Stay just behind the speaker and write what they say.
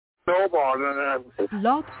Blog Talk Radio.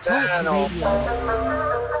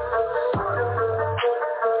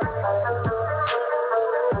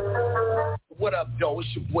 What up, though? It's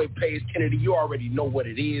your boy, Paige Kennedy. You already know what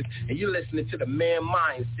it is. And you're listening to the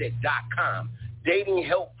manmindset.com. Dating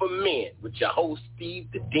help for men with your host, Steve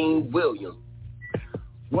the Dean Williams.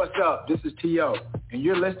 What's up? This is T.O. And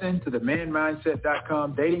you're listening to the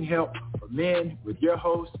manmindset.com dating help for men with your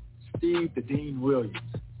host, Steve the Dean Williams.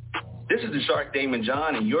 This is the Shark Damon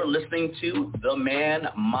John, and you're listening to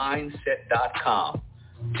themanmindset.com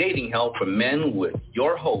dating help for men with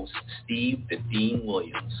your host, Steve the Dean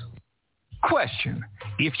Williams. Question: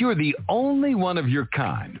 if you're the only one of your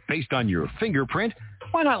kind based on your fingerprint,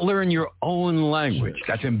 why not learn your own language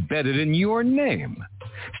that's embedded in your name?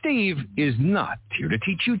 Steve is not here to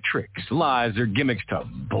teach you tricks, lies, or gimmicks to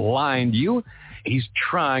blind you. He's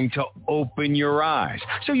trying to open your eyes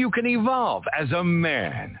so you can evolve as a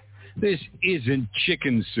man. This isn't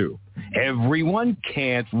chicken soup. Everyone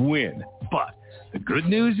can't win. But the good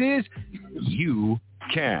news is you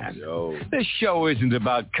can. This show isn't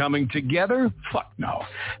about coming together. Fuck no.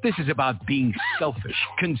 This is about being selfish,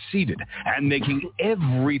 conceited, and making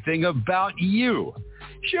everything about you.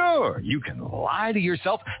 Sure, you can lie to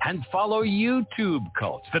yourself and follow YouTube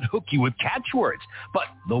cults that hook you with catchwords. But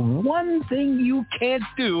the one thing you can't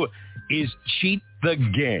do is cheat the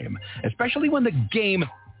game, especially when the game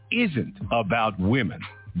isn't about women.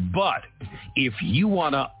 But if you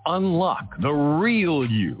want to unlock the real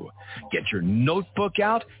you, get your notebook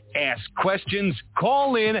out, ask questions,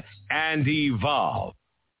 call in, and evolve.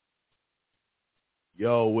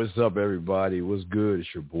 Yo, what's up, everybody? What's good?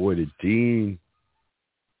 It's your boy, the Dean.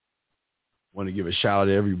 Want to give a shout out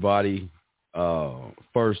to everybody.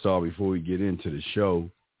 First off, before we get into the show,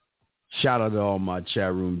 shout out to all my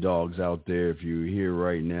chat room dogs out there. If you're here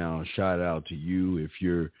right now, shout out to you. If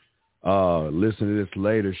you're listening to this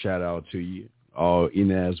later, shout out to you.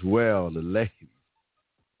 In as well, the ladies.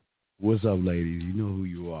 What's up, ladies? You know who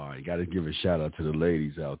you are. You got to give a shout out to the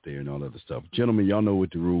ladies out there and all that other stuff. Gentlemen, y'all know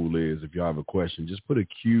what the rule is. If y'all have a question, just put a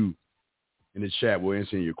Q in the chat. We'll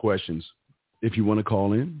answer your questions. If you want to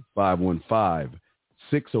call in,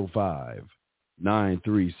 515-605-9373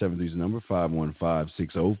 is the number.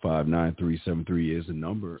 515-605-9373 is the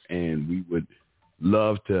number. And we would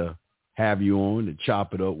love to have you on to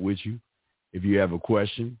chop it up with you. If you have a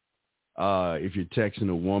question, if you're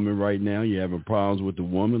texting a woman right now, you're having problems with the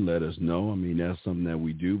woman, let us know. I mean, that's something that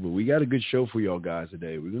we do. But we got a good show for y'all guys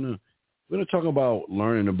today. We're gonna talk about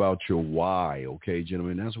learning about your why, okay,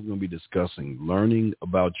 gentlemen? That's what we're gonna be discussing, learning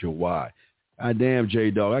about your why. God damn,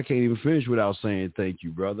 J-Dog, I can't even finish without saying thank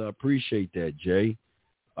you, brother. I appreciate that, Jay.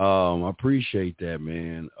 I appreciate that,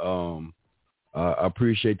 man. I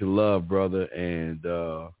appreciate the love, brother. And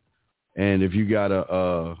if you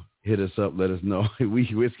gotta hit us up, let us know.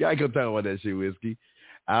 Whiskey, I can talk about that shit, Whiskey.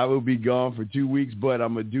 I will be gone for 2 weeks, but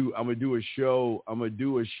I'm gonna do a show. I'm gonna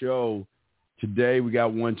do a show today. We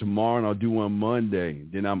got one tomorrow, and I'll do one Monday.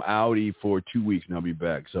 Then I'm outie for 2 weeks, and I'll be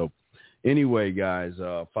back. So anyway, guys,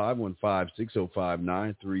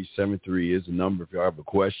 515-605-9373 is the number if you have a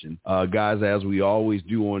question. Guys, as we always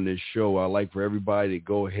do on this show, I like for everybody to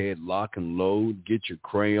go ahead, lock and load, get your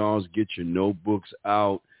crayons, get your notebooks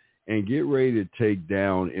out, and get ready to take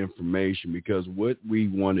down information, because what we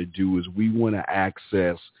want to do is we want to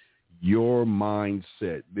access your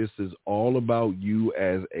mindset. This is all about you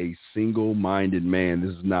as a single-minded man.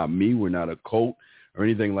 This is not me. We're not a cult or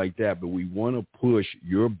anything like that, but we want to push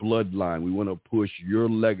your bloodline. We want to push your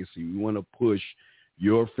legacy. We want to push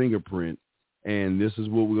your fingerprint, and this is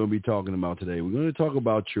what we're going to be talking about today. We're going to talk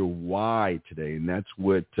about your why today, and that's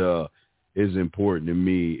what is important to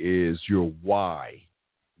me, is your why.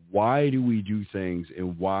 Why do we do things,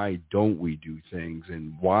 and why don't we do things,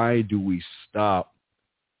 and why do we stop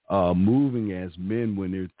moving as men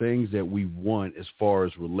when there are things that we want as far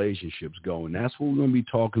as relationships go? And that's what we're going to be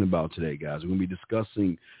talking about today, guys. We're going to be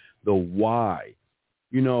discussing the why.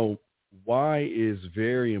 You know, why is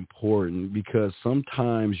very important, because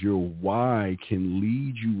sometimes your why can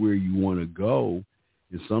lead you where you want to go,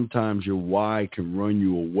 and sometimes your why can run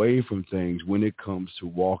you away from things when it comes to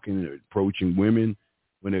walking and approaching women,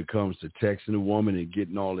 when it comes to texting a woman and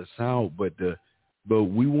getting all this out. But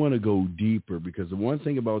we want to go deeper, because the one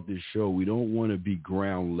thing about this show, we don't want to be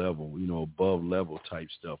ground level, above level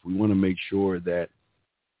type stuff. We want to make sure that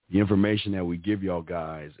the information that we give y'all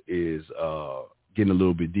guys is getting a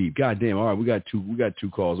little bit deep. God damn. All right. We got two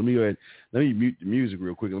calls. Let me go ahead. Let me mute the music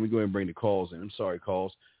real quick. Let me go ahead and bring the calls in. I'm sorry,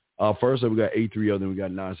 calls. First up, we got 830, then we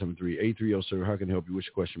got 973. 830, sir. How can I help you? What's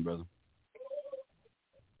your question, brother?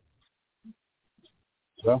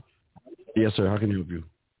 Hello? Yes, sir. How can I help you?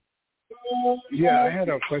 Yeah, I had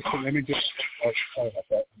a question. Let me just. Sorry about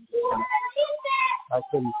that. I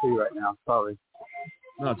couldn't see right now. Sorry.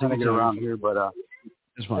 No, I'm trying to get around here, but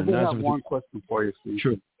it's fine. I did have one question for you, Steve.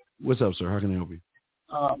 Sure. What's up, sir? How can I help you?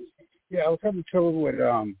 Yeah, I was having trouble with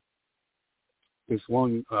this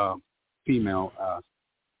one female.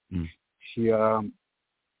 She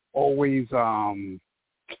always man,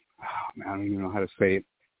 I don't even know how to say it.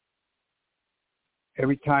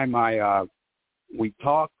 Every time we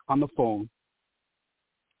talk on the phone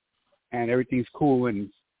and everything's cool and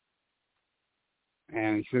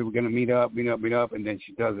she said we're gonna meet up, and then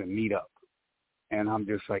she doesn't meet up, and I'm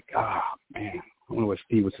just like, man, I wonder what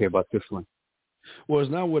Steve would say about this one. Well,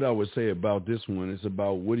 it's not what I would say about this one. It's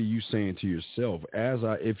about what are you saying to yourself.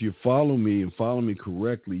 If you follow me and follow me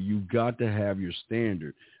correctly, you got to have your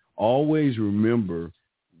standard. Always remember,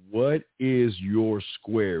 what is your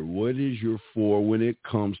square? What is your four when it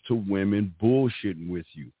comes to women bullshitting with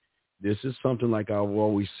you? This is something like I've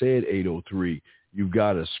always said, 803. You've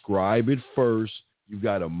got to scribe it first. You've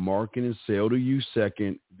got to market and sell to you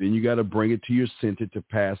second. Then you got to bring it to your center to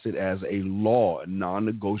pass it as a law, a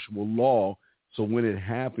non-negotiable law. So when it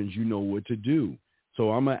happens, you know what to do.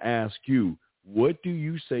 So I'm going to ask you, what do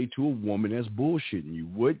you say to a woman that's bullshitting you?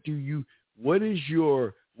 What is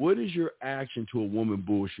your action to a woman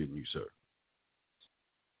bullshitting you, sir?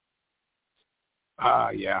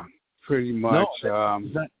 Yeah, pretty much. No,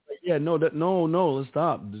 let's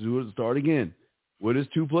stop. Start again. What is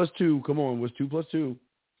 2 + 2? Come on, what's 2 + 2?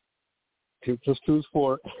 2 + 2 is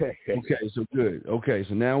 4. Okay, so good. Okay,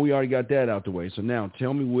 so now we already got that out the way. So now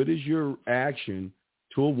tell me, what is your action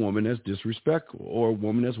to a woman that's disrespectful or a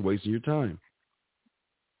woman that's wasting your time?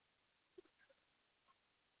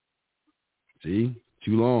 See?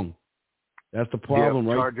 Too long. That's the problem,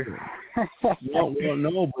 right?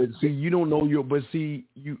 No, but see, you don't know this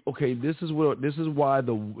is why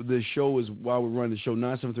the show is why we're running the show.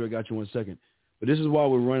 973, I got you 1 second. But this is why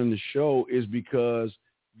we're running the show, is because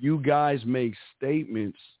you guys make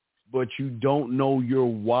statements, but you don't know your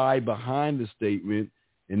why behind the statement.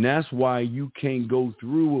 And that's why you can't go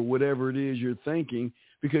through with whatever it is you're thinking,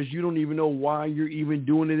 because you don't even know why you're even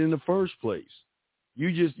doing it in the first place.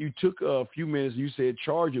 You took a few minutes and you said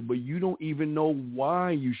charge it, but you don't even know why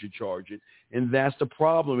you should charge it. And that's the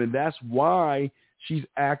problem. And that's why she's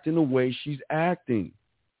acting the way she's acting.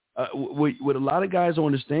 What a lot of guys don't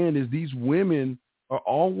understand is these women are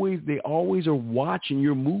always are watching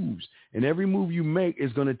your moves, and every move you make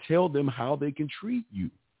is going to tell them how they can treat you.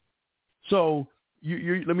 So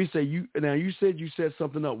let me say, you said you set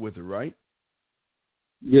something up with her, right?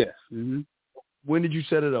 Yes. Mm-hmm. When did you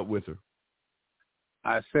set it up with her?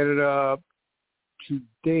 I set it up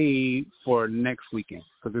today for next weekend.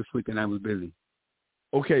 For this weekend, I was busy.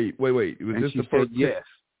 Okay, wait. Was this the first? Yes.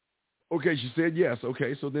 Okay, she said yes.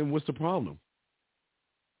 Okay, so then what's the problem?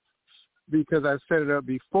 Because I set it up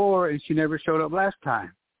before and she never showed up last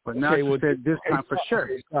time. But now she said this time for sure.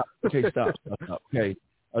 Stop. Okay,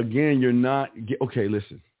 again, you're not. Okay,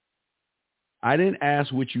 listen. I didn't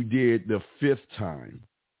ask what you did the 5th time.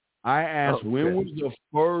 I asked, when was the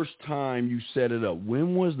first time you set it up?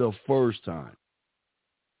 When was the first time?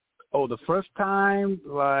 Oh, the first time,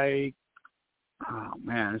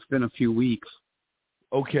 it's been a few weeks.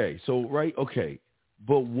 Okay,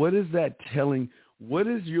 but what is that telling? What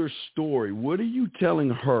is your story? What are you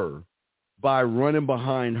telling her by running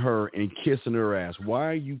behind her and kissing her ass? Why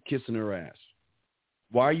are you kissing her ass?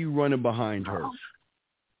 Why are you running behind her?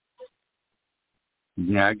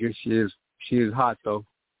 Yeah, I guess she is hot though.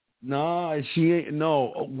 Nah, she ain't.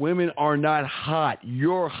 No, women are not hot.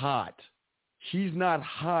 You're hot. She's not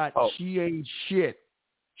hot. Oh. She ain't shit.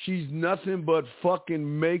 She's nothing but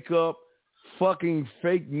fucking makeup, fucking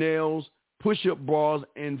fake nails, push-up bras,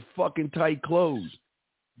 and fucking tight clothes.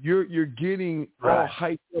 You're getting all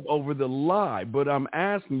hyped up over the lie. But I'm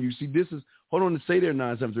asking you, see, this is, hold on to say there,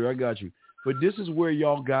 973, I got you. But this is where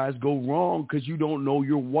y'all guys go wrong, because you don't know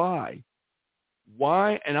your why.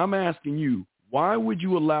 Why? And I'm asking you, why would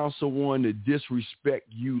you allow someone to disrespect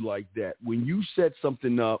you like that? When you set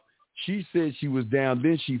something up, she said she was down,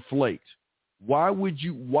 then she flaked. Why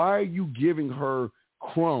are you giving her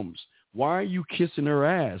crumbs? Why are you kissing her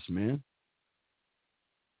ass, man?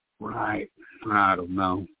 Right. I don't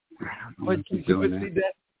know. But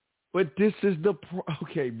this is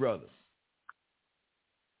okay, brother.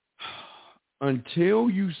 Until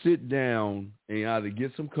you sit down and either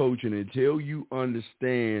get some coaching, until you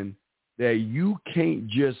understand that you can't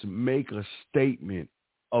just make a statement,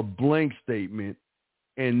 a blank statement,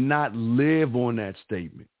 and not live on that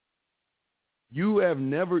statement. You have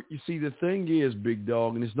never, you see, the thing is, big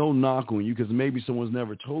dog, and it's no knock on you because maybe someone's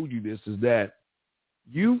never told you this, is that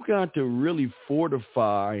you've got to really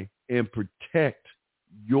fortify and protect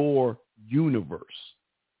your universe.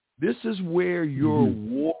 This is where your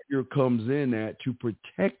warrior comes in at to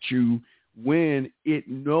protect you when it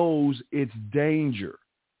knows it's danger,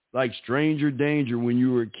 like stranger danger when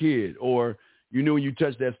you were a kid, or you knew when you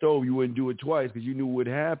touched that stove, you wouldn't do it twice because you knew what would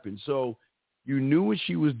happen. So you knew what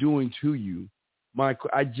she was doing to you.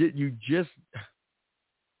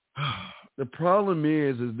 The problem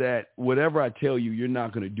is that whatever I tell you, you're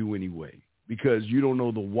not going to do anyway because you don't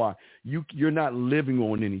know the why. You're not living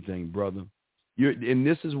on anything, brother. And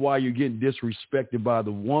this is why you're getting disrespected by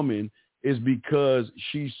the woman, is because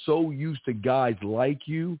she's so used to guys like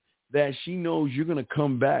you that she knows you're going to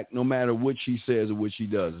come back no matter what she says or what she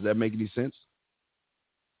does. Does that make any sense?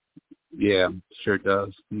 Yeah, sure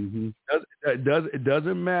does. Mm-hmm. It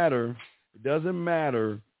doesn't matter. It doesn't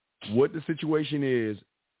matter what the situation is.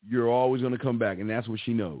 You're always going to come back, and that's what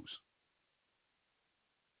she knows.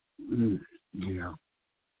 Yeah.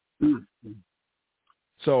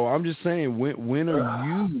 So I'm just saying, when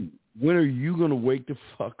are you going to wake the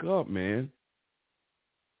fuck up, man?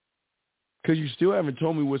 Because you still haven't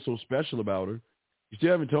told me what's so special about her. You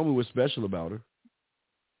still haven't told me what's special about her.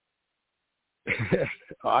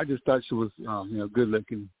 I just thought she was, good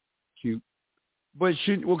looking, cute. But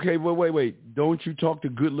wait. Don't you talk to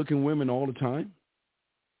good looking women all the time?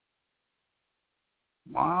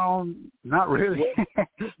 Well, not really.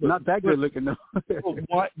 Not that good looking though.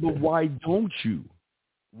 But why don't you?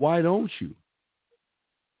 Why don't you?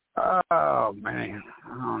 Oh man,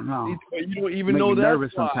 I don't know. You don't even know that.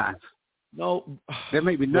 Nervous sometimes. No, that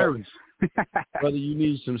make me nervous. Brother, you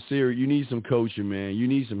need some coaching, man. You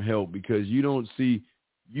need some help because you don't see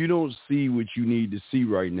what you need to see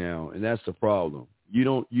right now, and that's the problem. You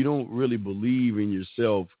don't really believe in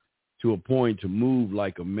yourself to a point to move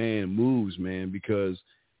like a man moves, man, because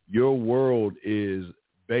your world is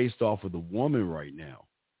based off of the woman right now.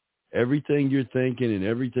 Everything you're thinking and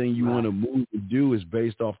everything you want to move and do is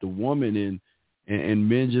based off the woman, and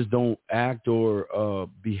men just don't act or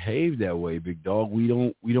behave that way, big dog. We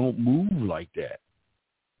don't move like that.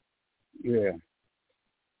 Yeah.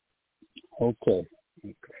 Okay.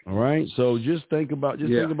 All right. So just think about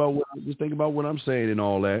what I'm saying and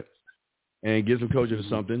all that, and get some coaching or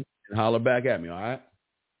something, and holler back at me. All right.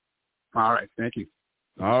 All right. Thank you.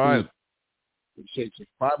 All right. Appreciate you.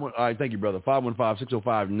 All right. Thank you, brother.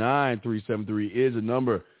 515-605-9373 is the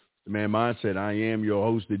number. The Man Mindset. I am your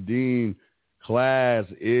host, the Dean. Class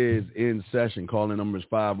is in session. Calling numbers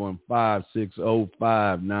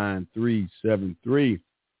 515-605-9373.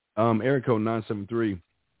 Area code 973.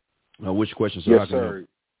 Which question, sir? Yes, sir.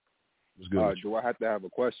 Good. Do I have to have a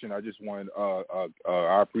question? I just want.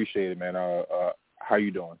 I appreciate it, man. How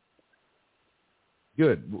you doing?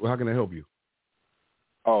 Good. How can I help you?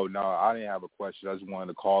 Oh no, I didn't have a question. I just wanted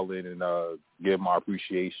to call in and give my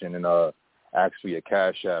appreciation and ask for your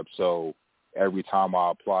Cash App. So every time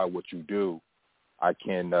I apply what you do, I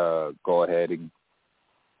can go ahead and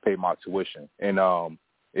pay my tuition. And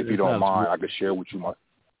if you don't mind, I could share with you my.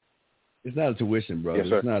 It's not a tuition, brother. Yes,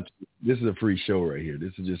 sir. It's not. This is a free show right here.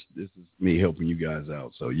 This is me helping you guys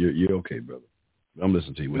out. So you're okay, brother. I'm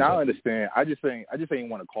listening to you. Now I understand. I just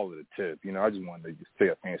ain't want to call it a tip. I just wanted to just say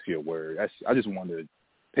a fancier word. I just wanted to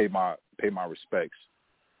pay my respects.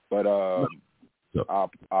 But I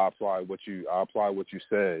apply what you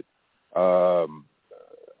said. I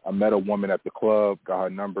met a woman at the club, got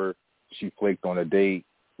her number. She flaked on a date.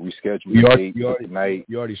 We scheduled a date tonight.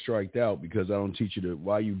 You already striked out because I don't teach you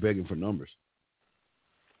why are you begging for numbers?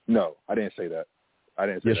 No, I didn't say that.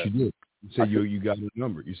 Yes, you did. You said you got her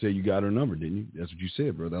number. You said you got her number, didn't you? That's what you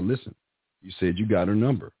said, brother. Now listen. You said you got her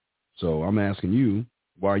number. So I'm asking you,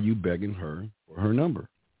 why are you begging her for her number?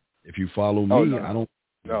 If you follow me, I don't.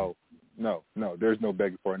 No. There's no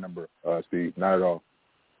begging for a number, Steve. Not at all.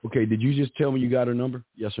 Okay. Did you just tell me you got her number?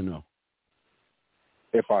 Yes or no?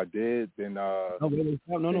 If I did, then no.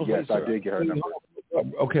 Yes, I did get her number.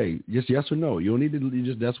 Okay. Just yes or no. You don't need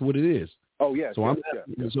to. That's what it is. Oh yes. So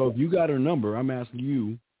yes. So if you got her number, I'm asking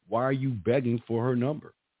you, why are you begging for her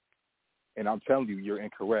number? And I'm telling you, you're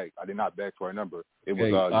incorrect. I did not beg for her number. It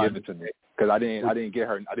was given to me because I didn't get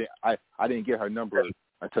her. I didn't get her number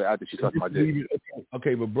until after she sucked my dick.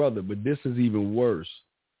 Okay, but brother, this is even worse.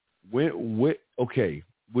 Okay,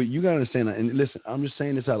 well, you gotta understand. And listen, I'm just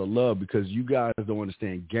saying this out of love because you guys don't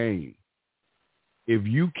understand game. If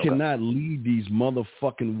you cannot lead these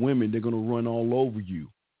motherfucking women, they're gonna run all over you.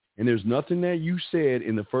 And there's nothing that you said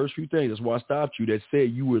in the first few things. That's why I stopped you. That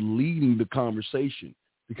said you were leading the conversation.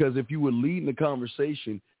 Because if you were leading the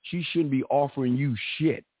conversation, she shouldn't be offering you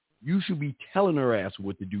shit. You should be telling her ass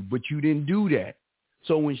what to do, but you didn't do that.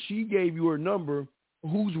 So when she gave you her number,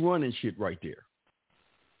 who's running shit right there?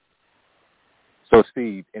 So,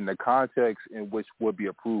 Steve, in the context in which would be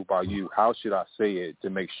approved by you, how should I say it to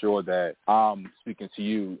make sure that I'm speaking to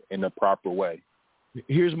you in the proper way?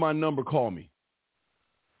 Here's my number. Call me.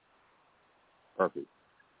 Perfect.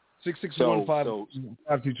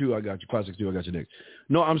 661-522. I got you. 562. I got you next.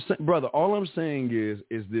 No, I'm saying, brother. All I'm saying is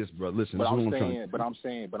this, brother. Listen, but this I'm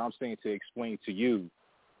saying to explain to you.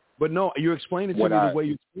 But no, you're explaining to me the way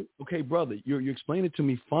you. Okay, brother, you're explaining it to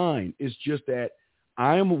me fine. It's just that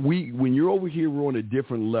when you're over here, we're on a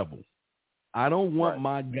different level. I don't want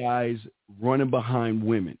my guys running behind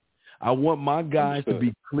women. I want my guys to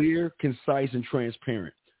be clear, concise, and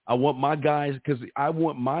transparent. I want my guys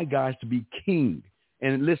to be king.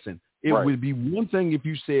 And listen, it would be one thing if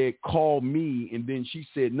you said, call me, and then she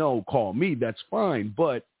said, no, call me. That's fine.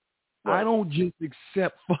 But I don't just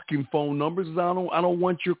accept fucking phone numbers. I don't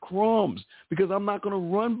want your crumbs because I'm not going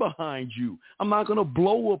to run behind you. I'm not going to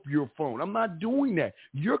blow up your phone. I'm not doing that.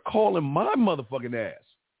 You're calling my motherfucking ass.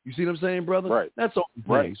 You see what I'm saying, brother? Right. That's all I'm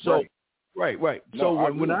saying. So, right. No,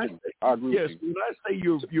 so when I say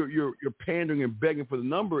you're pandering and begging for the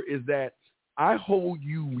number, is that I hold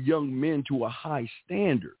you young men to a high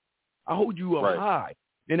standard. I hold you high.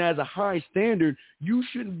 And as a high standard, you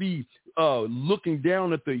shouldn't be looking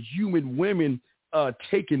down at the human women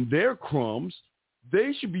taking their crumbs.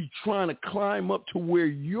 They should be trying to climb up to where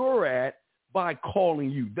you're at by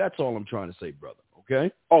calling you. That's all I'm trying to say, brother.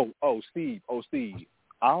 Okay? Steve,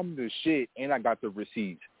 I'm the shit, and I got the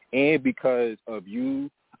receipts. And because of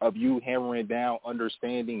you hammering down,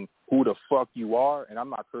 understanding who the fuck you are, and I'm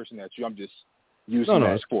not cursing at you. I'm just using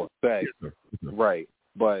that for a fact. Yes, sir. Right.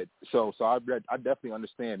 But so I definitely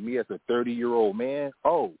understand me as a 30-year-old man.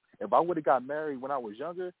 If I would have got married when I was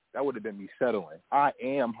younger, that would have been me settling. I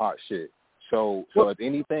am hot shit. So if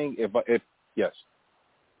anything, if yes.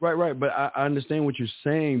 Right. But I understand what you're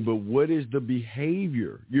saying. But what is the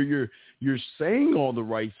behavior? You're saying all the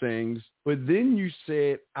right things, but then you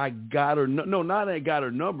said I got her. No, not I got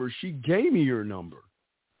her number. She gave me your number.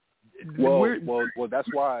 Well, that's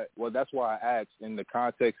why I asked in the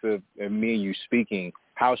context of me and you speaking.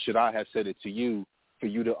 How should I have said it to you for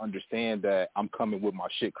you to understand that I'm coming with my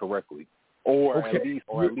shit correctly, or at least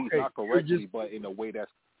not correctly, but in a way that's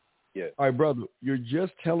All right, brother, you're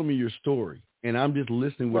just telling me your story, and I'm just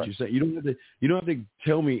listening to what you say. You don't have to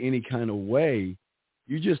tell me any kind of way.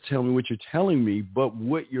 You just tell me what you're telling me. But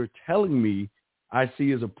what you're telling me, I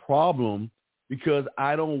see as a problem. Because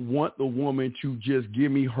I don't want the woman to just give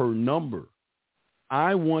me her number.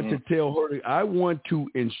 I want to tell her, I want to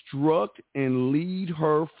instruct and lead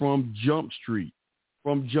her from Jump Street.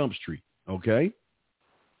 Okay?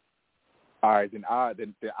 All right, then I'll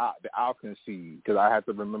concede because I have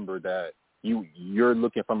to remember that you're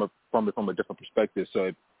looking from a different perspective.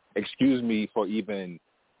 So excuse me for even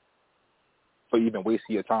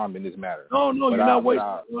wasting your time in this matter. No, you're not wasting.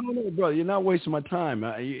 No, brother, you're not wasting my time.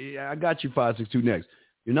 I got you 562 next.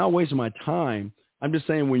 You're not wasting my time. I'm just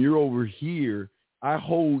saying when you're over here, I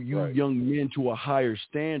hold you young men to a higher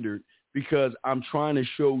standard because I'm trying to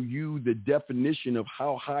show you the definition of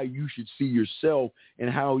how high you should see yourself and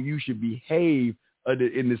how you should behave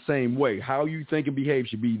in the same way. How you think and behave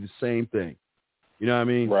should be the same thing. You know what I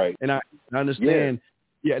mean? Right. And I understand.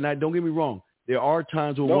 Yeah, and don't get me wrong. There are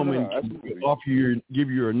times when a woman give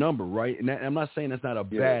you a number, right? And I'm not saying that's not a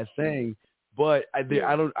bad thing, but I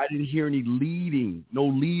didn't hear any leading, no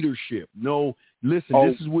leadership, no. Listen,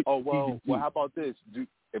 this is what. Well, how about this?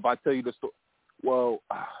 If I tell you the story,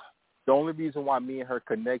 the only reason why me and her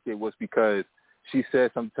connected was because she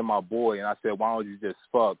said something to my boy, and I said, "Why don't you just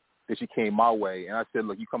fuck?" Then she came my way, and I said,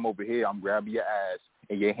 "Look, you come over here, I'm grabbing your ass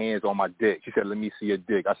and your hands on my dick." She said, "Let me see your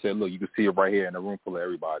dick." I said, "Look, you can see it right here in a room full of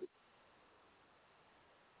everybody."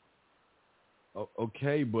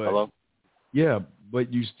 Okay, but hello? Yeah, but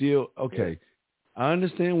you still okay. Yeah. I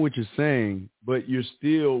understand what you're saying, but you're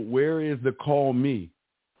still. Where is the call me?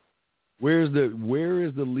 Where is the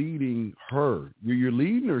leading her? You're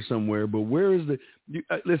leading her somewhere, but where is the?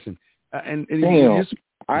 Listen, and damn,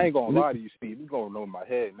 I ain't gonna lie to you, Steve. You're going over my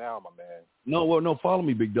head now, my man. No, follow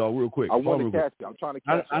me, big dog, real quick. I want to catch you. I'm trying to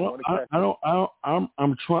catch you.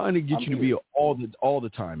 I'm trying to get you to be all the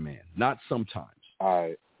time, man, not sometimes. All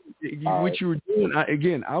right. What you were doing,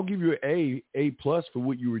 again, I'll give you an A+ for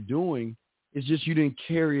what you were doing. It's just you didn't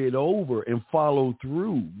carry it over and follow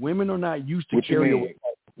through. Women are not used to carry over.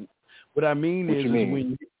 What I mean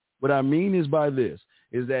is by this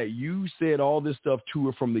is that you said all this stuff to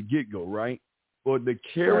her from the get-go, right? But the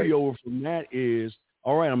carryover from that is,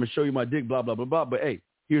 all right, I'm going to show you my dick, blah, blah, blah, blah. But, hey,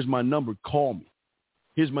 here's my number. Call me.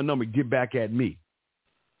 Here's my number. Get back at me.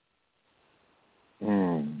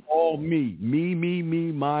 All me,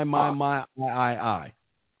 my, I.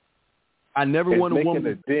 I never want a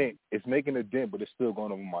woman. It's making a dent, but it's still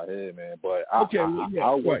going over my head, man. But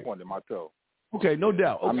I'll work on it myself. Okay, no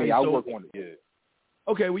doubt. Okay, I mean, I'll work on it, yeah.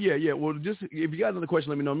 Okay, well, yeah. Well, just if you got another question,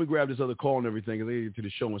 let me know. Let me grab this other call and everything, and then get to the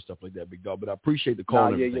show and stuff like that, big dog. But I appreciate the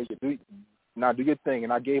call. Do your thing,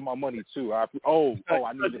 and I gave my money too. I need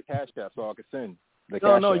the cash app so I can send the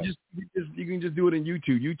cash app. You can just do it in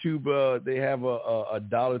YouTube. YouTube, they have a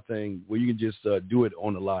dollar thing where you can just do it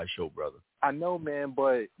on the live show, brother. I know, man,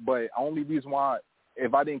 but only reason why,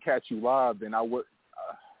 if I didn't catch you live, then I would.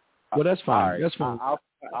 Well, that's fine. Right. That's fine.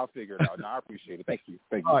 I'll figure it out. No, I appreciate it. Thank you.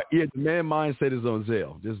 All right. Yeah, the Man Mindset is on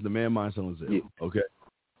Zelle. This is the Man Mindset on Zelle. Yeah. Okay.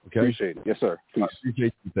 Appreciate it. Yes, sir. Please.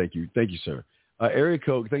 Appreciate you. Thank you, sir. Area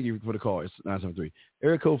code. Thank you for the call. It's 973.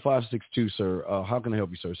 Area code 562, sir. How can I help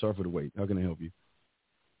you, sir? Sorry for the wait. How can I help you?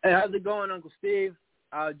 Hey, how's it going, Uncle Steve?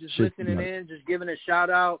 Just listening in, just giving a shout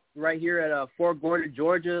out right here at Fort Gordon,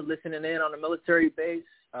 Georgia, listening in on the military base.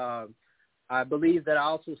 I believe that I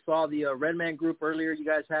also saw the Redman group earlier you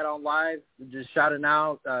guys had on live, just shouting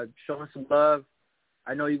out, showing some love.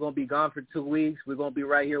 I know you're going to be gone for 2 weeks. We're going to be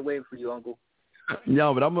right here waiting for you, Uncle.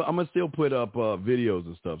 No, but I'm going to still put up videos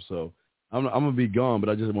and stuff, so I'm going to be gone, but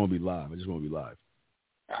I just won't be live.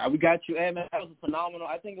 We got you. Hey, man, that was phenomenal.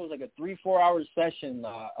 I think it was like a 3-4 hour session,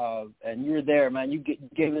 and you were there, man. You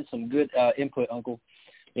gave us some good input, Uncle,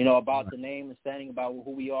 about the name and standing about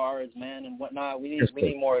who we are as men and whatnot. We need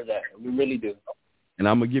more of that. We really do. And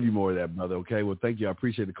I'm going to give you more of that, brother, okay? Well, thank you. I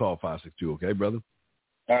appreciate the call, 562, okay, brother?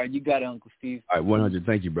 All right, you got it, Uncle Steve. All right, 100.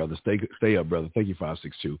 Thank you, brother. Stay up, brother. Thank you,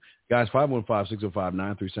 562. Guys,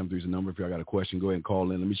 515-605-9373 is the number. If y'all got a question, go ahead and call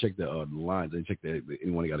in. Let me check the lines and check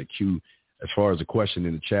anyone that got a queue. As far as a question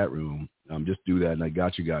in the chat room, just do that, and I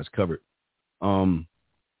got you guys covered.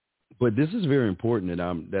 But this is very important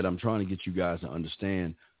that I'm trying to get you guys to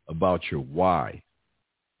understand about your why.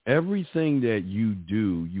 Everything that you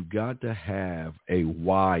do, you got to have a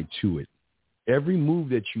why to it. Every move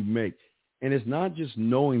that you make, and it's not just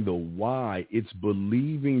knowing the why, it's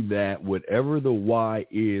believing that whatever the why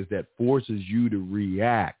is that forces you to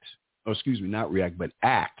act,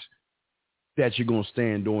 that you're going to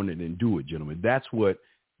stand on it and do it, gentlemen. That's what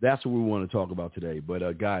we want to talk about today.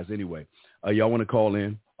 But, guys, anyway, y'all want to call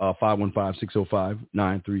in,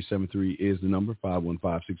 515-605-9373 is the number.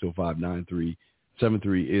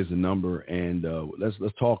 515-605-9373 is the number. And let's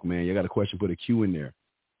talk, man. You got a question, put a Q in there.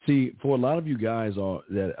 See, for a lot of you guys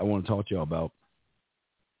that I want to talk to y'all about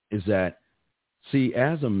is that, see,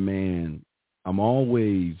 as a man, I'm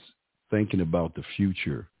always thinking about the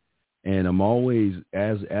future. And I'm always,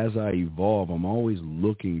 as I evolve, I'm always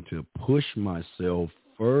looking to push myself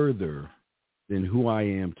further than who I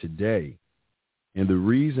am today. And the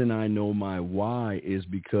reason I know my why is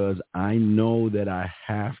because I know that I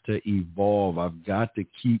have to evolve. I've got to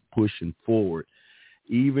keep pushing forward.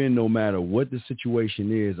 Even no matter what the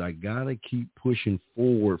situation is, I got to keep pushing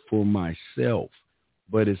forward for myself.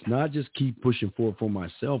 But it's not just keep pushing forward for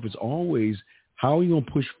myself. It's always, how are you going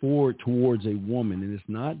to push forward towards a woman? And it's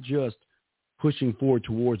not just pushing forward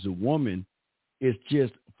towards a woman. It's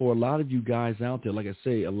just for a lot of you guys out there, like I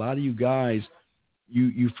say, a lot of you guys,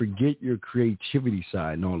 you forget your creativity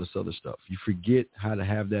side and all this other stuff. You forget how to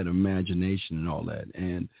have that imagination and all that.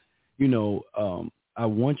 And, I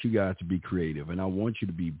want you guys to be creative, and I want you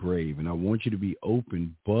to be brave, and I want you to be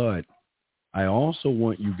open, but I also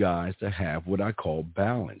want you guys to have what I call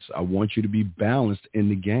balance. I want you to be balanced in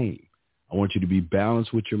the game. I want you to be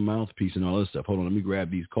balanced with your mouthpiece and all this stuff. Hold on, let me grab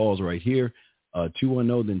these calls right here.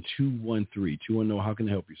 210, then 213. 210, how can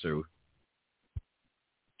I help you, sir?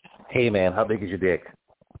 Hey, man, how big is your dick?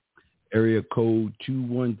 Area code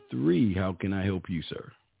 213, how can I help you,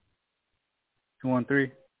 sir? 213?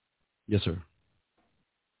 Yes, sir.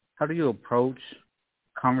 How do you approach,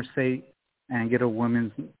 conversate, and get a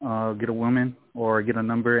woman or get a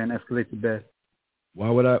number and escalate to bed?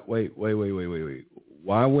 Why would I wait? Why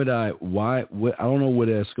would I I don't know what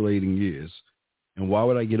escalating is, and why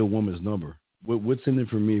would I get a woman's number? What's in it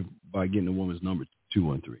for me by getting a woman's number,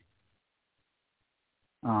 213?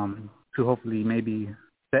 To hopefully maybe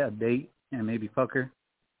set a date and maybe fuck her.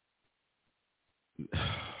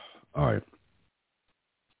 All right.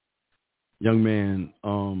 Young man,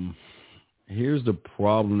 here's the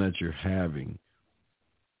problem that you're having.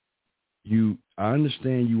 I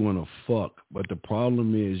understand you want to fuck, but the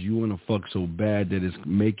problem is you want to fuck so bad that it's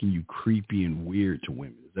making you creepy and weird to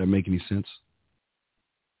women. Does that make any sense?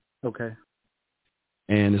 Okay.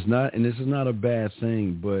 And this is not a bad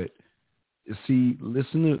thing, but see,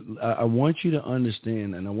 I want you to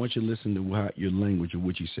understand, and I want you to listen to your language of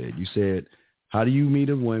what you said. You said, how do you meet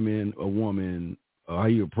a woman how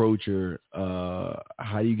you approach her,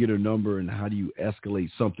 how do you get her number, and how do you escalate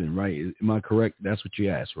something, right? Am I correct? That's what you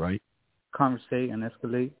asked, right? Conversate and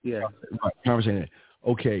escalate, yeah. Right. Conversation.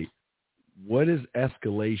 Okay. What is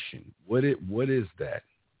escalation? What is that?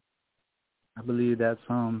 I believe that's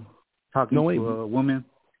talking to a woman.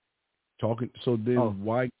 Talking. So then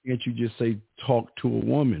why can't you just say talk to a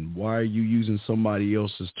woman? Why are you using somebody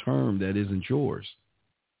else's term that isn't yours?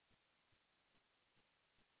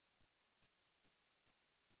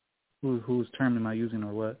 Whose term am I using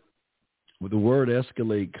or what? Well, the word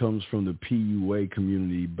escalate comes from the PUA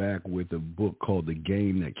community back with a book called The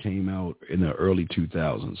Game that came out in the early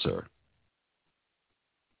 2000s, sir.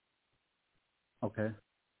 Okay.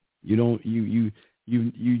 You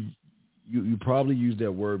probably use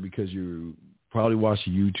that word because you probably watch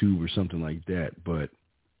YouTube or something like that. But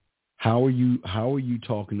how are you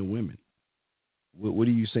talking to women? What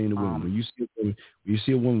are you saying to women? When you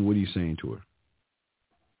see a woman, what are you saying to her?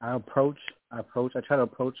 I try to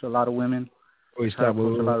approach a lot of women. Wait, stop.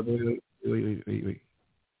 Wait.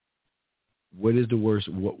 What is the worst?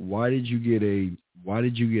 Why did you get a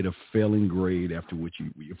failing grade after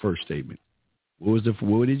your first statement? What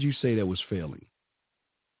did you say that was failing?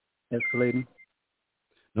 Escalating.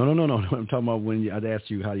 No. I'm talking about when I'd asked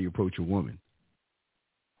you how do you approach a woman.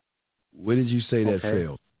 What did you say that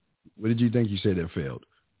failed? What did you think you said that failed?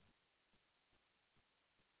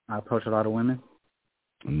 I approach a lot of women.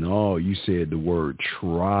 No, you said the word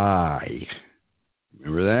try.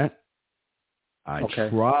 Remember that?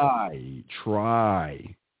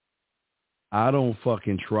 Try. I don't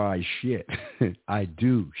fucking try shit. I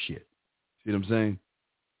do shit. See what I'm saying?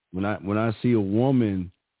 When I see a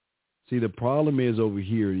woman, see the problem is over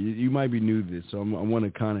here. You might be new to this, so I want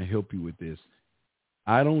to kind of help you with this.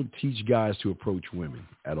 I don't teach guys to approach women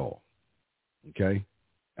at all. Okay?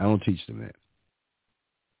 I don't teach them that.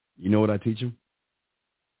 You know what I teach them?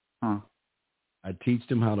 I teach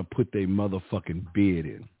them how to put their motherfucking bed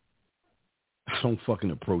in. I don't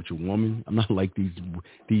fucking approach a woman. I'm not like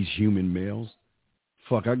these human males.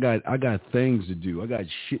 Fuck, I got things to do. I got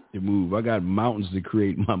shit to move. I got mountains to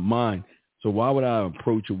create in my mind. So why would I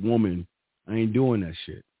approach a woman? I ain't doing that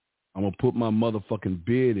shit. I'm going to put my motherfucking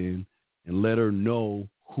bed in and let her know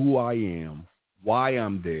who I am, why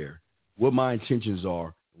I'm there, what my intentions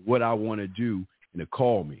are, what I want to do, and to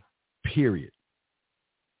call me, period.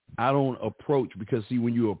 I don't approach because, see,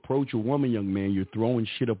 when you approach a woman, young man, you're throwing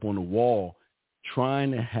shit up on the wall,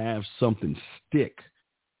 trying to have something stick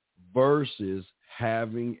versus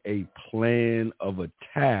having a plan of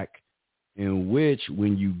attack in which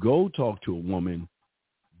when you go talk to a woman,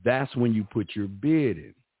 that's when you put your bid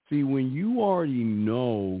in. See, when you already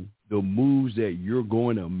know the moves that you're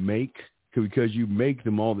going to make because you make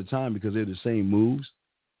them all the time because they're the same moves,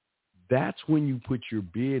 that's when you put your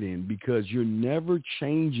bid in because you're never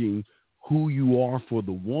changing who you are for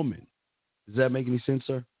the woman. Does that make any sense,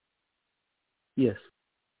 sir? Yes.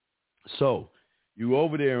 So you go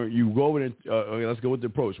over there, okay, let's go with the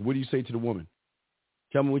approach. What do you say to the woman?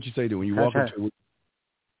 Tell me what you say to her when you walk up to her. What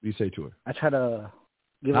do you say to her? I try to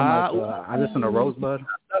give her I listen to Rosebud.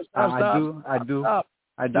 I do.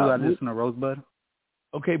 I listen to Rosebud.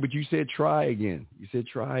 Okay, but you said try again. You said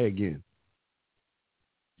try again.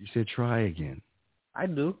 I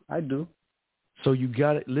do. So you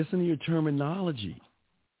got to listen to your terminology.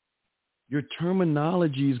 Your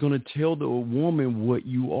terminology is going to tell the woman what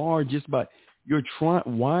you are just by you're trying.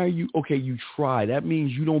 Why are you okay? You try. That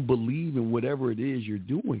means you don't believe in whatever it is you're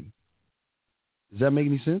doing. Does that make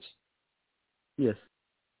any sense? Yes.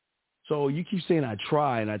 So you keep saying I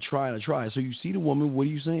try and I try and I try. So you see the woman. What are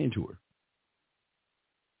you saying to her?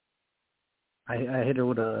 I hit her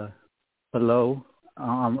with a hello.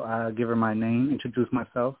 I give her my name, introduce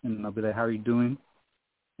myself, and I'll be like, "How are you doing?"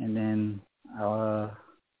 And then I'll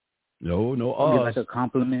give like a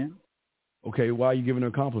compliment. Okay, why are you giving her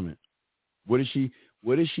a compliment? What has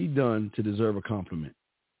she done to deserve a compliment?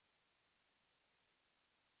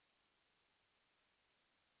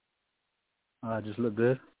 Just look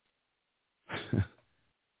good.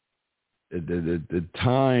 The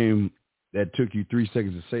time that took you 3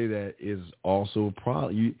 seconds to say that is also a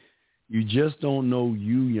problem. You just don't know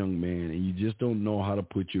you, young man, and you just don't know how to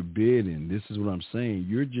put your bid in. This is what I'm saying.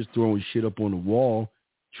 You're just throwing shit up on the wall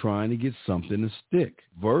trying to get something to stick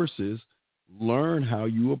versus learn how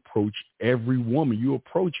you approach every woman. You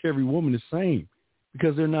approach every woman the same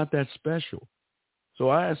because they're not that special. So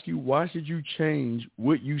I ask you, why should you change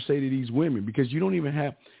what you say to these women? Because you don't even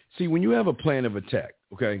have – see, when you have a plan of attack,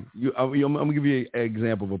 okay, I'm going to give you an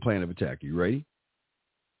example of a plan of attack. You ready?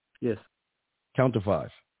 Yes. Count to 5.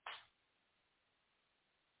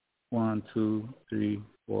 1, 2, 3,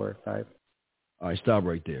 4, 5. All right, stop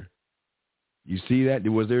right there. You see that?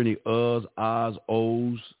 Was there any uhs, ahs,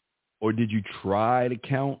 ohs, or did you try to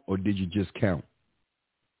count, or did you just count?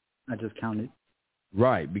 I just counted.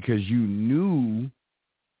 Right, because you knew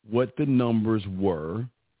what the numbers were.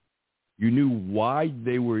 You knew why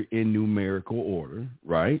they were in numerical order,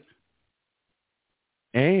 right?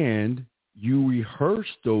 And you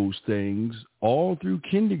rehearsed those things all through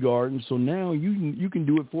kindergarten, so now you can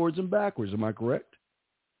do it forwards and backwards. Am I correct?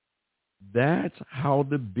 That's how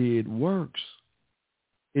the bid works.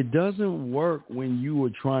 It doesn't work when you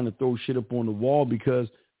are trying to throw shit up on the wall, because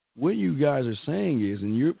what you guys are saying is,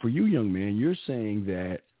 and for you young man, you're saying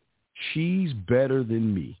that she's better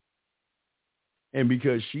than me. And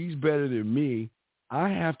because she's better than me, I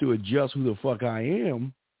have to adjust who the fuck I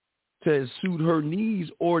am to suit her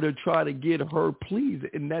needs or to try to get her pleased.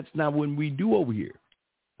 And that's not what we do over here.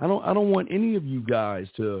 I don't want any of you guys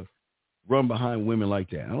to run behind women like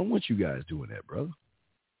that. I don't want you guys doing that, brother.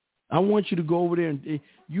 I want you to go over there and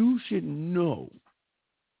you should know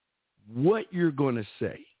what you're going to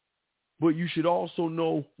say, but you should also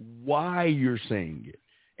know why you're saying it.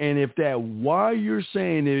 And if that why you're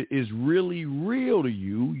saying it is really real to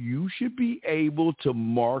you, you should be able to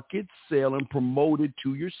market, sell, and promote it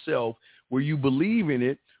to yourself where you believe in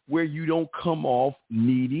it, where you don't come off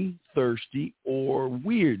needy, thirsty, or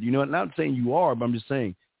weird. You know, not saying you are, but I'm just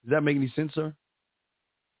saying, does that make any sense, sir?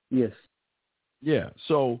 Yes. Yeah.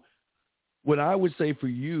 So what I would say for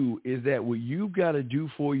you is that what you've got to do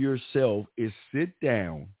for yourself is sit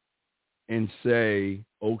down and say,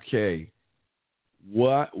 okay,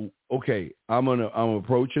 I'm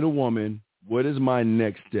approaching a woman. What is my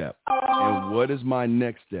next step? And what is my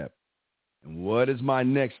next step? And what is my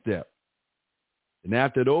next step? And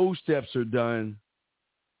after those steps are done,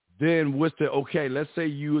 then let's say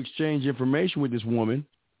you exchange information with this woman,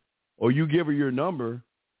 or you give her your number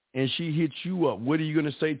and she hits you up. What are you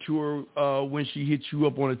going to say to her when she hits you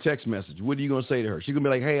up on a text message? What are you going to say to her? She's going to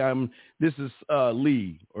be like, hey, this is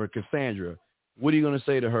Lee or Cassandra. What are you going to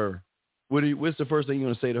say to her? What's the first thing you're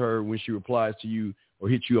going to say to her when she replies to you or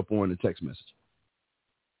hits you up on the text message?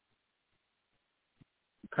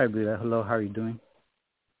 Probably that, hello, how are you doing?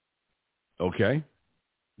 Okay.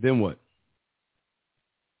 Then what?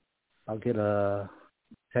 I'll get a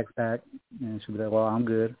text back, and she'll be like, well, I'm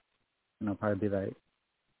good. And I'll probably be like,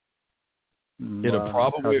 it'll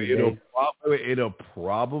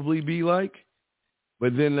probably be like,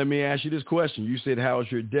 but then let me ask you this question. You said, how's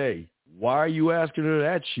your day? Why are you asking her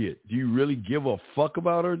that shit? Do you really give a fuck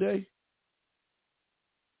about her day?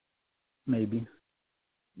 Maybe.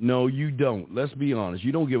 No, you don't. Let's be honest.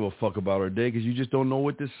 You don't give a fuck about her day because you just don't know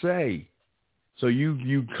what to say. So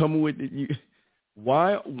you come with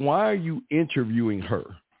why are you interviewing her?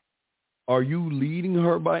 Are you leading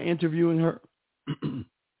her by interviewing her?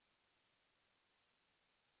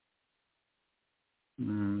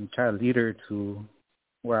 Try to lead her to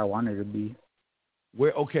where I want her to be.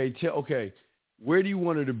 Where do you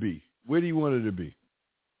want her to be? Where do you want her to be?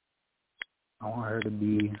 I want her to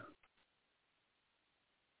be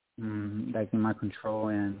like in my control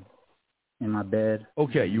and in my bed.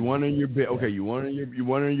 Okay, you want her in your bed. Okay, you want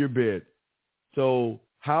her in your bed. So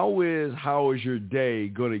how is your day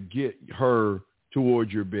going to get her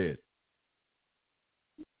towards your bed?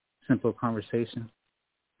 Simple conversation.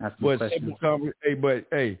 Asking questions.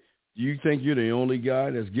 Hey, do you think you're the only guy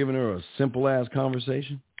that's giving her a simple-ass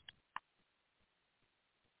conversation?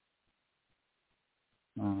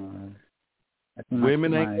 I think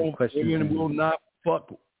women will not fuck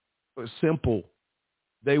simple.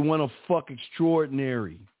 They want to fuck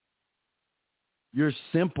extraordinary. You're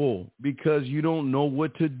simple because you don't know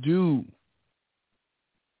what to do.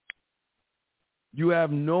 You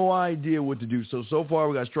have no idea what to do. So far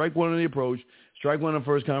we got strike one on the approach, strike one on the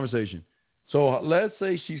first conversation. So let's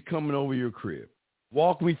say she's coming over your crib.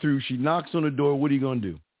 Walk me through. She knocks on the door. What are you going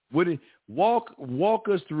to do? Walk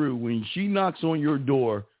us through. When she knocks on your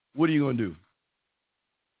door, what are you going to do?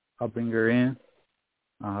 I'll bring her in.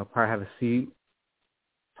 Probably have a seat.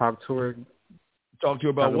 Talk to her. Talk to her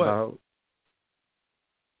about what?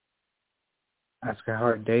 Ask her how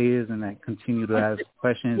her day is, and then continue to ask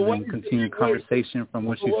questions and continue conversation from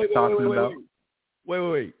what she's talking about.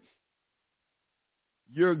 Wait.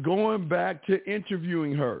 You're going back to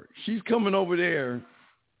interviewing her. She's coming over there,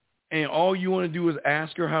 and all you want to do is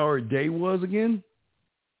ask her how her day was again?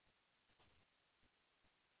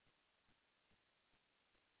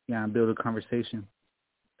 Yeah, and build a conversation.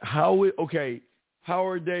 How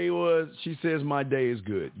her day was, she says, my day is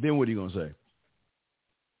good. Then what are you going to say?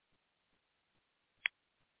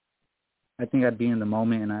 I think I'd be in the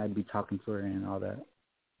moment, and I'd be talking to her and all that.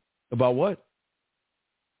 About what?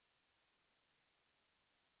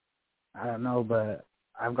 I don't know, but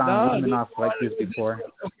I've gone women off like this before.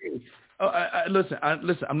 Okay. Listen,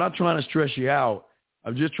 I'm not trying to stress you out.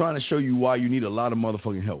 I'm just trying to show you why you need a lot of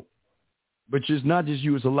motherfucking help. But it's not just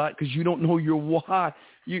you; it's a lot because you don't know your why.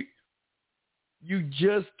 You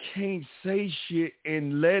just can't say shit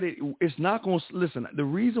and let it. It's not going to listen. The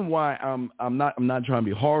reason why I'm not trying to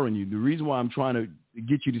be hard on you. The reason why I'm trying to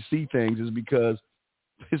get you to see things is because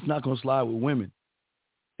it's not going to slide with women.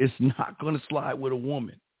 It's not going to slide with a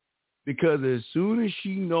woman because as soon as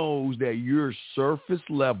she knows that you're surface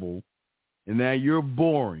level and that you're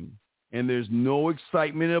boring and there's no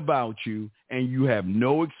excitement about you and you have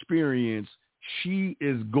no experience, she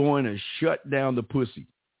is going to shut down the pussy.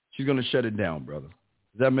 She's going to shut it down, brother.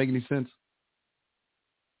 Does that make any sense?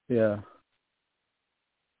 Yeah.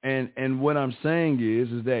 And what I'm saying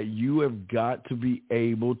is that you have got to be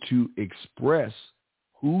able to express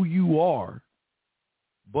who you are,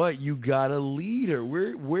 but you got to lead her.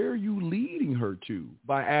 Where are you leading her to?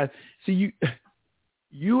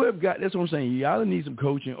 You have got, that's what I'm saying. You either need some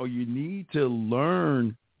coaching or you need to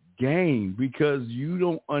learn game because you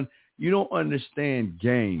don't understand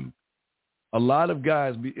game. A lot of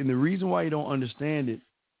guys, and the reason why you don't understand it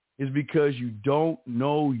is because you don't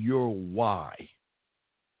know your why.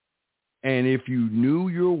 And if you knew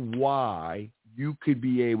your why, you could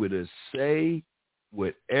be able to say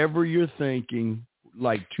whatever you're thinking,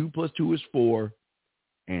 like 2 + 2 is 4,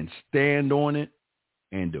 and stand on it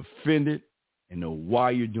and defend it and know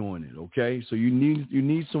why you're doing it, okay? So you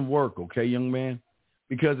need some work, okay, young man?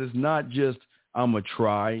 Because it's not just, I'm going to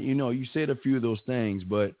try. You know, you said a few of those things,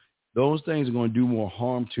 but those things are going to do more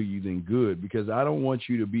harm to you than good because I don't want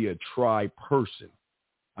you to be a try person.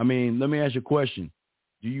 I mean, let me ask you a question.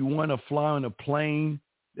 Do you want to fly on a plane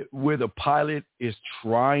where the pilot is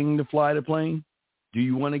trying to fly the plane? Do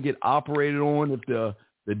you want to get operated on if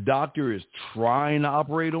the doctor is trying to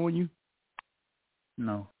operate on you?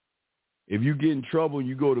 No. If you get in trouble and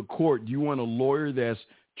you go to court, do you want a lawyer that's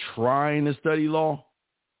trying to study law?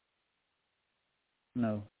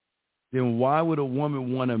 No. Then why would a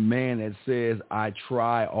woman want a man that says, I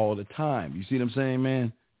try all the time? You see what I'm saying,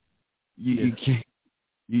 man? You can't,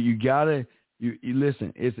 you gotta, you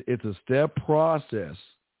listen, it's a step process,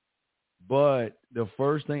 but the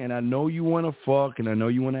first thing, and I know you want to fuck and I know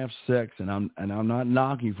you want to have sex and I'm not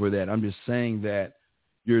knocking you for that. I'm just saying that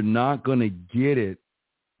you're not going to get it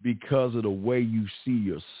because of the way you see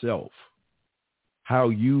yourself, how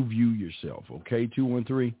you view yourself. Okay.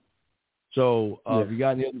 213. So if you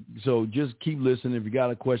got any, so just keep listening. If you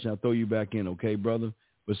got a question, I'll throw you back in. Okay, brother,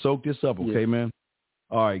 but soak this up. Okay, man.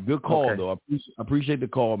 All right. Good call though. I appreciate the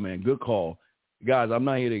call, man. Good call, guys. I'm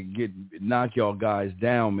not here to knock y'all guys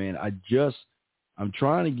down, man. I'm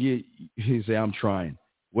trying to get,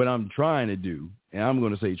 what I'm trying to do, and I'm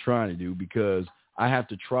going to say trying to do because I have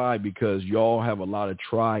to try because y'all have a lot of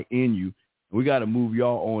try in you. We got to move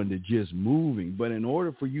y'all on to just moving. But in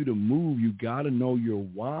order for you to move, you got to know your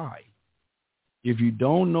why. If you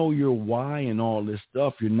don't know your why and all this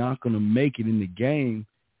stuff, you're not going to make it in the game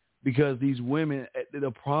because these women, the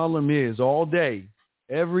problem is all day,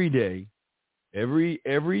 every day, every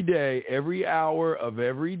day, every hour of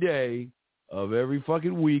every day, of every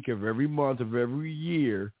fucking week, of every month, of every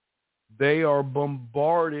year, they are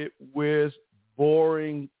bombarded with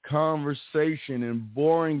boring conversation and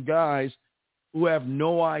boring guys who have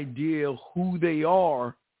no idea who they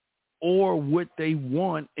are or what they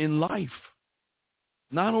want in life.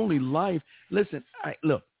 Not only life. Listen, I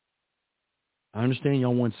understand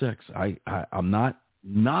y'all want sex. I'm not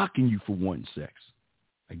knocking you for wanting sex.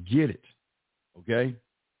 I get it. Okay?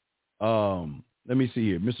 Let me see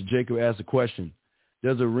here. Mr. Jacob asked a question.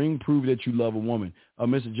 Does a ring prove that you love a woman?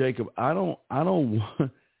 Mr. Jacob, I don't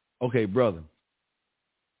want, okay, brother.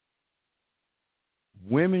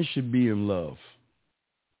 Women should be in love.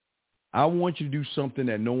 I want you to do something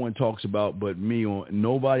that no one talks about but me.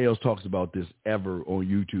 Nobody else talks about this ever on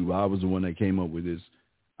YouTube. I was the one that came up with this.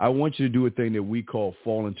 I want you to do a thing that we call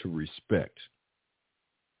fall into respect.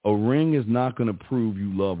 A ring is not going to prove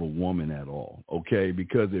you love a woman at all, okay?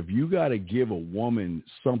 Because if you got to give a woman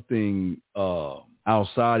something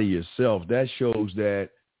outside of yourself, that shows that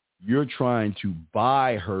you're trying to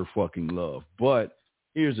buy her fucking love. But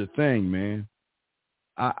here's the thing, man.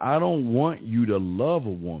 I don't want you to love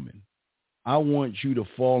a woman. I want you to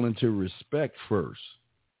fall into respect first.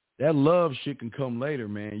 That love shit can come later,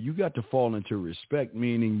 man. You got to fall into respect,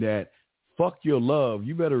 meaning that fuck your love.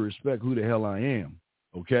 You better respect who the hell I am.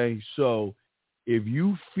 Okay? So if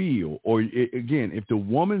you feel, or again, if the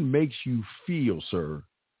woman makes you feel, sir,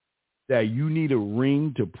 that you need a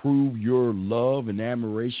ring to prove your love and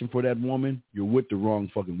admiration for that woman, you're with the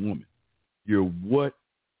wrong fucking woman. You're with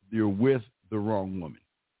with the wrong woman.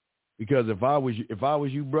 Because if I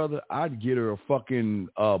was you, brother, I'd get her a fucking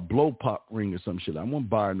blow pop ring or some shit. I won't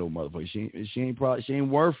buy her no motherfucker. She ain't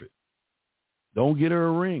worth it. Don't get her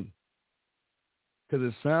a ring.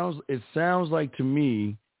 Because it sounds like to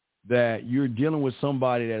me that you're dealing with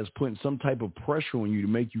somebody that is putting some type of pressure on you to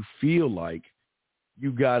make you feel like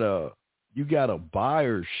you gotta buy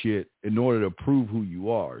her shit in order to prove who you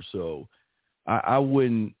are. So I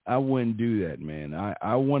wouldn't do that, man.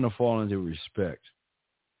 I want to fall into respect.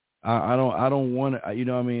 I don't want to, you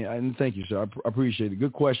know what I mean? And thank you, sir. I appreciate it.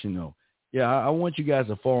 Good question, though. Yeah, I want you guys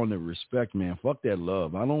to fall into respect, man. Fuck that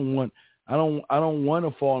love. I don't want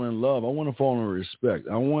to fall in love. I want to fall in respect.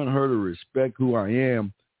 I want her to respect who I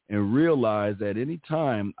am and realize that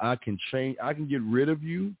anytime I can change, I can get rid of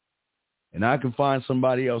you and I can find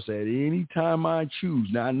somebody else at any time I choose.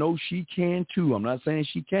 Now, I know she can too. I'm not saying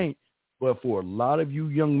she can't. But for a lot of you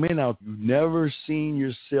young men out there, you've never seen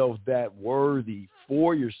yourself that worthy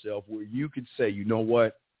for yourself where you could say, you know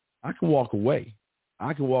what, I can walk away.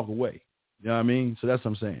 You know what I mean? So that's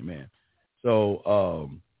what I'm saying, man.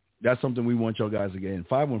 So that's something we want y'all guys to get in.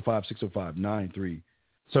 515-605-9373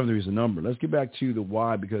 is the number. Let's get back to the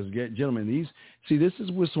why because, gentlemen, this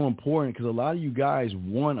is what's so important because a lot of you guys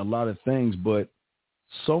want a lot of things, but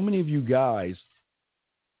so many of you guys,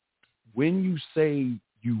 when you say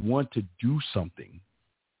you want to do something,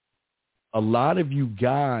 a lot of you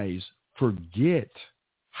guys forget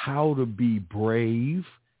how to be brave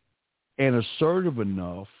and assertive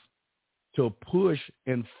enough to push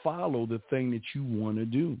and follow the thing that you want to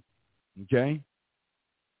do. Okay?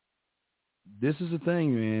 This is the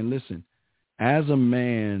thing, man. Listen, as a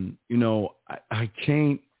man, you know, I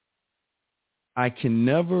can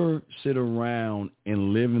never sit around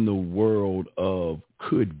and live in the world of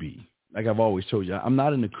could be. Like I've always told you, I'm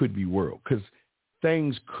not in the could be world because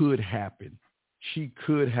things could happen. She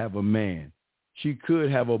could have a man. She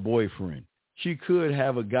could have a boyfriend. She could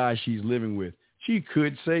have a guy she's living with. She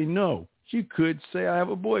could say no. She could say, I have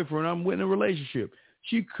a boyfriend. I'm in a relationship.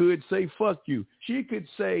 She could say, fuck you. She could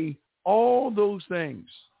say all those things.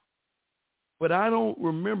 But I don't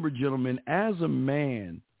remember, gentlemen, as a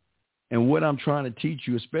man, and what I'm trying to teach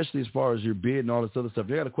you, especially as far as your bid and all this other stuff.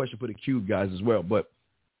 They got a question for the cube guys as well. But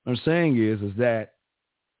what I'm saying is that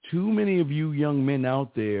too many of you young men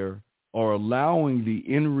out there are allowing the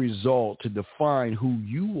end result to define who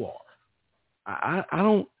you are. I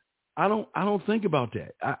don't think about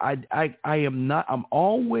that. I am not. I'm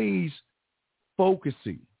always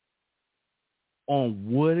focusing on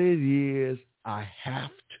what it is I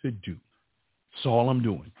have to do. That's all I'm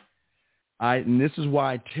doing. And this is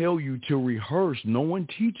why I tell you to rehearse. No one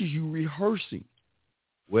teaches you rehearsing.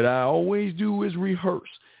 What I always do is rehearse.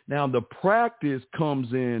 Now, the practice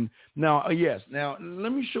comes in. Now, yes. Now,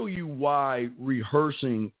 let me show you why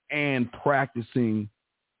rehearsing and practicing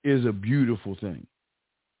is a beautiful thing.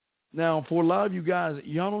 Now, for a lot of you guys,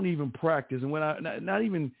 y'all don't even practice. And when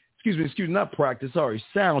not practice, sorry,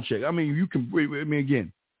 sound check. I mean,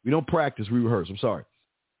 again, we don't practice, we rehearse. I'm sorry.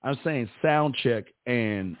 I'm saying sound check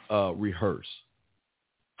and rehearse.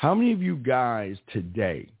 How many of you guys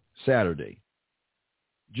today, Saturday,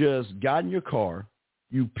 just got in your car,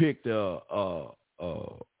 you picked a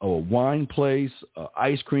wine place, an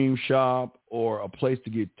ice cream shop, or a place to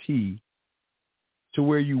get tea, to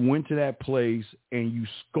where you went to that place and you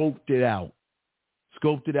scoped it out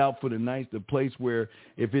for the night, the place where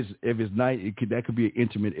if it's night, that could be an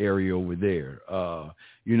intimate area over there.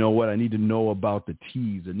 You know what? I need to know about the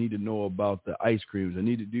teas. I need to know about the ice creams.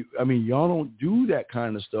 Y'all don't do that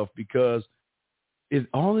kind of stuff because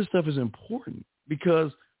all this stuff is important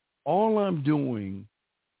because all I'm doing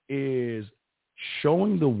is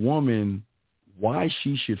showing the woman why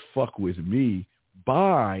she should fuck with me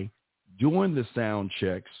by doing the sound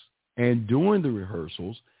checks and doing the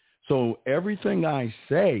rehearsals. So everything I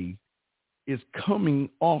say is coming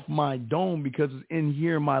off my dome because it's in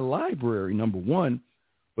here in my library, number one,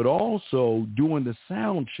 but also doing the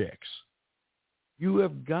sound checks. You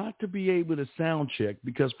have got to be able to sound check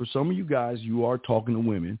because for some of you guys, you are talking to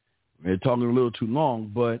women. They're talking a little too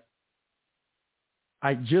long, but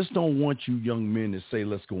I just don't want you young men to say,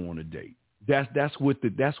 let's go on a date. That's what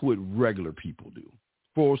regular people do.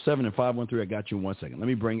 407 and 513. I got you in 1 second. Let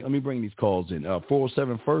me bring these calls in.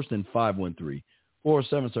 407 first and 513.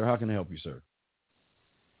 407, sir. How can I help you, sir?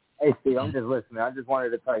 Hey, Steve. I'm just listening. I just wanted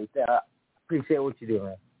to tell you that I appreciate what you do,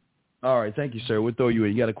 man. All right. Thank you, sir. We'll throw you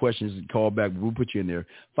in. You got a question, just call back. We'll put you in there.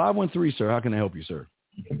 513, sir. How can I help you, sir?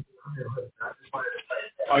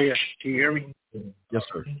 Oh, yeah. Can you hear me? Yes,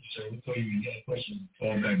 sir.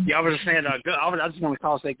 Yeah, I was just saying, I just want to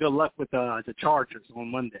call and say good luck with the Chargers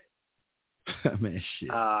on Monday. Man, shit.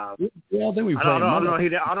 I think we play.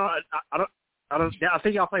 I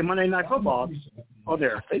think y'all play Monday Night Football. Oh,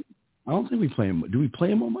 there. I don't think we play him. Do we play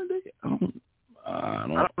him on Monday? I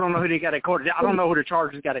don't know who they got at quarterback. I don't know who the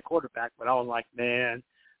Chargers got at quarterback, but I was like, man,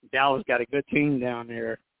 Dallas got a good team down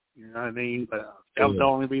there. You know what I mean? But that was the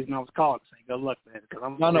only reason I was calling to say good luck, man.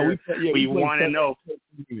 Because we 1-0.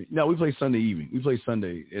 No, we play Sunday evening. We play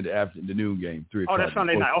Sunday after the noon game, 3 o'clock. Oh, that's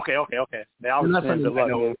Sunday night. Okay.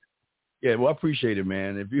 Yeah, well, I appreciate it,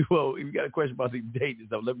 man. If you got a question about the date and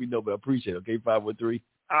stuff, let me know. But I appreciate it. Okay, 513.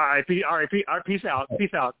 All right. Peace out.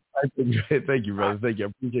 Peace out. Thank you, brother. Thank you. I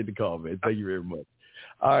appreciate the call, man. Thank you very much.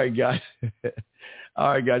 All right, guys.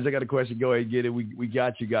 I got a question. Go ahead and get it. We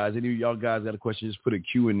got you guys. Any of y'all guys got a question, just put a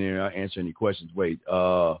Q in there. I'll answer any questions. Wait.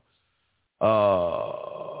 Let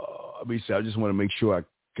me see. I just want to make sure I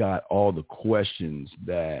got all the questions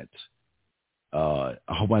that I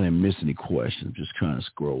hope I didn't miss any questions. I'm just trying to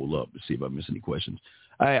scroll up to see if I missed any questions.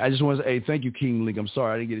 I just want to say, hey, thank you, King Link. I'm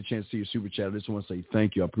sorry I didn't get a chance to see your super chat. I just want to say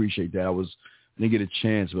thank you. I appreciate that. I didn't get a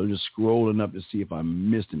chance, but I'm just scrolling up to see if I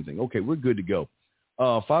missed anything. Okay, we're good to go.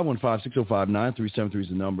 515-605-9373 is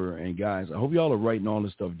the number. And, guys, I hope y'all are writing all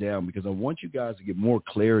this stuff down because I want you guys to get more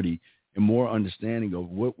clarity and more understanding of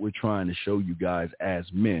what we're trying to show you guys as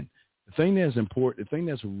men. The thing that's important, the thing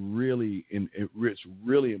that's really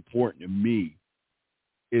important to me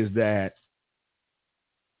is that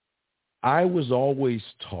I was always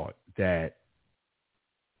taught that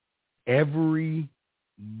every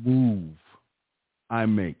move I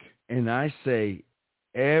make, and I say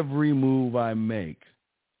every move I make,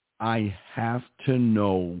 I have to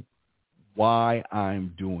know why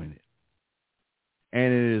I'm doing it.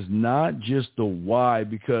 And it is not just the why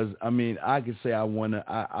because, I mean, I could say I want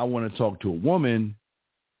to talk to a woman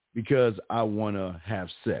because I want to have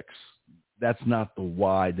sex. That's not the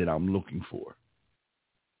why that I'm looking for.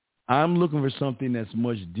 I'm looking for something that's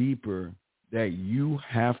much deeper that you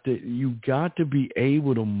got to be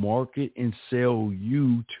able to market and sell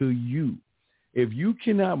you to you. If you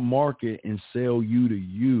cannot market and sell you to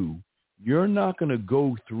you, you're not going to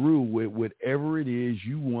go through with whatever it is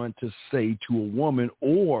you want to say to a woman,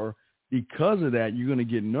 or because of that, you're going to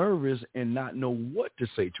get nervous and not know what to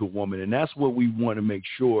say to a woman. And that's what we want to make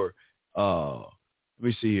sure. Let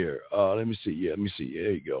me see here. Let me see.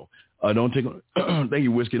 There you go. Don't take on, thank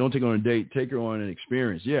you, Whiskey. Don't take on a date. Take her on an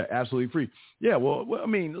experience. Yeah, absolutely free. Yeah, well, I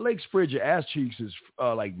mean, Lake Spread Your Ass Cheeks is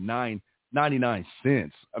like 99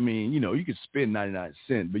 cents. I mean, you could spend 99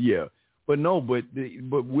 cents, but yeah. But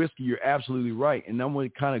Whiskey, you're absolutely right. And I'm going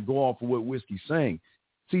to kind of go off of what Whiskey's saying.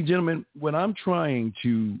 See, gentlemen, what I'm trying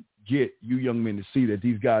to get you young men to see that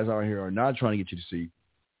these guys out here are not trying to get you to see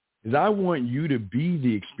is I want you to be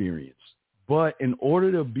the experience. But in order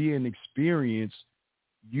to be an experience,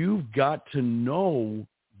 you've got to know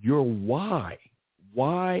your why.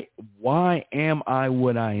 Why am I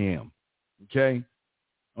what I am? Okay?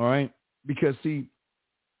 All right? Because, see,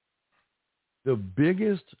 the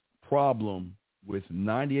biggest problem with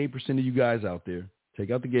 98% of you guys out there,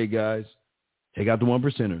 take out the gay guys, take out the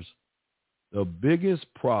 1%ers, the biggest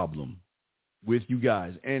problem with you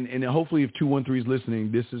guys, and hopefully if 213 is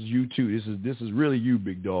listening, this is you too. This is really you,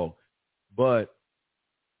 big dog. But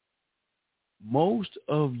most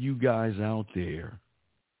of you guys out there,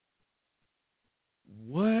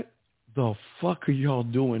 what the fuck are y'all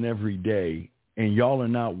doing every day and y'all are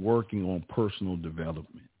not working on personal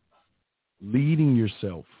development, leading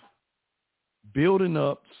yourself, building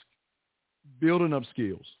up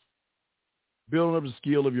skills, building up the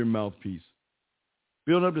skill of your mouthpiece,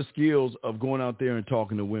 building up the skills of going out there and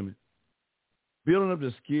talking to women, building up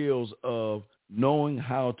the skills of knowing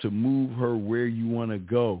how to move her where you want to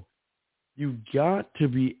go. You got to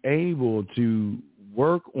be able to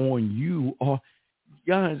work on you.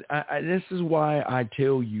 Guys, this is why I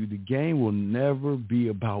tell you the game will never be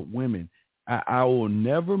about women. I will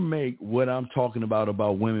never make what I'm talking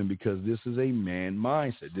about women because this is a man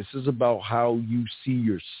mindset. This is about how you see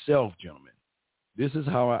yourself, gentlemen. This is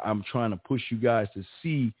how I'm trying to push you guys to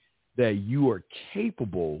see that you are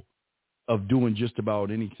capable of doing just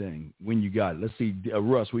about anything when you got it. Let's see,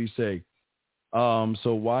 Russ, what do you say?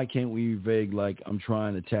 So why can't we vague like I'm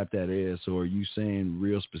trying to tap that ass, or are you saying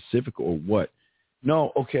real specific or what?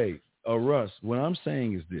 No, okay, Russ, what I'm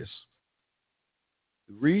saying is this.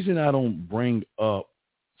 The reason I don't bring up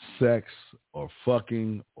sex or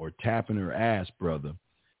fucking or tapping her ass, brother,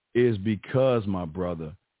 is because, my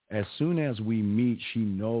brother, as soon as we meet, she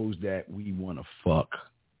knows that we want to fuck.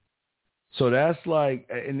 So that's like,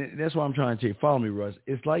 and that's what I'm trying to tell you. Follow me, Russ.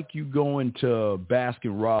 It's like you go into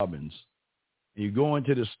Baskin Robbins and you go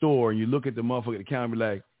into the store and you look at the motherfucker at the counter and be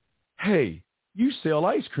like, hey, you sell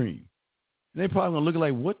ice cream. And they probably going to look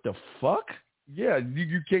like, what the fuck? Yeah,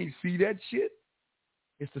 you can't see that shit?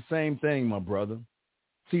 It's the same thing, my brother.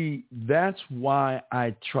 See, that's why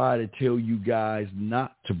I try to tell you guys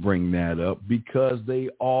not to bring that up, because they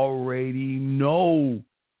already know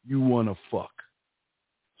you want to fuck.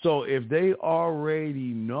 So if they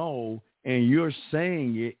already know and you're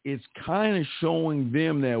saying it, it's kind of showing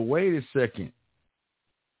them that, wait a second,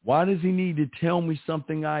 why does he need to tell me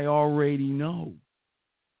something I already know?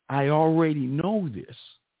 I already know this.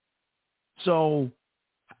 So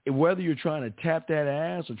whether you're trying to tap that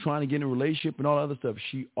ass or trying to get in a relationship and all that other stuff,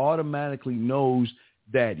 she automatically knows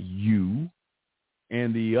that you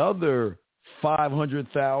and the other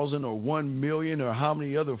 500,000 or 1 million or how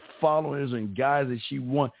many other followers and guys that she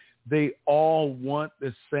wants, they all want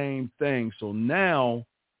the same thing. So now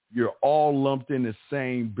you're all lumped in the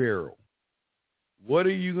same barrel. What are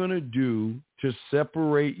you going to do to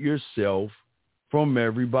separate yourself from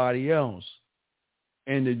everybody else?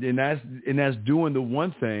 And that's doing the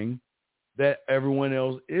one thing that everyone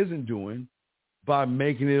else isn't doing, by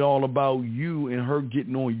making it all about you and her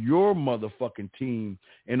getting on your motherfucking team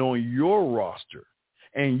and on your roster.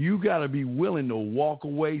 And you got to be willing to walk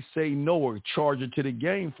away, say no, or charge it to the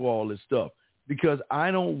game for all this stuff, because I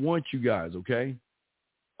don't want you guys, okay?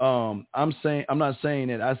 I'm not saying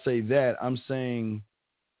that I say that. I'm saying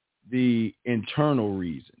the internal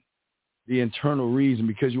reason. The internal reason,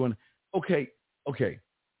 because you want to, okay.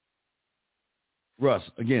 Russ,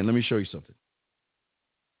 again, let me show you something.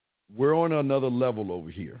 We're on another level over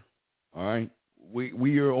here. All right.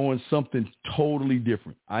 We are on something totally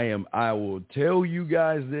different. I will tell you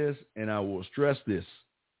guys this, and I will stress this.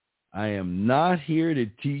 I am not here to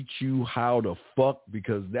teach you how to fuck,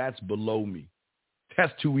 because that's below me.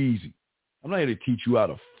 That's too easy. I'm not here to teach you how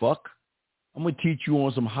to fuck. I'm going to teach you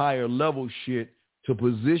on some higher level shit to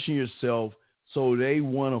position yourself so they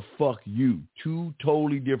want to fuck you. Two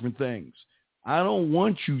totally different things. I don't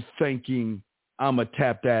want you thinking I'm going to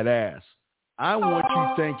tap that ass. I want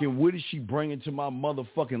you thinking, what is she bringing to my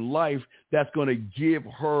motherfucking life that's going to give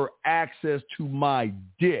her access to my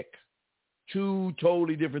dick? Two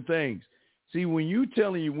totally different things. See, when you're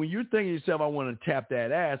thinking to yourself, I want to tap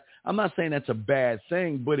that ass, I'm not saying that's a bad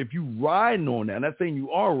thing, but if you riding on that, I'm not saying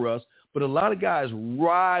you are, Russ, but a lot of guys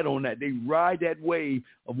ride on that. They ride that wave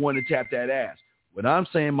of wanting to tap that ass. What I'm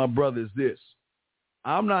saying, my brother, is this.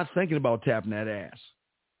 I'm not thinking about tapping that ass.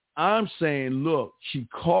 I'm saying, look, she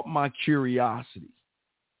caught my curiosity.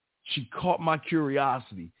 She caught my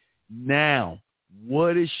curiosity. Now,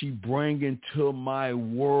 what is she bringing to my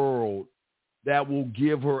world that will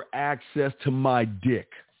give her access to my dick,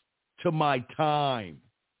 to my time,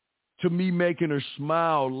 to me making her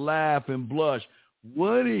smile, laugh, and blush?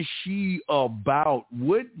 What is she about?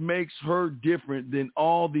 What makes her different than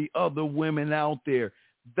all the other women out there?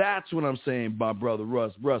 That's what I'm saying, my brother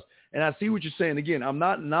Russ. And I see what you're saying. Again, I'm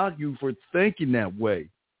not knocking you for thinking that way,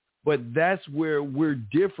 but that's where we're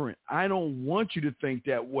different. I don't want you to think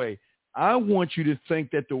that way. I want you to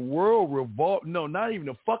think that the world revolves. No, not even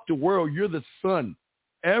the fuck the world. You're the sun.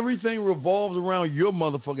 Everything revolves around your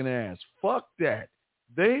motherfucking ass. Fuck that.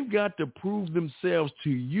 They've got to prove themselves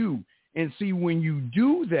to you. And see, when you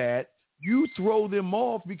do that, you throw them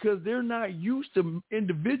off because they're not used to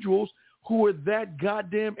individuals who are that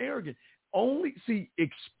goddamn arrogant.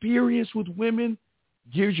 Experience with women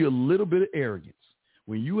gives you a little bit of arrogance.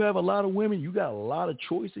 When you have a lot of women, you got a lot of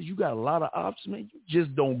choices. You got a lot of options. Man, you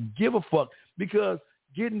just don't give a fuck, because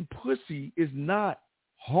getting pussy is not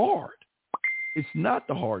hard. It's not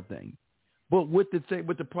the hard thing. But what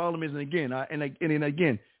the problem is, and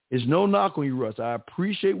again, there's no knock on you, Russ. I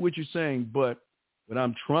appreciate what you're saying, but what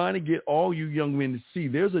I'm trying to get all you young men to see,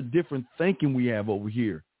 there's a different thinking we have over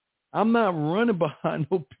here. I'm not running behind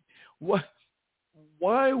no. What?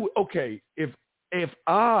 Why? Okay, if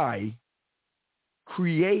I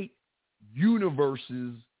create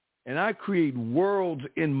universes and I create worlds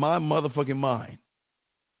in my motherfucking mind,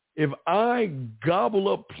 if I gobble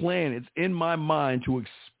up planets in my mind to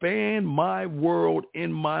expand my world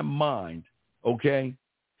in my mind, okay,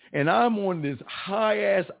 and I'm on this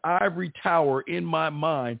high-ass ivory tower in my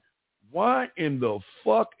mind, why in the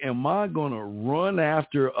fuck am I going to run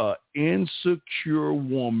after a insecure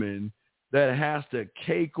woman that has to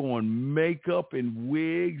cake on makeup and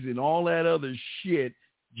wigs and all that other shit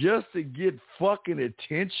just to get fucking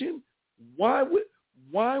attention? Why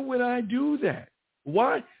would I do that?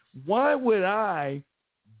 Why would I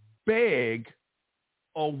beg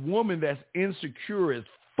a woman that's insecure as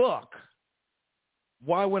fuck?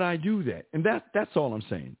 Why would I do that? And that's all I'm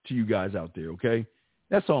saying to you guys out there, okay?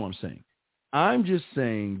 That's all I'm saying. I'm just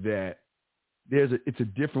saying that it's a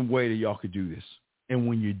different way that y'all could do this. And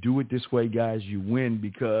when you do it this way, guys, you win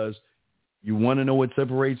because you want to know what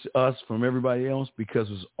separates us from everybody else because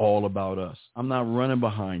it's all about us. I'm not running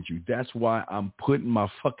behind you. That's why I'm putting my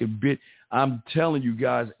fucking bid. I'm telling you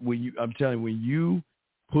guys, when you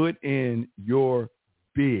put in your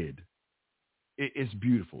bid, it's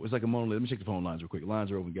beautiful. It's like a monolith. Let me check the phone lines real quick. Lines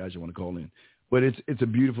are open, guys. You want to call in. But it's a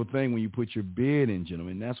beautiful thing when you put your bid in,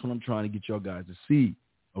 gentlemen. That's what I'm trying to get y'all guys to see,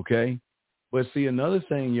 okay? But see, another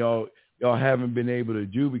thing y'all haven't been able to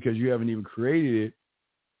do because you haven't even created it,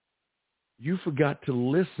 you forgot to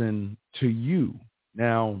listen to you.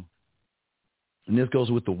 Now, and this goes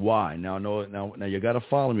with the why. Now you got to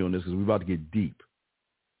follow me on this because we're about to get deep.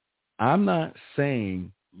 I'm not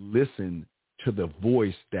saying listen to the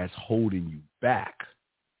voice that's holding you back.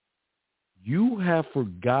 You have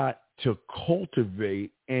forgot to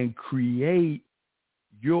cultivate and create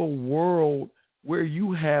your world where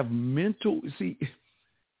you have mental, see,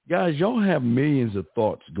 guys, y'all have millions of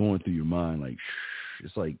thoughts going through your mind like,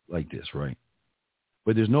 it's like this, right?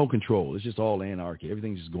 But there's no control. It's just all anarchy.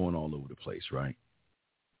 Everything's just going all over the place, right?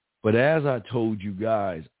 But as I told you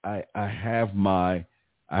guys, I have my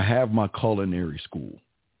culinary school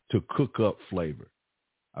to cook up flavor.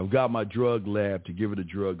 I've got my drug lab to give her the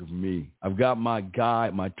drug of me. I've got my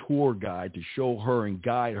guide, my tour guide to show her and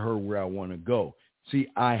guide her where I want to go. See,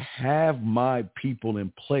 I have my people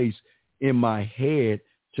in place in my head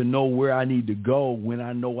to know where I need to go when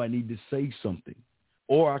I know I need to say something.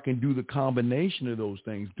 Or I can do the combination of those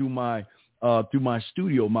things through my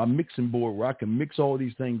studio, my mixing board, where I can mix all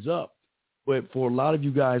these things up. But for a lot of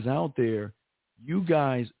you guys out there, you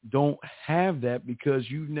guys don't have that because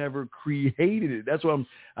you never created it. That's what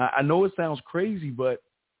I know it sounds crazy, but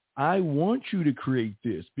I want you to create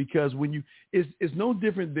this because when it's no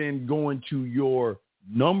different than going to your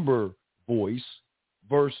number voice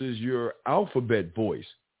versus your alphabet voice.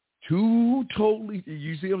 You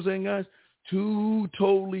see what I'm saying, guys? Two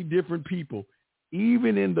totally different people.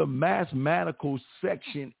 Even in the mathematical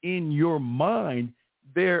section in your mind,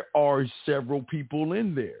 there are several people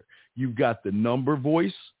in there. You've got the number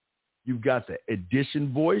voice. You've got the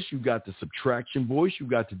addition voice. You've got the subtraction voice. You've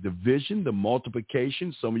got the division, the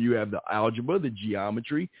multiplication. Some of you have the algebra, the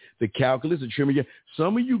geometry, the calculus, the trigonometry.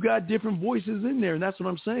 Some of you got different voices in there, and that's what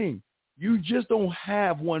I'm saying. You just don't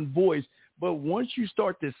have one voice. But once you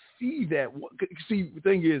start to see that, see, the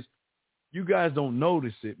thing is, you guys don't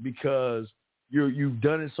notice it because you've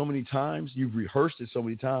done it so many times. You've rehearsed it so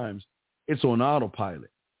many times. It's on autopilot.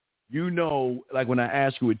 You know, like when I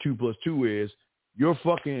ask you what 2 + 2 is, your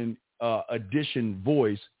fucking addition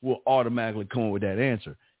voice will automatically come up with that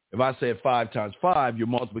answer. If I said 5 × 5, your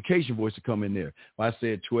multiplication voice will come in there. If I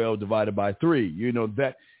said 12 divided by 3, you know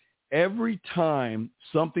that every time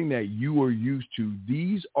something that you are used to,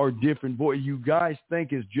 these are different voices. You guys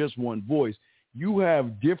think it's just one voice. You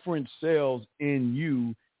have different cells in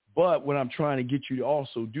you, but what I'm trying to get you to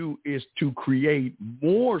also do is to create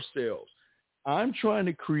more cells. I'm trying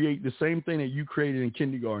to create the same thing that you created in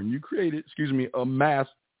kindergarten. You created, a math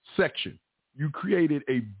section. You created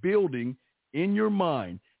a building in your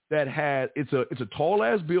mind that has, it's a tall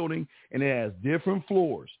ass building and it has different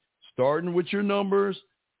floors, starting with your numbers,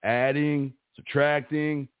 adding,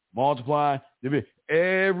 subtracting, multiplying,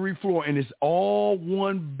 every floor. And it's all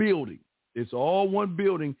one building. It's all one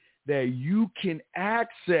building that you can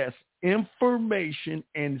access information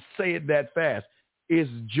and say it that fast. It's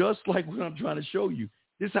just like what I'm trying to show you.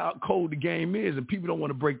 This is how cold the game is, and people don't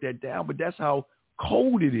want to break that down, but that's how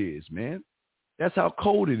cold it is, man. That's how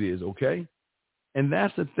cold it is, okay? And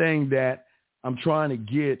that's the thing that I'm trying to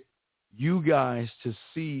get you guys to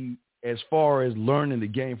see as far as learning the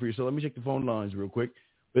game for yourself. Let me check the phone lines real quick.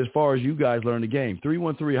 But as far as you guys learn the game,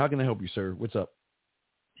 313, how can I help you, sir? What's up?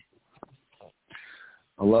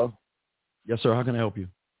 Hello? Yes, sir. How can I help you?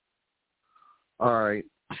 All right.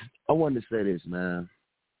 I wanted to say this, man.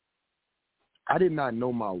 I did not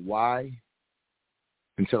know my why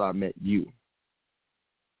until I met you.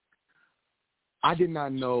 I did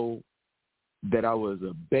not know that I was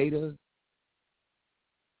a beta,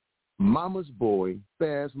 mama's boy,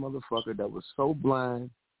 fast motherfucker that was so blind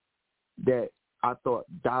that I thought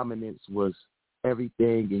dominance was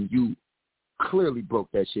everything, and you clearly broke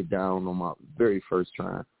that shit down on my very first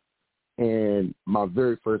time. And my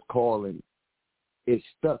very first call, and it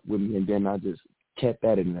stuck with me, and then I just kept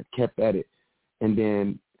at it, and I kept at it. And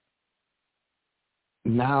then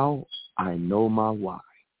now I know my why.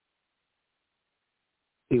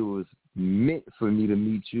 It was meant for me to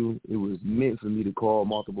meet you. It was meant for me to call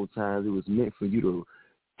multiple times. It was meant for you to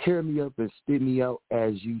tear me up and spit me out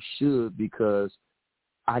as you should, because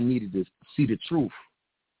I needed to see the truth.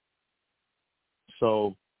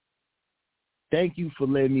 So thank you for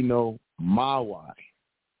letting me know my why.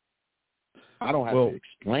 I don't have to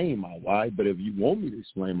explain my why, but if you want me to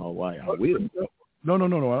explain my why, I will. No. I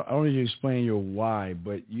don't need you to explain your why,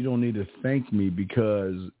 but you don't need to thank me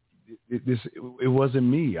because it wasn't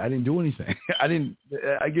me. I didn't do anything.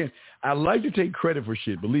 Again, I like to take credit for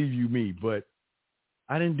shit, believe you me, but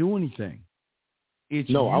I didn't do anything.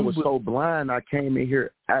 I was so blind. I came in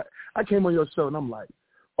here. I came on your show and I'm like,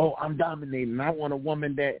 oh, I'm dominating. I want a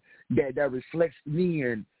woman that reflects me,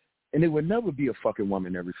 and it would never be a fucking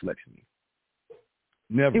woman that reflects me.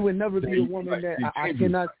 Never. It would never be a woman that I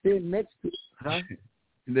cannot sit next to. Huh?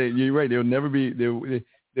 You're right. There'll never be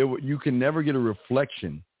you can never get a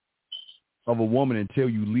reflection of a woman until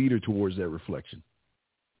you lead her towards that reflection.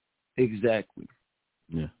 Exactly.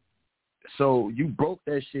 Yeah. So you broke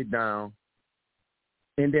that shit down,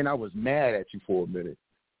 and then I was mad at you for a minute.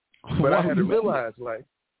 But I had to realize, like,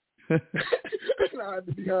 I had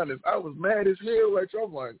to be honest, I was mad as hell. Like,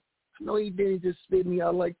 I'm like, no, he didn't just spit me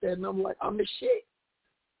out like that. And I'm like, I'm the shit.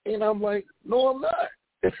 And I'm like, no, I'm not.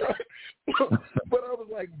 But I was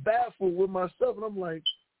like baffled with myself, and I'm like,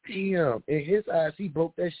 damn. In his eyes, he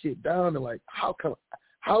broke that shit down, and like, how come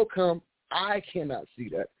I cannot see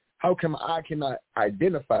that? How come I cannot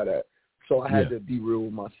identify that? So I had to be real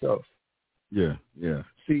with myself. Yeah.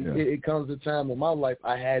 See, it comes a time in my life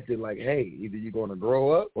I had to, like, hey, either you're going to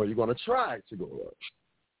grow up or you're going to try to grow up.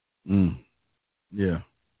 Yeah.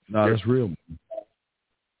 No, that's real.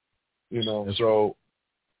 You know, so,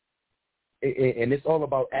 and it's all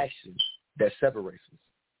about action that separates us.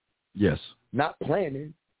 Yes. Not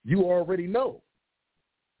planning. You already know.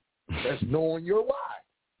 That's knowing your why.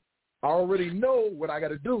 I already know what I got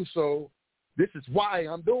to do, so this is why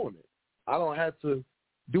I'm doing it. I don't have to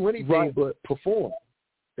do anything but perform.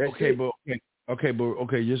 That's it. But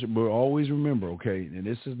always remember, okay, and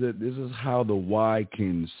this is how the why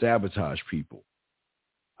can sabotage people.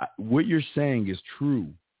 What you're saying is true,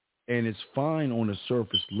 and it's fine on a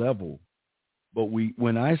surface level, but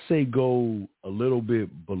when I say go a little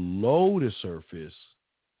bit below the surface,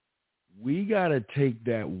 we got to take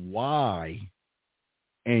that why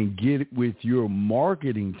and get it with your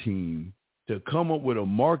marketing team to come up with a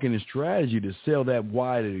marketing strategy to sell that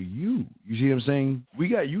why to you. You see what I'm saying?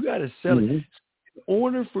 You got to sell it. In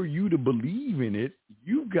order for you to believe in it,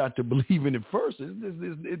 you've got to believe in it first.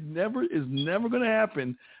 It never going to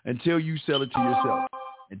happen until you sell it to yourself.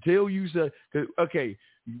 Until you sell, okay,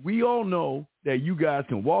 we all know that you guys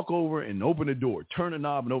can walk over and open the door, turn the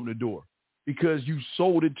knob and open the door because you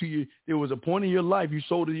sold it to you. There was a point in your life you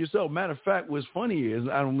sold it to yourself. Matter of fact, what's funny is,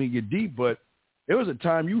 I don't mean to get deep, but there was a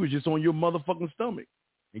time you was just on your motherfucking stomach.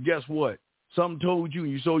 And guess what? Something told you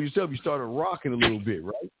and you sold yourself. You started rocking a little bit,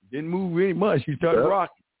 right? Didn't move any much. You started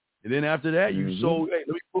rocking. And then after that, you sold, hey,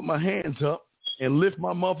 let me put my hands up and lift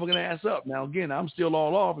my motherfucking ass up. Now, again, I'm still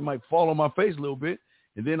all off. It might fall on my face a little bit.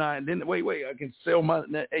 And then I can sell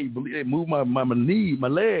move my knee, my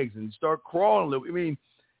legs and start crawling a little. I mean,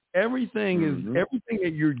 everything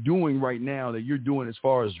that you're doing right now that you're doing as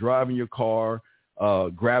far as driving your car,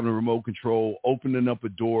 grabbing a remote control, opening up a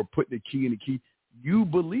door, putting the key in the key. You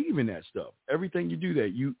believe in that stuff. Everything you do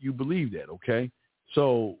that, you believe that, okay?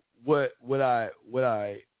 So what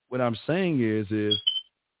I'm saying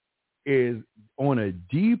is on a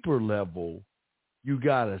deeper level, you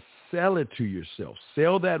gotta sell it to yourself.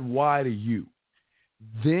 Sell that why to you.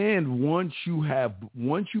 Then once you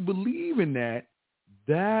believe in that,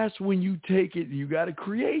 that's when you take it. You got to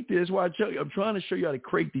create this. Why I tell you, I'm trying to show you how to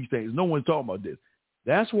create these things. No one's talking about this.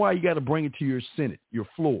 That's why you got to bring it to your Senate, your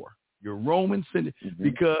floor, your Roman Senate,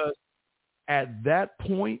 because at that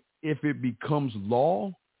point, if it becomes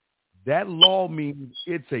law, that law means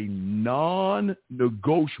it's a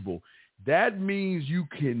non-negotiable. That means you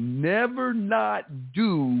can never not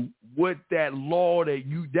do what that law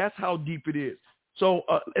that's how deep it is. So,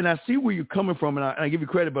 and I see where you're coming from, and I give you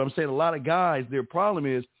credit, but I'm saying a lot of guys, their problem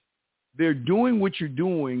is they're doing what you're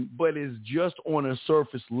doing, but it's just on a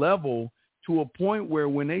surface level to a point where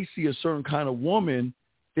when they see a certain kind of woman,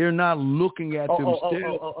 they're not looking at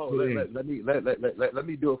themselves. Let me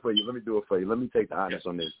do it for you. Let me take the honors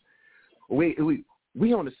on this. We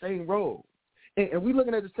on the same road, and we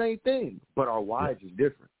looking at the same thing, but our whys is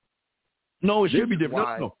different. No, it should be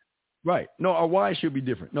different. No. Right. No, our whys should be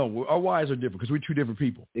different. No, our whys are different because we're two different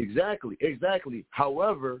people. Exactly.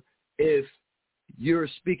 However, if you're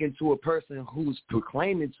speaking to a person who's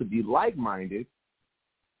proclaiming to be like-minded,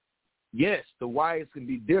 yes, the whys can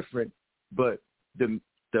be different, but the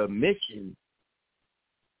mission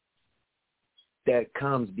that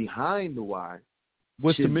comes behind the why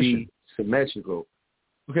should be symmetrical.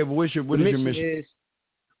 Okay, but what is your mission? Is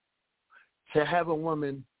to have a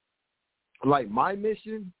woman Like my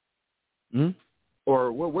mission?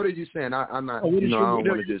 Or what are you saying? I'm not, I don't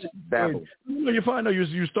want to just babble. No, you're fine. No,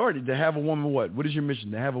 you started to have a woman what? What is your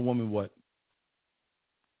mission? To have a woman what?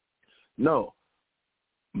 No.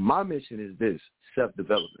 My mission is this,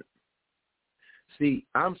 self-development. See,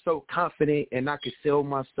 I'm so confident and I can sell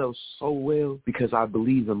myself so well because I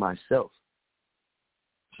believe in myself.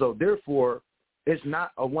 So therefore, it's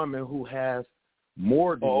not a woman who has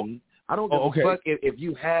more than me. I don't give a fuck if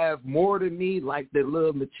you have more than me, like the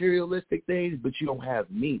little materialistic things, but you don't have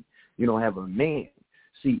me. You don't have a man.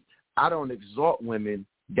 See, I don't exalt women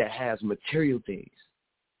that has material things.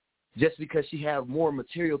 Just because she have more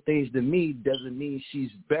material things than me doesn't mean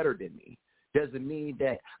she's better than me. Doesn't mean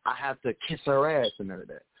that I have to kiss her ass and none of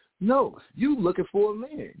that. No, you looking for a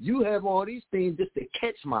man. You have all these things just to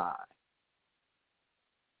catch my eye.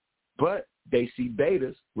 But they see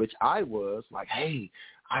betas, which I was, like, hey,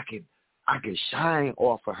 I can shine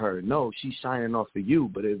off of her. No, she's shining off of you.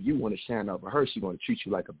 But if you want to shine off of her, she's going to treat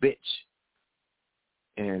you like a bitch.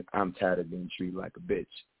 And I'm tired of being treated like a bitch.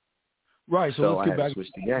 Right. So let's get back. Switch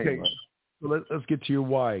the game. Okay. Right? So let's get to your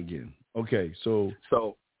why again. Okay. So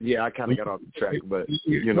yeah, I kind of got off the track, but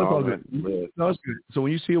no, it's good. So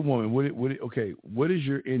when you see a woman, what is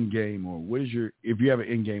your end game, or what is your, if you have an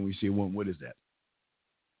end game when you see a woman, what is that?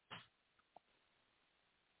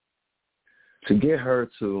 To get her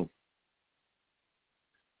to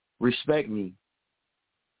respect me.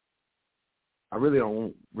 I really don't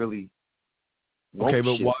want but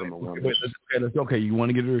why? From a woman. Okay, you want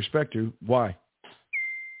to get her to respect her. Why?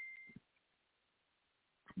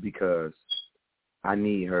 Because I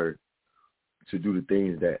need her to do the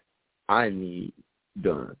things that I need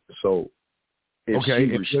done. So if she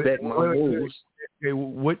respect my moves. Okay,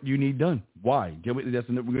 what do you need done? Why? We're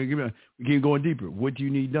gonna keep going deeper. What do you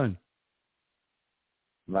need done?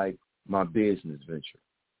 Like my business venture.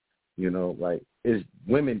 Like it's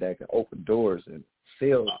women that can open doors and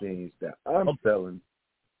sell things that I'm selling.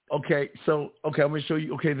 Okay, so I'm going to show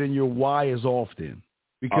you. Okay, then your why is off then.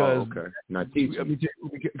 Because, Now teach me.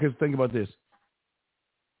 Because think about this.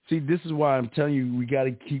 See, this is why I'm telling you we got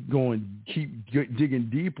to keep going, digging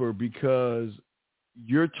deeper, because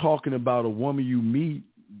you're talking about a woman you meet.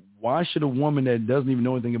 Why should a woman that doesn't even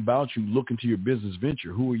know anything about you look into your business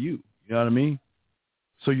venture? Who are you? You know what I mean?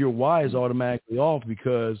 So your why is automatically off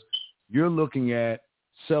because you're looking at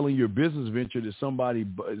selling your business venture to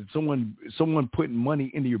someone putting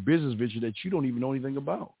money into your business venture that you don't even know anything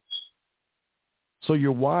about. So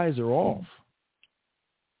your whys are off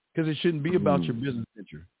because it shouldn't be about your business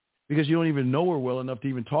venture because you don't even know her well enough to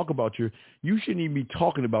even talk about you shouldn't even be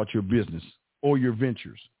talking about your business or your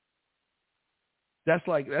ventures. That's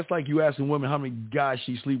like you asking women how many guys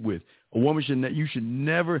she sleep with. A woman you should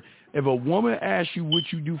never, if a woman asks you what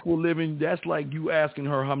you do for a living, that's like you asking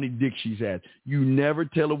her how many dicks she's had. You never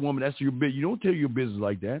tell a woman that's your business. You don't tell your business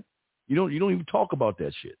like that. You don't even talk about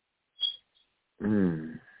that shit.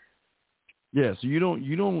 Yeah, so you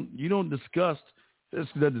don't discuss.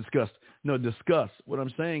 Discuss. What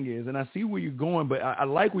I'm saying is, and I see where you're going, but I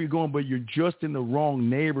like where you're going, but you're just in the wrong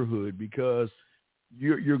neighborhood because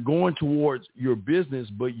you're going towards your business,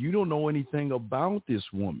 but you don't know anything about this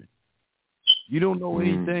woman. You don't know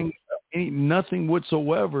anything, nothing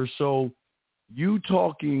whatsoever. So you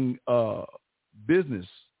talking business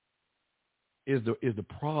is the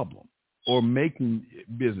problem, or making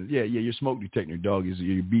business. Yeah, your smoke detector, dog,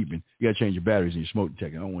 you're beeping. You got to change your batteries in your smoke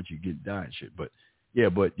detector. I don't want you to get dying shit. But yeah,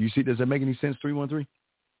 but you see, does that make any sense? 313.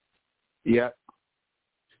 Yeah.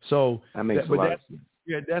 So that makes a lot of sense.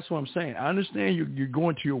 Yeah, that's what I'm saying. I understand you're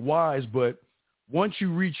going to your whys, but once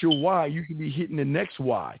you reach your why, you can be hitting the next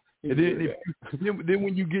why. And then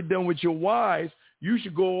when you get done with your whys, you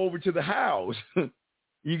should go over to the hows.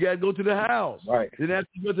 You got to go to the house. Right. Then after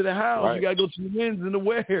you go to the house, you got to go to the wins and the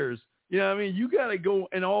wheres. You know what I mean? You got to go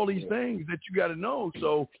in all these things that you got to know.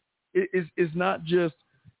 So it's not just,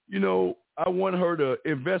 I want her to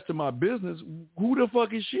invest in my business. Who the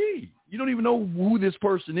fuck is she? You don't even know who this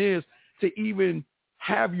person is to even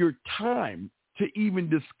have your time to even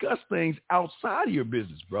discuss things outside of your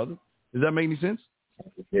business, brother. Does that make any sense?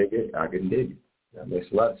 I can dig it. That makes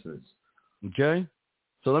a lot of sense. Okay.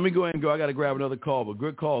 So let me go ahead and go. I got to grab another call, but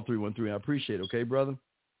good call, 313. I appreciate it. Okay, brother?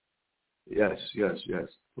 Yes.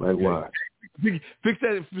 Likewise. Okay. Fix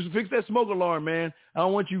that smoke alarm, man. I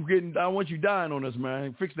don't want you dying on us,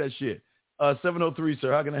 man. Fix that shit. 703,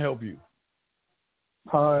 sir. How can I help you?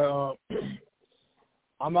 Hi.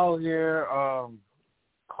 I'm out here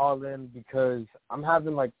calling because I'm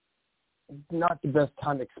having not the best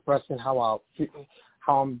time expressing how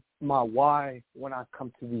I'm my why when I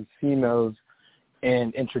come to these females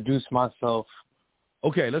and introduce myself.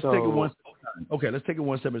 Okay, let's take it one. time. Okay, let's take it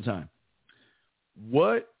one step at a time.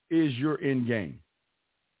 What is your end game?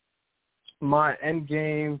 My end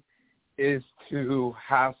game is to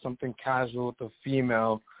have something casual with a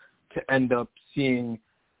female to end up seeing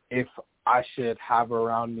if I should have her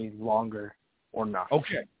around me longer or not.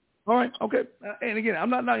 Okay. All right. Okay. And again, I'm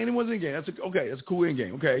not knocking anyone's end game. That's a cool end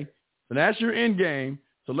game. Okay. So that's your end game.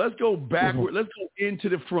 So let's go backward. Mm-hmm. Let's go into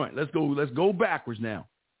the front. Let's go backwards now.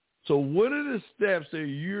 So what are the steps that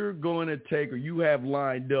you're going to take or you have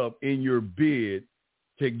lined up in your bid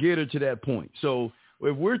to get her to that point? So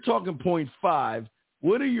if we're talking point 5,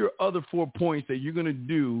 what are your other 4 points that you're going to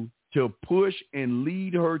do to push and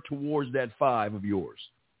lead her towards that 5 of yours?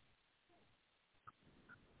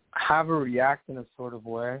 Have her react in a sort of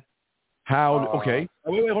way. How? Okay.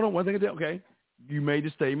 Wait, hold on. One thing. Okay. You made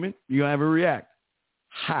the statement. You're going to have her react.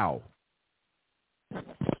 How?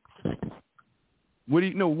 What are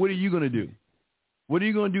you going to do? What are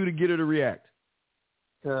you going to do to get her to react?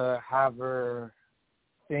 To have her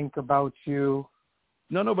think about you.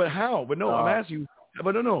 No, but how? But no, I'm asking you.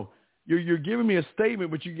 But no. You're giving me a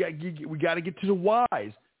statement, but we got to get to the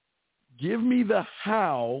whys. Give me the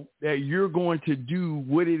how that you're going to do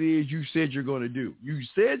what it is you said you're going to do. You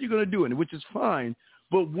said you're going to do it, which is fine.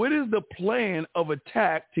 But what is the plan of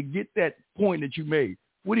attack to get that point that you made?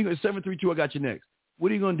 What are you going to 732? I got you next.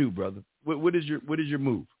 What are you going to do, brother? What is your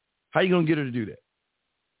move? How are you going to get her to do that?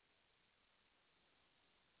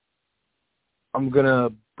 I'm going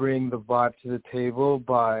to bring the vibe to the table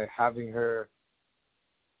by having her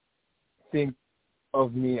think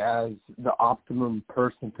of me as the optimum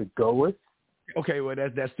person to go with. Okay, well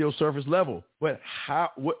that's still surface level. But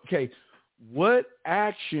what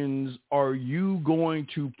actions are you going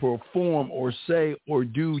to perform or say or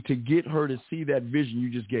do to get her to see that vision you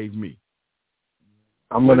just gave me?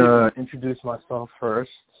 I'm going to introduce myself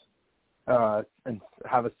first and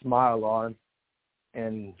have a smile on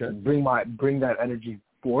and bring that energy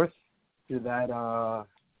forth to that.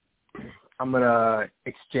 I'm going to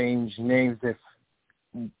exchange names if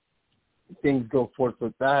things go forth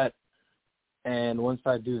with that. And once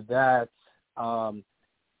I do that,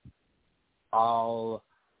 I'll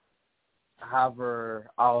have her,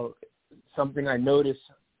 something I notice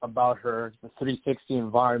about her, the 360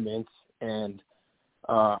 environment, and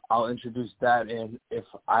I'll introduce that, and if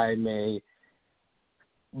I may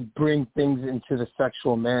bring things into the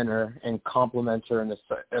sexual manner and compliment her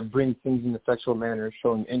and bring things in the sexual manner,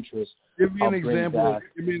 showing interest. Give me an example.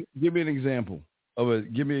 Give me an example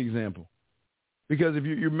Give me an example. Because if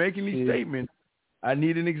you're making these statements, I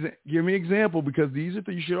need an example. Give me an example, because these are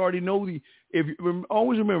things you should already know.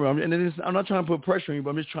 Always remember, I'm not trying to put pressure on you, but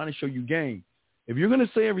I'm just trying to show you game. If you're going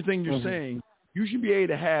to say everything you're saying, you should be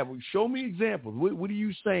able to show me examples. What are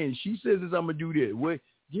you saying? She says this, I'm going to do this.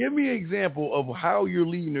 Give me an example of how you're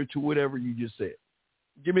leading her to whatever you just said.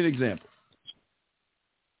 Give me an example.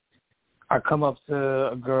 I come up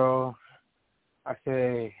to a girl. I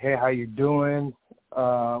say, hey, how you doing?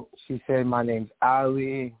 She said, my name's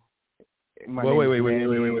Ali.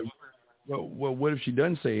 Wait. Well, what if she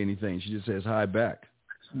doesn't say anything? She just says hi back.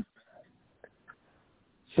 She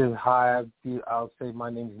says, hi, I'll say, my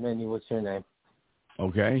name's Manny. What's your name?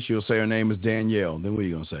 Okay. She'll say her name is Danielle. Then what are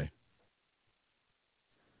you going to say?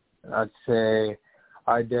 I'd say,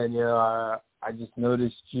 hi, Danielle. I just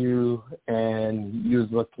noticed you, and you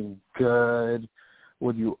was looking good.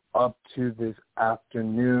 What are you up to this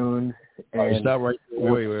afternoon? And right, stop right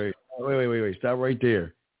there. Wait. Stop right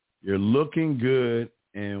there. You're looking good,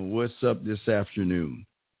 and what's up this afternoon?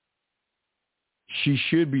 She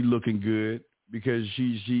should be looking good because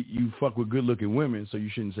you fuck with good-looking women, so you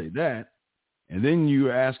shouldn't say that. And then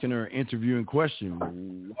you're asking her an interviewing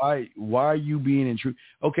question. Why are you being intrusive?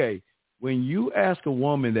 Okay, when you ask a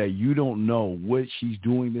woman that you don't know what she's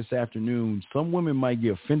doing this afternoon, some women might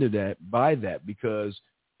get offended by that, because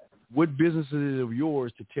what business is it of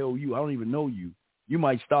yours to tell you? I don't even know you. You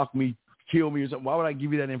might stalk me, kill me or something. Why would I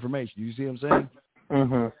give you that information? You see what I'm saying?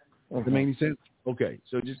 Mm-hmm. Does it make any sense? Okay,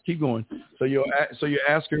 so just keep going. So you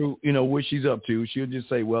ask her, what she's up to. She'll just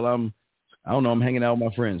say, well, I don't know, I'm hanging out with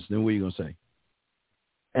my friends. Then what are you going to say?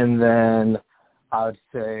 And then I'd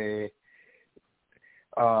say,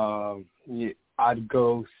 I'd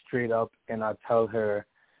go straight up and I'd tell her,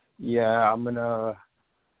 yeah,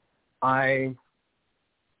 I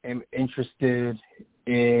am interested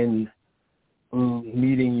in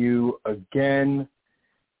meeting you again.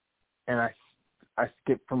 And I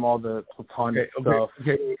skip from all the platonic stuff.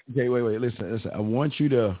 Okay, wait. Listen. I want you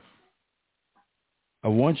to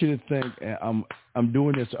think. I'm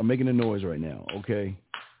doing this. I'm making a noise right now. Okay.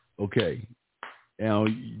 Now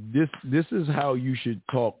this is how you should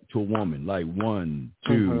talk to a woman. Like 1,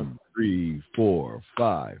 2, 3, 4,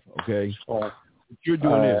 5. Okay. You're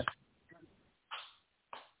doing this.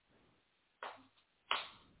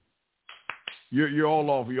 You're all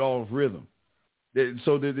off rhythm.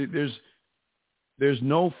 So there's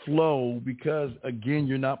no flow because again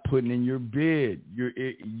you're not putting in your bid.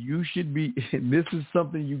 You should be. This is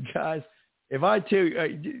something you guys. If I tell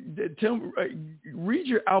you, read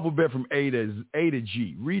your alphabet from A to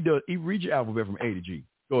G. Read your alphabet from A to G.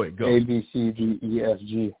 Go ahead. Go. A, B, C, D, E, F,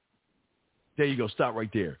 G. There you go. Stop right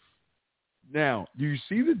there. Now, do you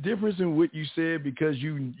see the difference in what you said because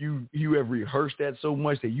you have rehearsed that so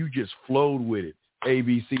much that you just flowed with it? A,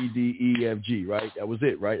 B, C, D, E, F, G, right? That was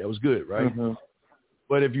it, right? That was good, right? Mm-hmm.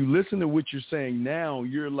 But if you listen to what you're saying now,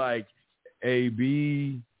 you're like A,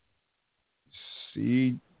 B,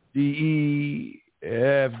 C, D, E,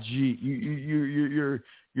 F, G.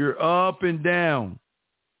 You're up and down.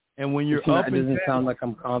 And when you're up and down, it doesn't sound like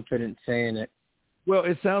I'm confident saying it. Well,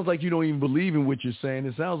 it sounds like you don't even believe in what you're saying.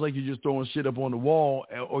 It sounds like you're just throwing shit up on the wall,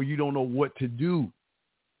 or you don't know what to do.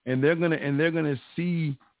 And they're gonna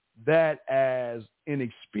see that as an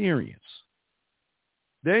experience.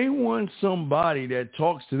 They want somebody that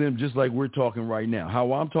talks to them just like we're talking right now.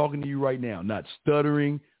 How I'm talking to you right now, not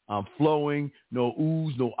stuttering. I'm flowing. No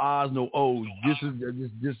oohs, no ahs, no ohs. This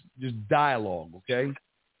is just dialogue, okay?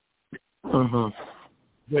 Mm-hmm.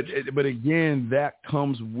 But again, that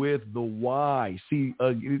comes with the why. See,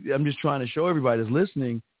 I'm just trying to show everybody that's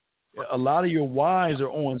listening, a lot of your whys are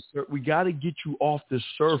on. We got to get you off the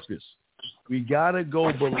surface. We got to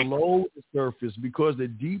go below the surface because the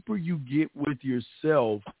deeper you get with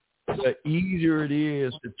yourself, the easier it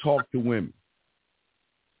is to talk to women.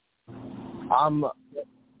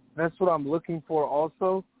 That's what I'm looking for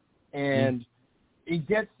also. And it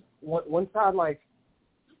gets, once I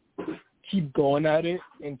keep going at it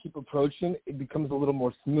and keep approaching, it becomes a little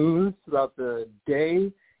more smooth throughout the day,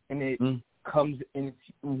 and it comes in its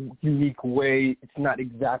unique way. It's not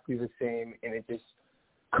exactly the same, and it just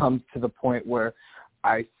comes to the point where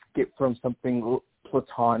I skip from something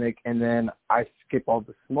platonic, and then I skip all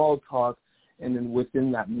the small talk, and then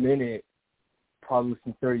within that minute, probably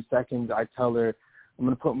within 30 seconds, I tell her, I'm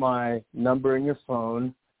going to put my number in your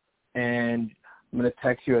phone, and I'm going to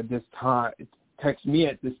text you at this time. Text me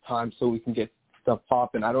at this time so we can get stuff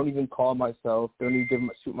popping. I don't even call myself. Don't even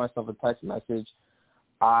shoot myself a text message.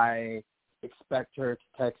 I expect her to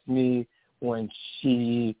text me when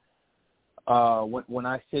she, when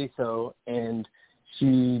I say so, and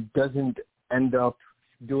she doesn't end up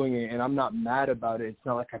doing it, and I'm not mad about it. It's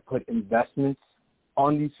not like I put investments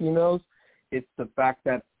on these females. It's the fact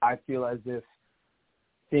that I feel as if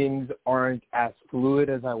things aren't as fluid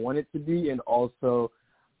as I want it to be, and also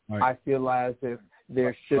I feel as if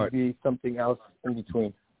there should be something else in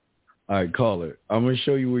between. All right, caller. I'm going to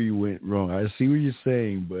show you where you went wrong. I see what you're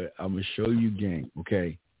saying, but I'm going to show you game,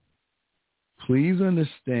 okay? Please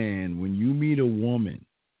understand, when you meet a woman,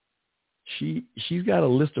 she's got a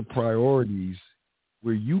list of priorities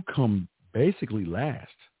where you come basically last.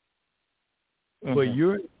 Mm-hmm. But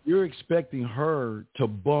you're expecting her to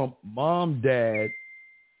bump mom, dad,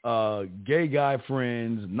 gay guy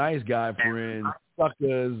friends, nice guy friends,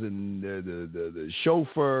 suckers, and the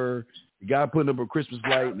chauffeur, the guy putting up a Christmas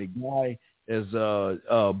light, and the guy is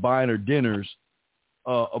buying her dinners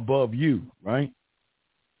above you, right?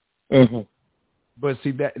 Mm-hmm. But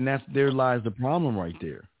see there lies the problem right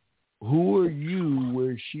there. Who are you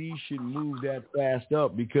where she should move that fast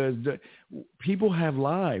up? Because people have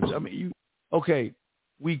lives. I mean,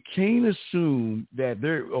 we can't assume that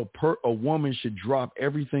a woman should drop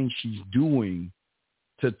everything she's doing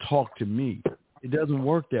to talk to me. It doesn't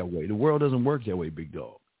work that way. The world doesn't work that way, big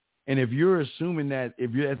dog. And if you're assuming that,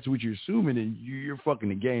 that's what you're assuming, then you're fucking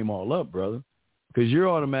the game all up, brother. Because you're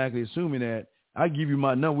automatically assuming that I give you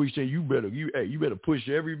my number, we say you better push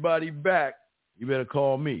everybody back. You better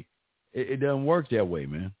call me. It doesn't work that way,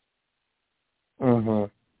 man. Mm-hmm.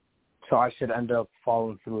 So I should end up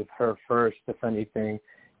following through with her first, if anything,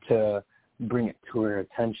 to bring it to her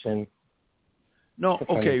attention. No,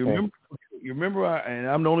 okay. Remember, and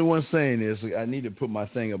I'm the only one saying this. I need to put my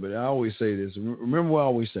thing up, but I always say this. Remember what I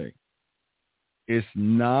always say. It's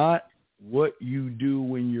not what you do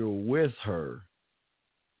when you're with her.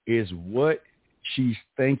 It's what she's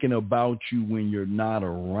thinking about you when you're not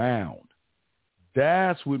around.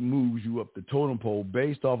 That's what moves you up the totem pole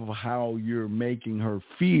based off of how you're making her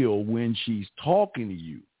feel when she's talking to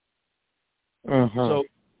you. Mm-hmm. So,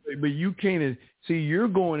 but you can't see. You're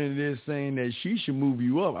going into this saying that she should move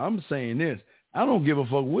you up. I'm saying this. I don't give a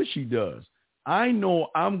fuck what she does. I know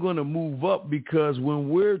I'm going to move up because when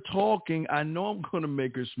we're talking, I know I'm going to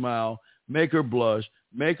make her smile, make her blush,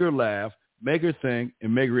 make her laugh, make her think,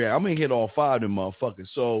 and make her react. I'm going to hit all 5 of them motherfuckers.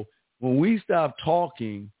 So when we stop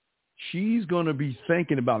talking, she's going to be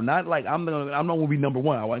thinking about, not like I'm not going to be number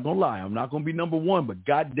one. I ain't going to lie. I'm not going to be number one, but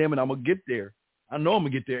God damn it, I'm going to get there. I know I'm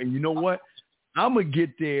going to get there. And you know what? I'm going to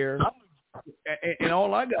get there. And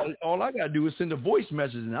all I got to do is send a voice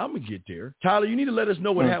message, and I'm going to get there. Tyler, you need to let us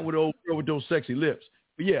know what happened with old girl with those sexy lips.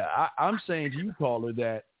 But yeah, I'm saying to you, caller,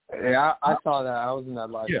 that. Yeah, I saw that. I was in that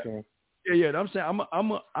live stream. Yeah. I'm saying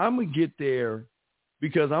I'm gonna get there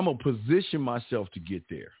because I'm gonna position myself to get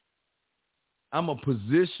there. I'm gonna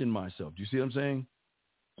position myself. Do you see what I'm saying?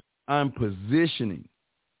 I'm positioning.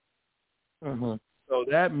 Mm-hmm. So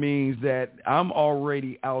that means that I'm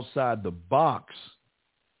already outside the box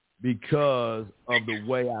because of the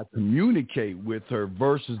way I communicate with her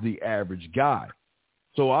versus the average guy.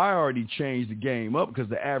 So I already changed the game up because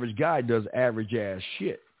the average guy does average ass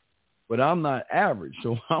shit. But I'm not average,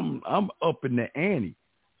 so I'm up in the ante.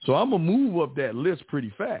 So I'm going to move up that list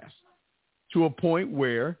pretty fast to a point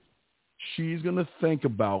where she's going to think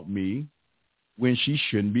about me when she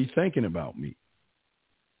shouldn't be thinking about me.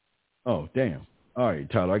 Oh, damn. All right,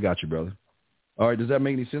 Tyler, I got you, brother. All right, does that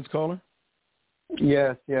make any sense, caller?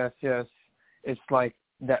 Yes. It's like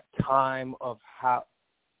that time of how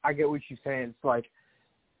 – I get what you're saying. It's like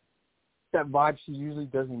that vibe she usually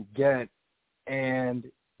doesn't get, and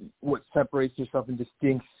what separates yourself and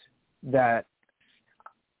distincts that –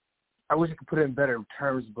 I wish I could put it in better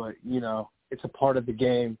terms, but, you know, it's a part of the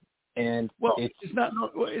game. And it's not.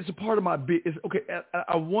 It's a part of my business. Okay,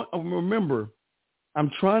 remember,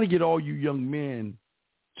 I'm trying to get all you young men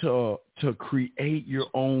to create your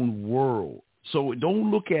own world. So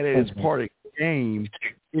don't look at it as part of the game.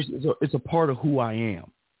 It's a part of who I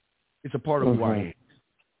am. It's a part of who I am.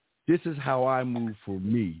 This is how I move for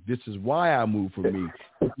me. This is why I move for me.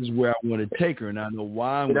 This is where I want to take her, and I know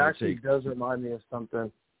why I'm going to take her. It actually does remind me of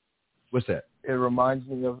something. What's that? It reminds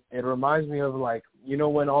me of like, you know,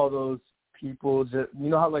 when all those people just, you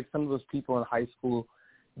know how like some of those people in high school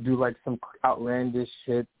do like some outlandish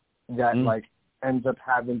shit that like ends up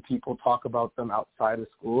having people talk about them outside of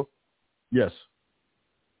school? Yes.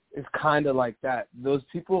 It's kind of like that. Those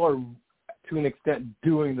people are to an extent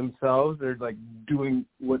doing themselves. They're like doing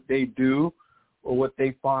what they do or what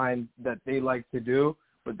they find that they like to do,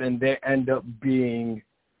 but then they end up being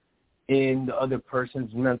in the other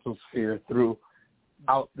person's mental sphere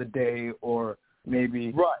throughout the day, or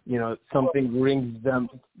maybe, you know, something rings them,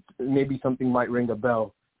 maybe something might ring a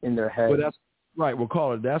bell in their head. Well, that's right. Well,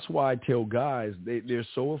 caller, that's why I tell guys, they're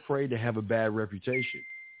so afraid to have a bad reputation.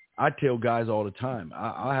 I tell guys all the time,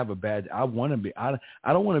 I don't want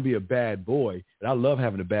to be a bad boy, and I love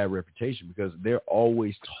having a bad reputation because they're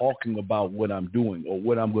always talking about what I'm doing or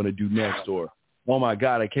what I'm going to do next, or, oh my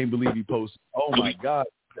God, I can't believe he posted. Oh my God.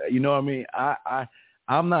 You know what I mean?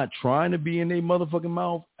 I'm not trying to be in their motherfucking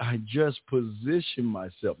mouth. I just position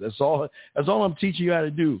myself. That's all I'm teaching you how to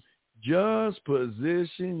do. Just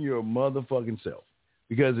position your motherfucking self.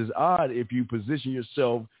 Because it's odd if you position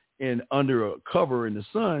yourself in under a cover in the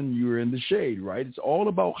sun, you're in the shade, right? It's all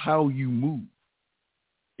about how you move.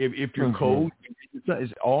 If you're cold,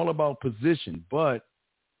 it's all about position. But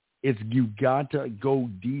you got to go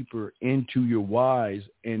deeper into your whys,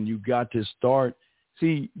 and you got to start.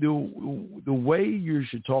 See, the way you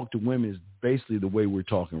should talk to women is basically the way we're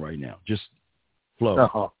talking right now. Just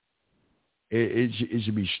flow. It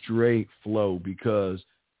should be straight flow, because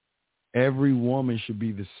every woman should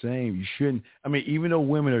be the same. You shouldn't. I mean, even though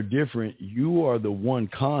women are different, you are the one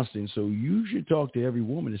constant. So you should talk to every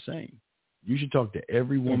woman the same. You should talk to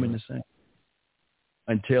every woman the same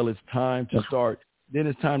until it's time to start. Then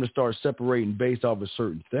it's time to start separating based off of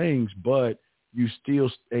certain things, but you still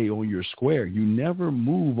stay on your square. You never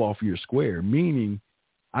move off your square, meaning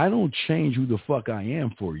I don't change who the fuck I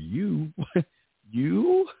am for you.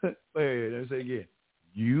 You? Wait, let me say again.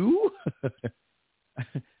 You?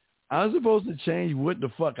 I'm supposed to change what the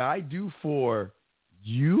fuck I do for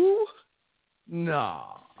you?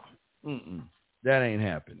 Nah. That ain't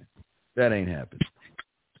happening. Yeah.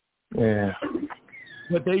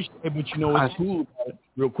 But you know what's cool about it?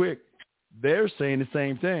 Real quick, they're saying the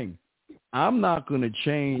same thing. I'm not going to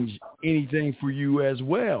change anything for you as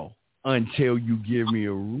well until you give me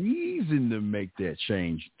a reason to make that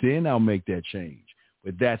change. Then I'll make that change.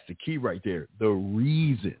 But that's the key right there, the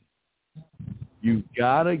reason. You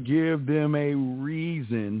got to give them a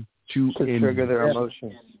reason to trigger their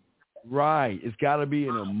emotions. Right. It's got to be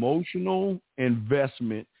an emotional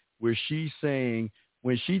investment where she's saying,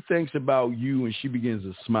 when she thinks about you and she begins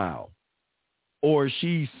to smile, or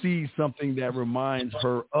she sees something that reminds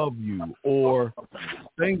her of you, or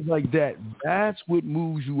things like that. That's what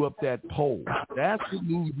moves you up that pole. That's what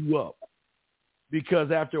moves you up.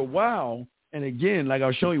 because after a while, and again, like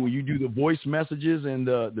I'll show you, when you do the voice messages and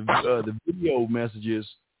the video messages,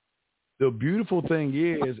 the beautiful thing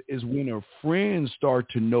is when her friends start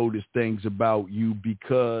to notice things about you,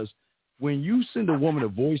 because when you send a woman a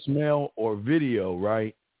voicemail or video,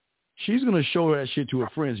 right, she's going to show that shit to her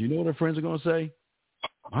friends. You know what her friends are going to say?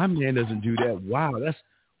 My man doesn't do that.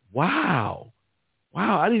 Wow.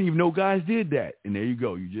 I didn't even know guys did that. And there you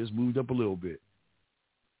go. You just moved up a little bit.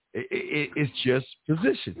 It's just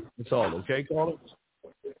position. That's all. Okay, Carlos?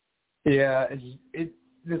 Yeah.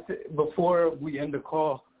 Before we end the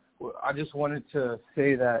call, I just wanted to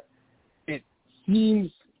say that it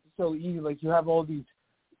seems so easy. Like, you have all these,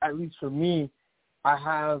 at least for me, I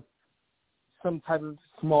have some type of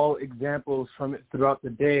small examples from it throughout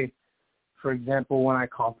the day. For example, when I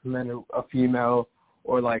compliment a female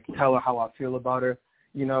or like tell her how I feel about her,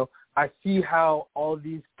 you know, I see how all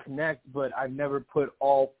these connect, but I've never put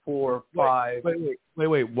all 4 or 5.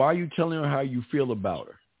 Wait. Why are you telling her how you feel about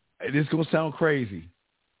her? This is going to sound crazy.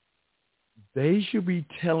 They should be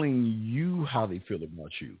telling you how they feel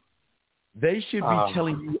about you. They should be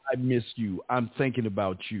telling you, I miss you. I'm thinking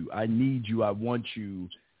about you. I need you. I want you.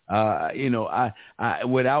 I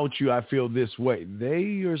without you, I feel this way.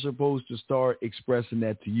 They are supposed to start expressing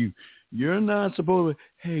that to you. You're not supposed to,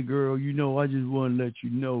 hey, girl, you know, I just want to let you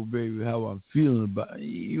know, baby, how I'm feeling about you.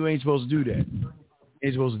 You ain't supposed to do that. You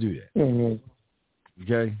ain't supposed to do that. Mm-hmm.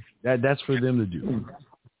 Okay? That's for them to do.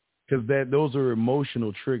 Because those are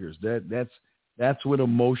emotional triggers. That's what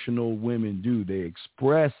emotional women do. They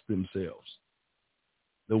express themselves.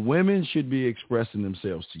 The women should be expressing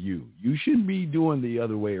themselves to you. You shouldn't be doing the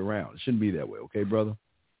other way around. It shouldn't be that way, okay, brother?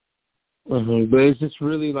 Mm-hmm. But it's just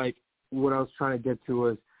really like what I was trying to get to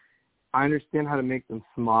was I understand how to make them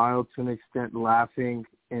smile to an extent, laughing,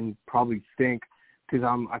 and probably think, because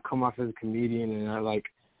I come off as a comedian and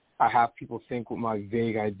I have people think with my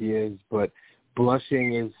vague ideas, but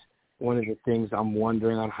blushing is one of the things I'm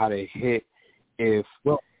wondering on how to hit. Wait.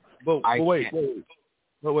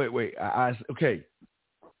 Okay.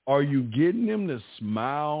 Are you getting them to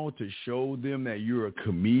smile to show them that you're a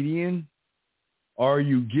comedian? Or are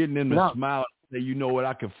you getting them to smile and say, you know what,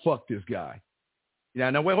 I can fuck this guy?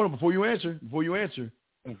 Now wait, hold on. Before you answer,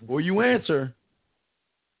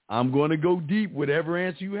 I'm going to go deep whatever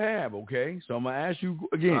answer you have, okay? So I'm going to ask you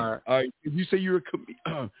again. All right. You say you're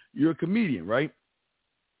a comedian, right?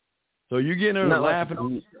 So you're getting her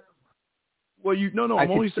laughing. Well,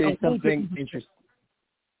 I'm only saying something interesting.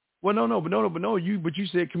 Well, no. You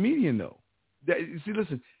said comedian though.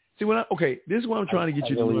 Listen. See, this is what I'm trying to get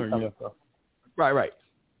you to learn. Right.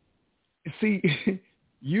 See,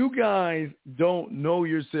 you guys don't know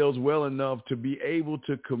yourselves well enough to be able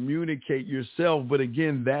to communicate yourself. But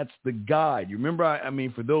again, that's the guide. You remember? I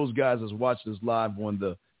mean, for those guys that's watching this live on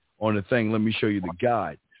the thing, let me show you the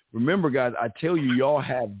guide. Remember, guys, I tell you, y'all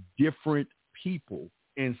have different people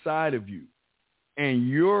inside of you. And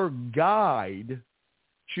your guide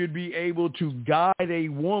should be able to guide a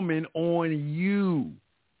woman on you.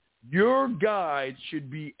 Your guide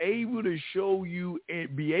should be able to show you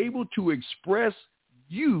and be able to express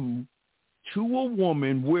you to a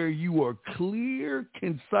woman where you are clear,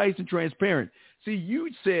 concise, and transparent. See,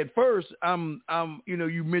 you said first,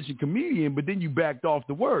 you mentioned comedian, but then you backed off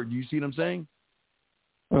the word. Do you see what I'm saying?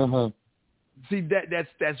 Uh-huh. See,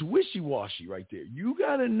 that's wishy-washy right there. You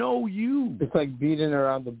got to know you. It's like beating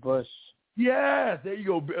around the bush. Yes, there you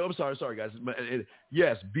go. I'm sorry, guys.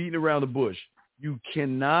 Yes, beating around the bush. You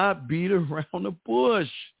cannot beat around the bush.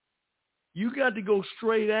 You got to go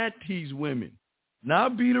straight at these women,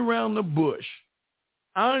 not beat around the bush.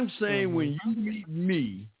 I'm saying when you meet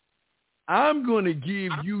me, I'm going to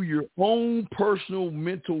give you your own personal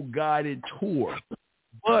mental guided tour.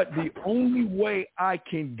 But the only way I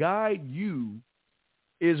can guide you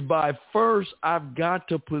is by first I've got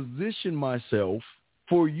to position myself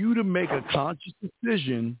for you to make a conscious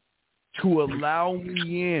decision to allow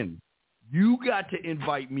me in. You got to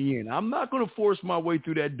invite me in. I'm not going to force my way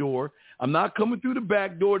through that door. I'm not coming through the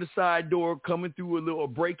back door, the side door, coming through or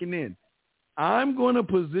breaking in. I'm going to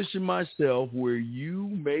position myself where you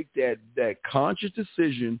make that conscious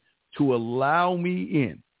decision to allow me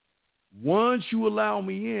in. Once you allow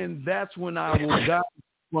me in, that's when I will guide you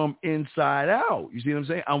from inside out. You see what I'm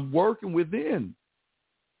saying? I'm working within.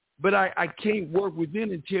 But I can't work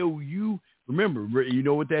within until you, remember, you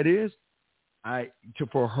know what that is?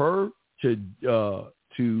 For her to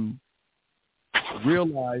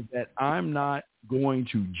realize that I'm not going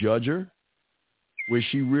to judge her, where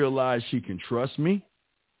she realizes she can trust me.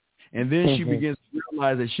 And then she begins to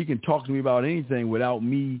realize that she can talk to me about anything without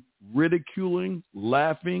me ridiculing,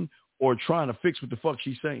 laughing, or trying to fix what the fuck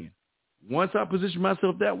she's saying. Once I position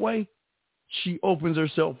myself that way, she opens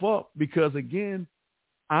herself up because, again,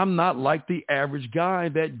 I'm not like the average guy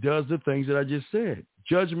that does the things that I just said.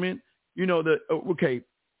 Judgment,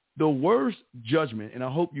 the worst judgment, and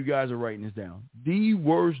I hope you guys are writing this down, the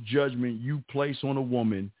worst judgment you place on a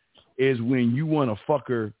woman is when you want to fuck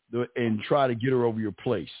her and try to get her over your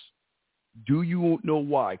place. Do you know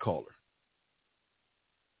why, caller?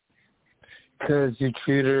 Because you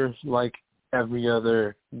treat her like every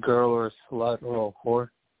other girl or slut or a whore.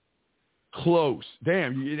 Close.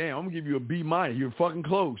 Damn, I'm going to give you a B-. You're fucking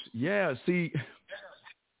close. Yeah, see,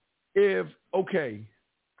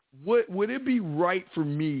 would it be right for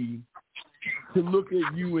me to look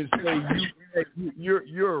at you and say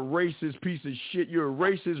you're a racist piece of shit? You're a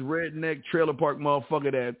racist redneck trailer park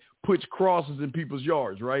motherfucker that puts crosses in people's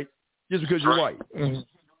yards, right? Just because you're white.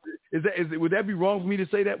 Mm-hmm. Would that be wrong for me to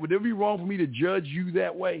say that? Would it be wrong for me to judge you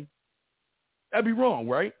that way? That'd be wrong,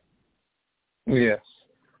 right? Yes.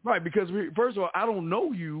 Right, because first of all, I don't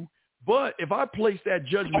know you, but if I place that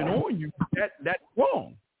judgment on you, that's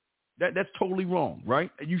wrong. That's totally wrong, right?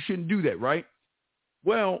 You shouldn't do that, right?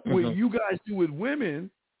 Well, what you guys do with women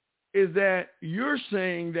is that you're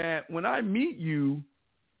saying that when I meet you,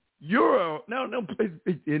 and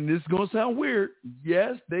this is going to sound weird.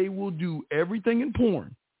 Yes, they will do everything in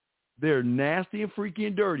porn. They're nasty and freaky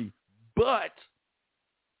and dirty. But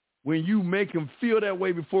when you make them feel that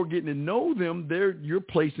way before getting to know them, you're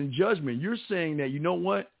placing judgment. You're saying that, you know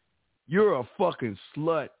what? You're a fucking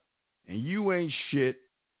slut and you ain't shit.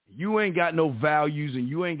 You ain't got no values and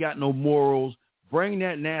you ain't got no morals. Bring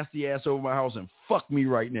that nasty ass over my house and fuck me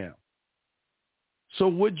right now. So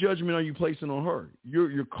what judgment are you placing on her?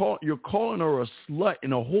 You're calling her a slut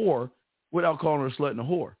and a whore without calling her a slut and a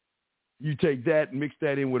whore. You take that and mix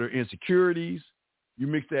that in with her insecurities. You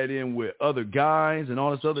mix that in with other guys and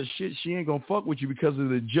all this other shit. She ain't gonna fuck with you because of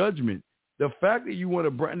the judgment. The fact that you want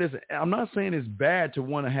to bring this, I'm not saying it's bad to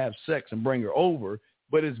want to have sex and bring her over,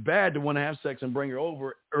 but it's bad to want to have sex and bring her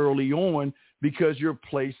over early on because you're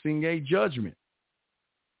placing a judgment.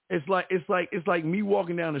 It's like me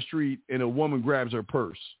walking down the street and a woman grabs her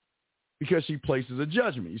purse because she places a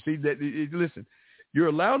judgment. You see that? Listen, you're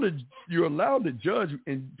allowed to judge,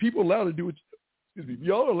 and people are allowed to do what.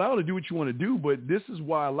 Y'all are allowed to do what you want to do, but this is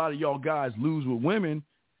why a lot of y'all guys lose with women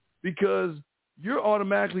because you're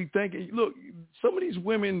automatically thinking, look, some of these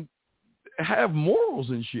women have morals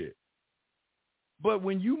and shit. But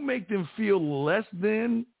when you make them feel less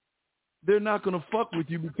than, they're not going to fuck with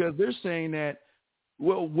you because they're saying that,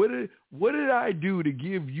 well, what did I do to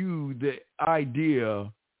give you the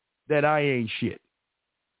idea that I ain't shit?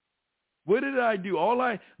 What did I do?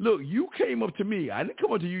 Look, you came up to me. I didn't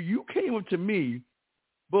come up to you. You came up to me.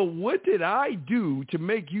 But what did I do to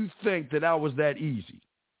make you think that I was that easy?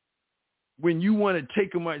 When you want to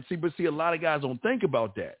take them out, see, a lot of guys don't think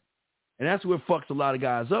about that. And that's what fucks a lot of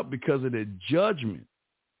guys up because of the judgment.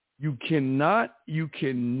 You cannot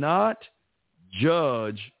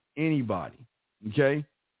judge anybody. Okay?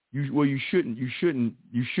 You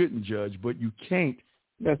shouldn't judge, but you can't.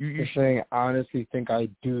 That's the thing. I honestly think I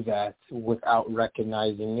do that without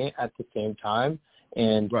recognizing it at the same time.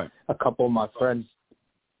 And a couple of my friends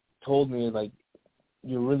told me, like,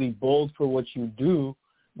 you're really bold for what you do,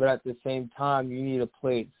 but at the same time, you need to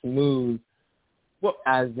play it smooth. No,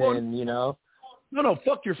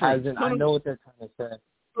 fuck your friends. I know what they're trying to say.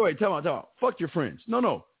 Wait, tell me. Fuck your friends.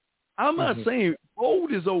 No. I'm not saying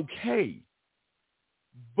bold is okay,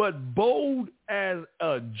 but bold as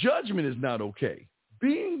a judgment is not okay.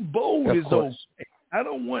 Being bold is okay. I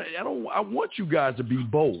want you guys to be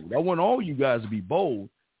bold. I want all you guys to be bold,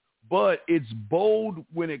 but it's bold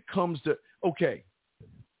when it comes to,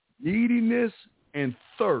 neediness and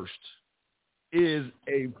thirst is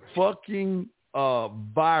a fucking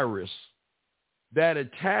virus that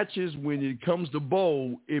attaches when it comes to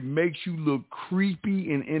bold. It makes you look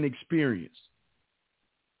creepy and inexperienced.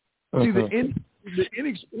 See, the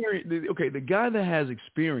inexperienced, the guy that has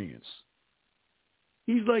experience,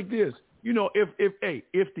 he's like this. You know,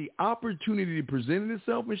 if the opportunity presented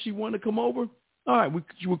itself and she wanted to come over, all right,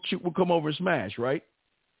 we'll come over and smash, right?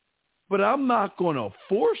 But I'm not going to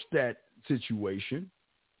force that situation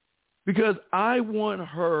because I want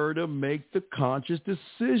her to make the conscious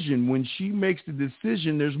decision. When she makes the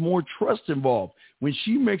decision, there's more trust involved. When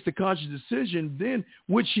she makes the conscious decision, then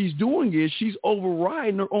what she's doing is she's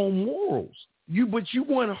overriding her own morals. But you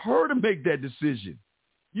want her to make that decision.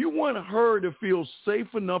 You want her to feel safe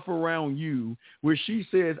enough around you where she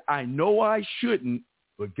says, I know I shouldn't,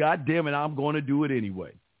 but God damn it, I'm going to do it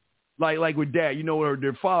anyway. Like with dad, you know,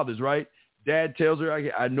 their fathers, right? Dad tells her,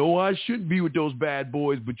 I know I shouldn't be with those bad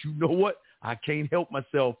boys, but you know what? I can't help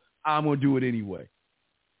myself. I'm going to do it anyway.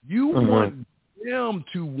 You want them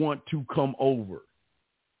to want to come over.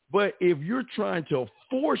 But if you're trying to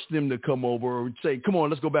force them to come over or say, come on,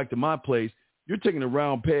 let's go back to my place, you're taking a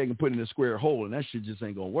round peg and putting in a square hole, and that shit just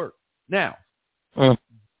ain't going to work. Now,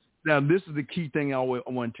 this is the key thing I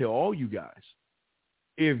want to tell all you guys.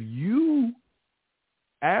 If you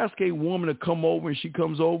ask a woman to come over and she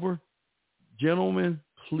comes over, gentlemen,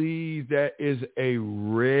 please, that is a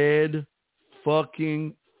red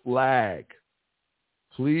fucking flag.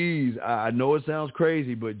 Please, I know it sounds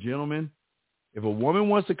crazy, but gentlemen, if a woman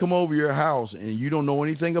wants to come over your house and you don't know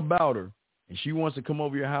anything about her and she wants to come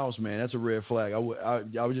over your house, man, that's a red flag. I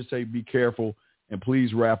would just say be careful and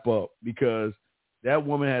please wrap up, because that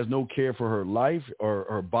woman has no care for her life or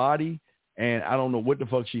her body, and I don't know what the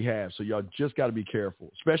fuck she has. So y'all just got to be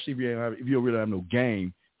careful, especially if you don't really have no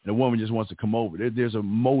game and a woman just wants to come over. There's a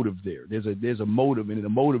motive there. There's a motive, and the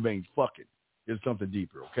motive ain't fucking. There's something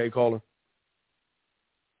deeper. Okay, caller?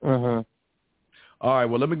 All right,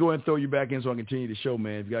 well, let me go ahead and throw you back in so I can continue the show,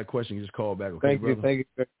 man. If you got a question, just call back. Okay, Thank you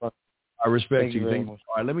very much. I respect you. Very much.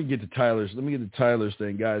 All right, let me get to Tyler's.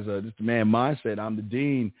 Thing, guys. This is the Man Mindset. I'm the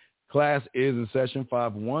Dean. Class is in session.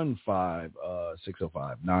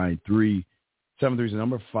 515-605-9373 is the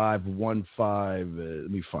number. 515.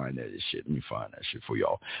 Let me find that shit. For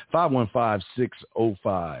y'all.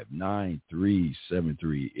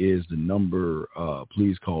 515-605-9373 is the number.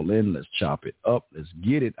 Please call in. Let's chop it up. Let's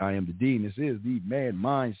get it. I am the Dean. This is the Man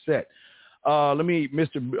Mindset.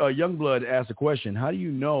 Mr. Youngblood asked a question. How do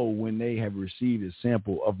you know when they have received a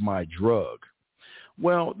sample of my drug?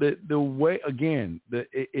 Well, the way, again,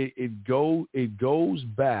 it goes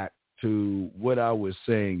back to what I was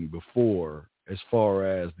saying before as far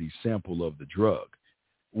as the sample of the drug.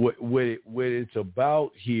 What it's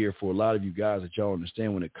about here for a lot of you guys that y'all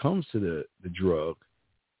understand when it comes to the drug,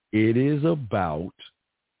 it is about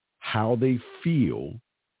how they feel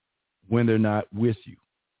when they're not with you.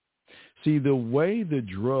 See, the way the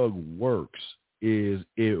drug works is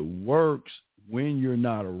it works when you're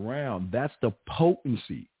not around. That's the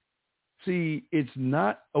potency. See, it's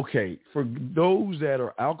not, okay, for those that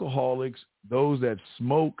are alcoholics, those that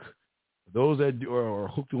smoke, those that are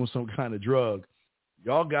hooked on some kind of drug,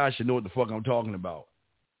 y'all guys should know what the fuck I'm talking about.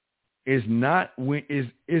 It's not when,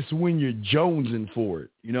 it's when you're jonesing for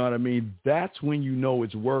it. You know what I mean? That's when you know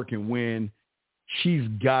it's working, when she's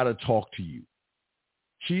got to talk to you.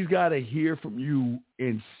 She's got to hear from you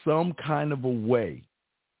in some kind of a way.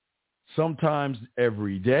 Sometimes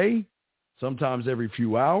every day, sometimes every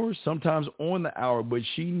few hours, sometimes on the hour, but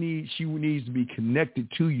she needs to be connected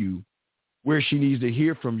to you where she needs to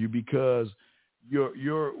hear from you, because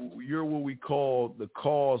you're what we call the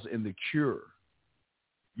cause and the cure.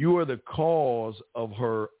 You are the cause of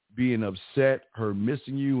her being upset, her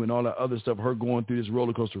missing you, and all that other stuff, her going through this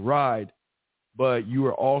roller coaster ride. But you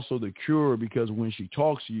are also the cure, because when she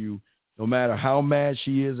talks to you, no matter how mad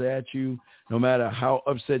she is at you, no matter how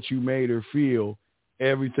upset you made her feel,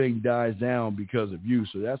 everything dies down because of you.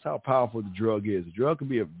 So that's how powerful the drug is. The drug can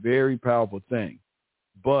be a very powerful thing,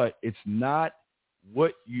 but it's not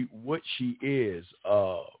what she is.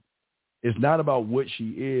 It's not about what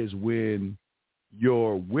she is when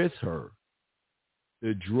you're with her.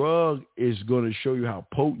 The drug is going to show you how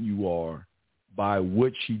potent you are by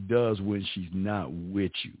what she does when she's not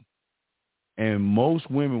with you. And most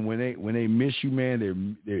women, when they miss you,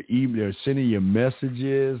 man, they're sending you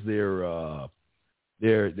messages. They're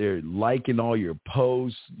liking all your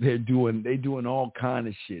posts. They doing all kind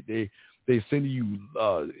of shit. They send you,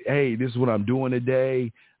 hey, this is what I'm doing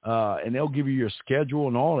today, and they'll give you your schedule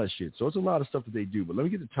and all that shit. So it's a lot of stuff that they do. But let me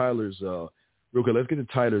get to Tyler's real quick. Let's get to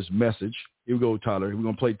Tyler's message. Here we go, Tyler. We're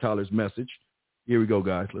gonna play Tyler's message. Here we go,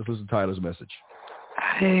 guys. Let's listen to Tyler's message.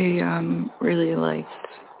 I really liked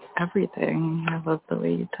everything. I love the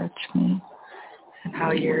way you touch me and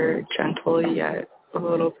how you're gentle yet a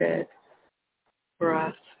little bit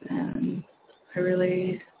rough, and I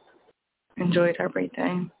really enjoyed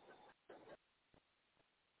everything.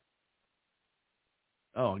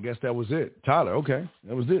 Oh, I guess that was it. Tyler, okay.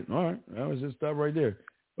 That was it. All right. That was just stuff right there.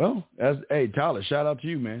 Well, hey, Tyler, shout out to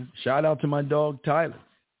you, man. Shout out to my dog, Tyler.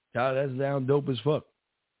 Tyler, that's down dope as fuck.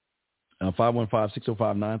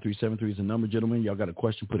 515-605-9373 is the number, gentlemen. Y'all got a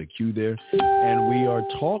question, put a Q there. And we are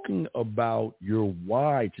talking about your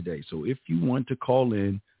why today. So if you want to call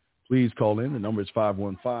in, please call in. The number is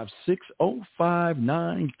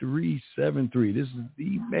 515-605-9373. This is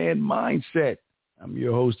the Man Mindset. I'm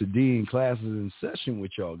your host, the Dean. Classes in session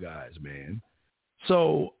with y'all guys, man.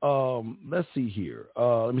 So let's see here.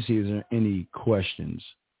 Let me see. Is there any questions?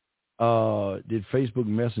 Did Facebook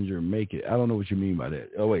Messenger make it? I don't know what you mean by that.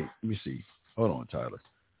 Oh, wait. Let me see. Hold on, Tyler.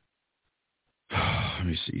 Let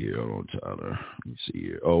me see here. Hold on, Tyler. Let me see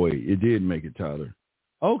here. Oh, wait. It did make it, Tyler.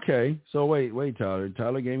 Okay. So, wait, Tyler.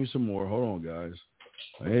 Tyler gave me some more. Hold on, guys.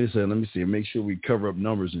 Wait a second. Let me see. Make sure we cover up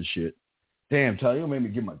numbers and shit. Damn, Tyler, you made me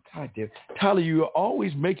get my... Goddamn. Tyler, you're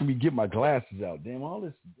always making me get my glasses out. Damn, all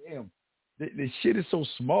this... Damn. This shit is so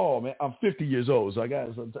small, man. I'm 50 years old, so I got...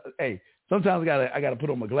 Hey, sometimes I gotta put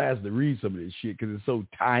on my glasses to read some of this shit because it's so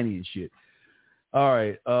tiny and shit. All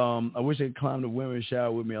right. I wish they'd climb the women's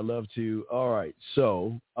shower with me. I love to. All right.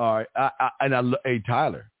 So, all right. Hey,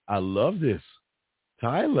 Tyler, I love this.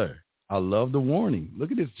 Tyler, I love the warning.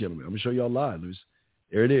 Look at this, gentlemen. I'm going to show y'all live.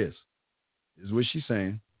 There it is. This is what she's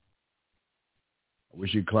saying. I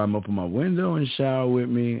wish you'd climb up on my window and shower with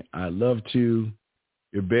me. I love to.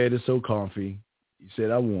 Your bed is so comfy. You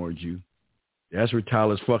said I warned you. That's where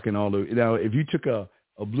Tyler's fucking all the... Now, if you took a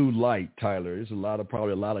blue light, Tyler, there's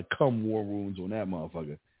probably a lot of cum war wounds on that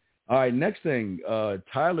motherfucker. All right, next thing,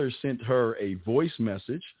 Tyler sent her a voice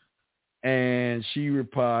message, and she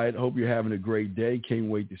replied, hope you're having a great day. Can't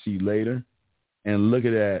wait to see you later. And look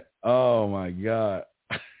at that. Oh, my God.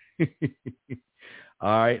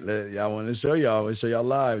 All right, I want to show y'all. I want to show y'all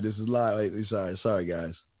live. This is live. Wait, sorry,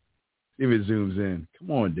 guys. See if it zooms in. Come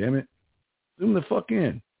on, damn it. Zoom the fuck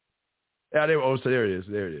in. Yeah, so there it is.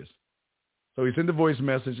 There it is. So he sent the voice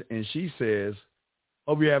message, and she says,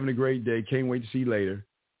 hope you're having a great day. Can't wait to see you later.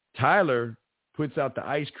 Tyler puts out the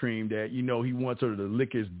ice cream that, he wants her to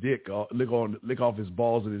lick his dick, lick off his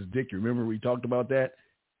balls and his dick. You remember we talked about that?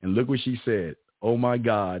 And look what she said. Oh, my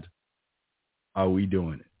God, are we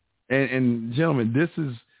doing it? And gentlemen, this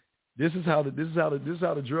is how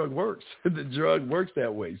the drug works. The drug works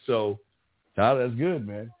that way. So, Tyler, that's good,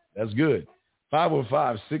 man. That's good.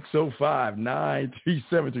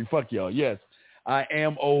 515-605-9373. Fuck y'all. Yes, I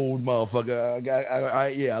am old,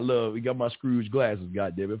 motherfucker. We got my Scrooge glasses,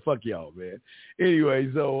 goddammit. Fuck y'all, man. Anyway,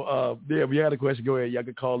 so, if you had a question, go ahead. Y'all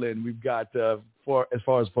can call in. We've got, as far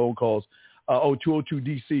as phone calls,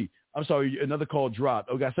 202-DC. I'm sorry, another call dropped.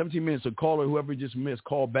 We got 17 minutes, so caller, whoever just missed,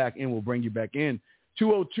 call back in. We'll bring you back in.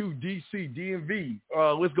 202-DC, DMV.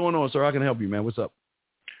 What's going on, sir? How can I help you, man? What's up?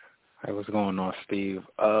 Hey, what's going on, Steve?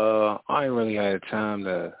 I ain't really had time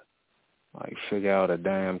to figure out a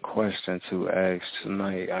damn question to ask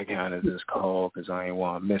tonight. I kind of just called because I ain't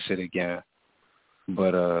want to miss it again.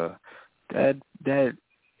 But that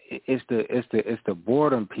it's the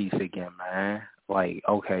boredom piece again, man. Like,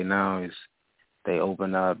 okay, now they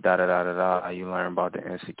open up, da-da-da-da-da, you learn about the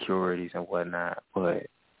insecurities and whatnot. But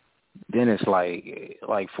then it's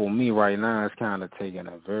like for me right now, it's kind of taking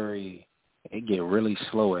it get really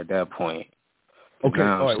slow at that point. Okay.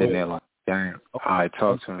 Now I'm sitting there like, damn, all right,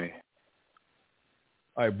 talk to me.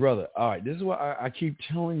 All right, brother. All right, this is what I keep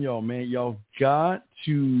telling y'all, man. You've got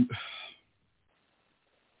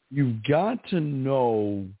to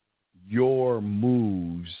know your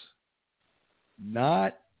moves,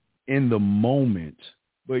 not in the moment,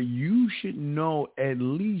 but you should know at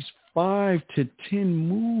least 5 to 10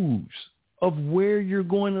 moves of where you're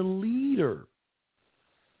going to lead her.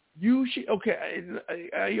 You should, okay,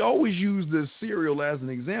 I always use the cereal as an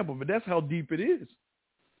example, but that's how deep it is.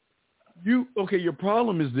 Your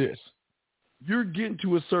problem is this. You're getting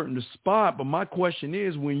to a certain spot, but my question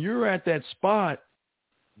is, when you're at that spot,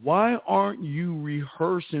 why aren't you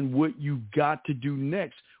rehearsing what you got to do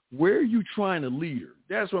next? Where are you trying to lead her?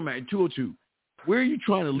 That's what I'm at, 202. Where are you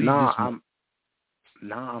trying to lead this one?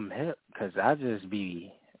 I'm hip because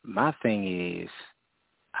my thing is,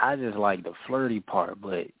 I just like the flirty part,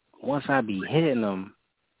 but once I be hitting them,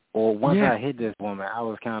 or once I hit this woman, I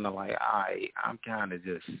was kind of like, all right, I'm kind of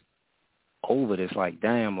just over this. Like,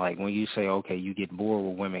 damn, like when you say, okay, you get bored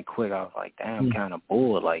with women quick, I was like, damn, I'm kind of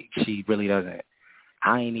bored. Like, she really doesn't.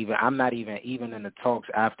 I'm not even in the talks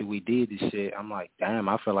after we did this shit. I'm like, damn,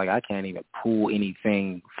 I feel like I can't even pull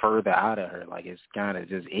anything further out of her. Like, it's kind of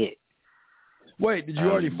just it. Wait, did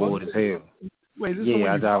you already bored as hell? Wait,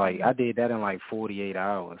 I did that in like 48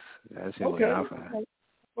 hours. That's it. Okay.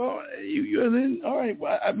 Well, you then all right.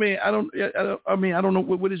 Well, I don't know.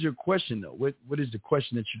 What is your question though? What is the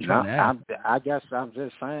question that you're trying to ask? I guess I'm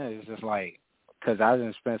just saying it's just like because I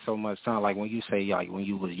didn't spend so much time. Like when you say like when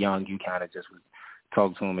you was young, you kind of just would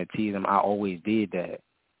talk to him and tease him. I always did that,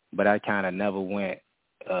 but I kind of never went.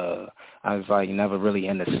 I was like never really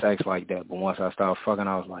into sex like that. But once I started fucking,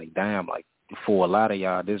 I was like, damn, like for a lot of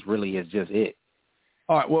y'all, this really is just it.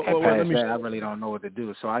 All right. Well, let me. I really don't know what to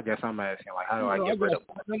do. So I guess I'm asking, like, how do I get rid of it?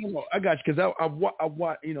 No, I got you because I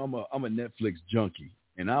watch. I'm a Netflix junkie,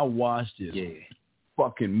 and I watched this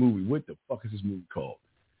fucking movie. What the fuck is this movie called?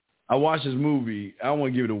 I watched this movie. I don't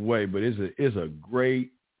want to give it away, but it's a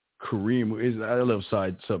great Korean movie. I love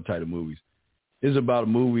subtitle movies. It's about a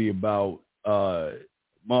movie about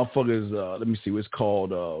motherfuckers. Let me see. What's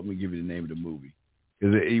called? Let me give you the name of the movie.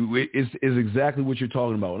 It's exactly what you're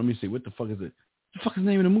talking about. Let me see. What the fuck is it? What the fuck is the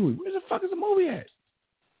name of the movie? Where the fuck is the movie at?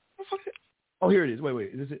 Oh, here it is. Wait.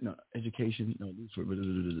 Is it? No, Education. No.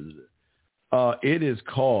 It is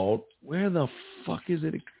called. Where the fuck is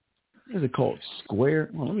it? Is it called? Square?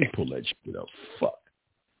 Oh, let me pull that shit up. Fuck.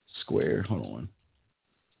 Square. Hold on.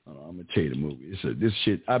 I'm gonna tell you the movie. This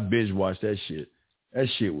shit. I binge watched that shit. That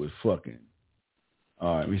shit was fucking.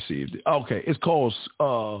 All right. Let me see. Okay. It's called.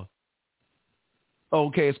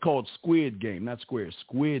 It's called Squid Game, not Square.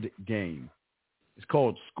 Squid Game. It's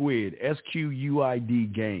called Squid.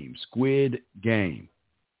 SQUID Game. Squid Game.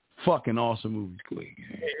 Fucking awesome movie. Squid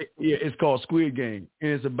Game. Yeah, it's called Squid Game,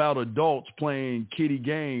 and it's about adults playing kiddie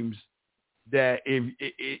games. That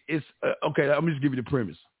it's okay. I'm just give you the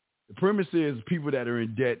premise. The premise is people that are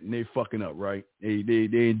in debt and they fucking up, right? They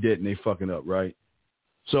in debt and they fucking up, right?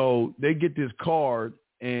 So they get this card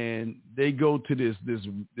and they go to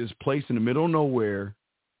this place in the middle of nowhere,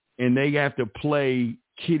 and they have to play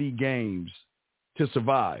kiddie games to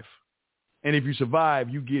survive. And if you survive,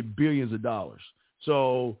 you get billions of dollars.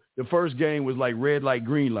 So the first game was like red light,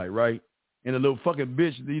 green light, right? And the little fucking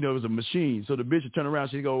bitch, it was a machine. So the bitch would turn around,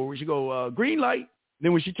 she go green light. And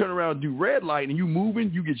then when she turn around and do red light and you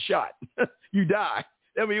moving, you get shot. You die.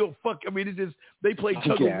 I mean, it's just, they play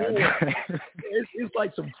tug of war. It's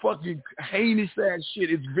like some fucking heinous ass shit.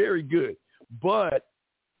 It's very good. But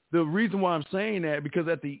the reason why I'm saying that, because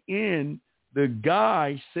at the end, the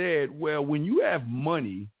guy said, well, when you have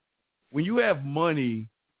money,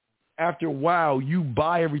 after a while, you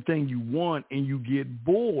buy everything you want and you get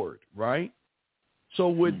bored, right? So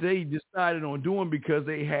what they decided on doing, because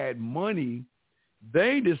they had money,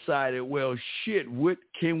 they decided, well, shit, what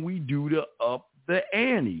can we do to up the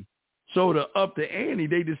ante? So to up the ante,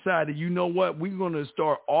 they decided, you know what, we're going to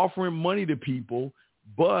start offering money to people,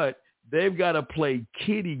 but they've got to play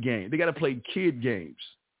kiddie games. They got to play kid games.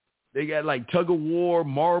 They got like tug of war,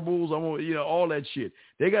 marbles, all that shit.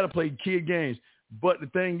 They got to play kid games. But the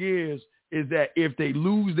thing is that if they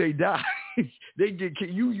lose, they die. They get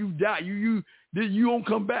you die. You don't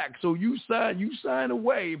come back. So you sign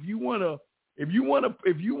away. If you wanna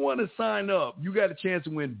sign up, you got a chance to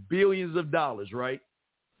win billions of dollars, right?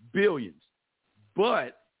 Billions.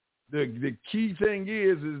 But the key thing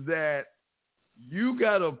is that you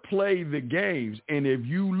gotta play the games, and if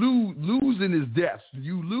you losing is death.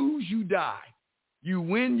 You lose, you die. You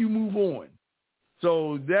win, you move on.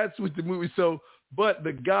 So that's what the movie. But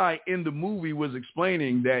the guy in the movie was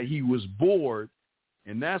explaining that he was bored,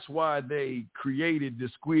 and that's why they created the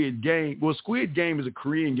Squid Game. Well, Squid Game is a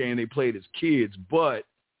Korean game they played as kids, but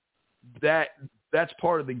that's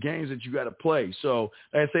part of the games that you got to play. So,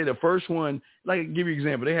 like I say, the first one, like, I'll give you an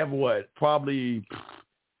example. They have probably,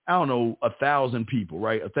 1,000 people,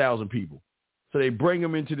 right? 1,000 people. So they bring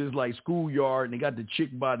them into this like schoolyard, and they got the chick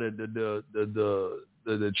by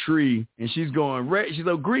the tree, and she's going red. She's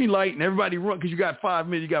like green light, and everybody run because you got 5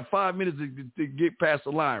 minutes. You got 5 minutes to get past the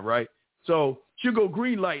line, right? So she'll go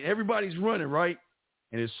green light, and everybody's running, right?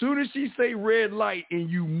 And as soon as she say red light, and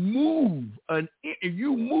you move an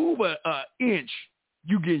inch,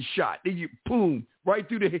 you get shot. Then you boom right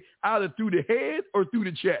through either through the head or through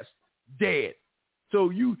the chest, dead. So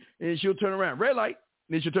and she'll turn around red light,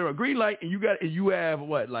 and then she'll turn around green light, and you have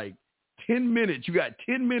 10 minutes. You got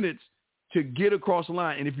 10 minutes to get across the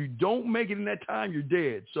line. And if you don't make it in that time, you're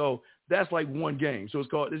dead. So that's like one game. So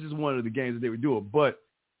this is one of the games that they were doing. But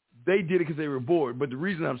they did it because they were bored. But the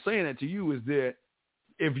reason I'm saying that to you is that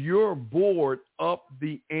if you're bored, up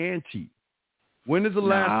the ante. When is the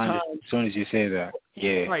last time? As soon as you say that.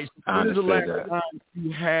 Yeah. Right. So when is the last time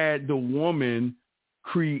you had the woman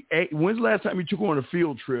create? When's the last time you took her on a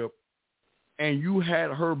field trip and you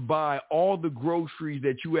had her buy all the groceries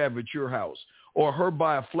that you have at your house? Or her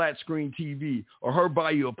buy a flat screen TV, or her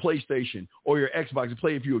buy you a PlayStation or your Xbox to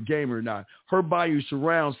play if you're a gamer or not. Her buy you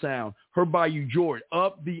surround sound. Her buy you Jordan.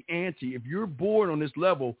 Up the ante. If you're bored on this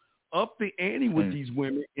level, up the ante with these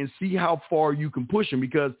women and see how far you can push them,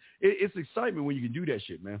 because it's excitement when you can do that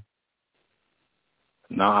shit, man.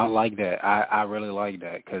 No, I like that. I really like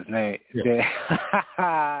that because red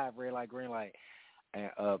light, green light. And,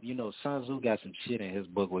 Sun Tzu got some shit in his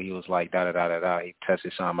book where he was like, da-da-da-da-da. He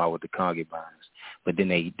tested something out with the concubines. But then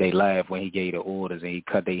they laughed when he gave the orders and he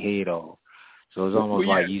cut their head off. So it's almost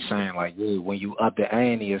like you saying, like, yeah, when you up the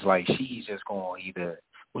ante, it's like she's just going to either,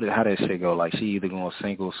 how that shit go? Like, she either going to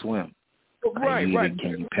sink or swim. Right.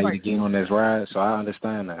 Can you pay to get on this ride? So I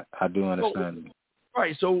understand that. I do understand that.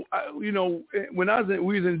 Right. So, when we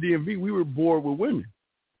was in the DMV, we were bored with women.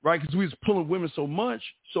 Right, because we was pulling women so much,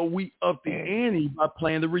 so we upped the ante by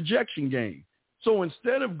playing the rejection game. So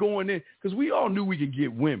instead of going in, because we all knew we could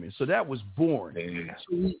get women, so that was boring. Yeah.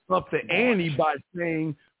 So we upped the ante by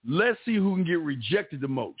saying, let's see who can get rejected the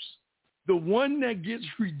most. The one that gets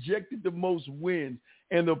rejected the most wins.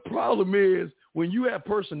 And the problem is when you have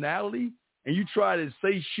personality and you try to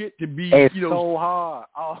say shit to be, it's so hard.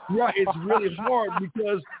 Oh. Right, it's really hard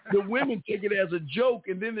because the women take it as a joke,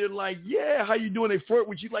 and then they're like, yeah, how you doing? They flirt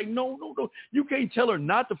with you. Like, no. You can't tell her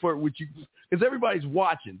not to flirt with you because everybody's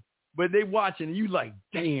watching. But they watching, and you like,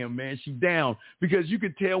 damn, man, she down. Because you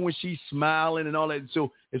could tell when she's smiling and all that.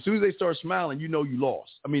 So as soon as they start smiling, you know you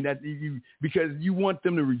lost. I mean, because you want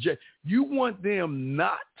them to reject. You want them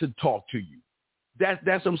not to talk to you. That's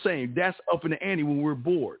what I'm saying. That's up in the ante when we're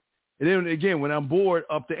bored. And then again, when I'm bored,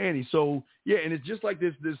 up the ante. So yeah, and it's just like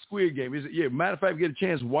this Squid Game. Matter of fact, get a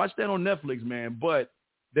chance, watch that on Netflix, man. But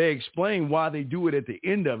they explain why they do it at the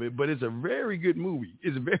end of it. But it's a very good movie.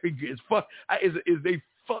 It's very good. It's fun. They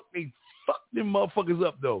fuck them motherfuckers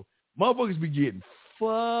up though. Motherfuckers be getting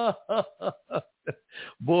fucked.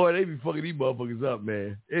 Boy, they be fucking these motherfuckers up,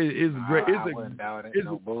 man. It's great. I wouldn't doubt it.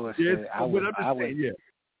 No bullshit. I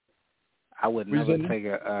would never take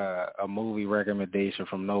a movie recommendation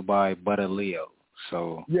from nobody but a Leo.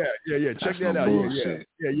 So yeah. Check that out. Bullshit.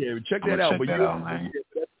 Yeah. Check that out. Check that out, man.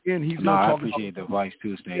 And he's no, I appreciate the advice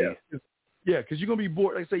too, Steve. Yeah, because you're gonna be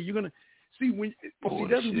bored. Like I say, you're gonna see that's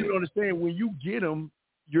what you understand. When you get them,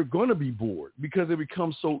 you're gonna be bored because it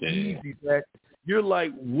becomes so easy that you're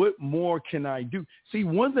like, what more can I do? See,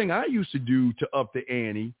 one thing I used to do to up the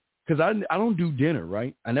ante, because I don't do dinner,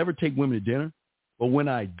 right? I never take women to dinner, but when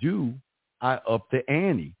I do, I up the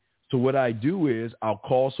ante. So what I do is I'll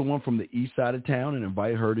call someone from the east side of town and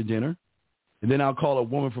invite her to dinner. And then I'll call a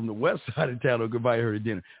woman from the west side of town and invite her to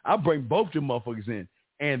dinner. I'll bring both them motherfuckers in.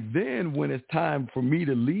 And then when it's time for me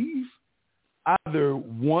to leave, either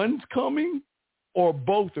one's coming or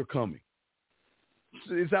both are coming.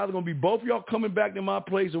 So it's either going to be both of y'all coming back to my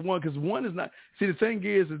place or one, because one is not. See, the thing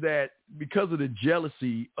is that because of the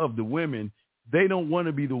jealousy of the women, they don't want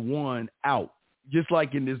to be the one out. Just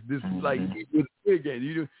like in this like with a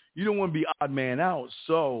game, you don't want to be odd man out.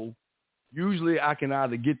 So usually I can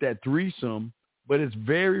either get that threesome, but it's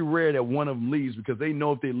very rare that one of them leaves because they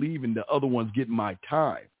know if they're leaving, the other one's getting my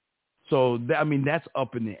time. So that's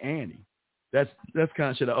up in the ante. That's kind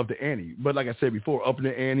of shit up the ante. But like I said before, up in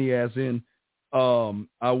the ante as in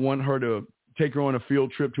I want her to take her on a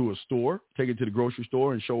field trip to a store, take her to the grocery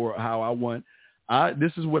store and show her how I want.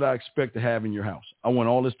 This is what I expect to have in your house. I want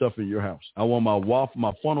all this stuff in your house. I want my waffle,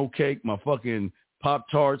 my funnel cake, my fucking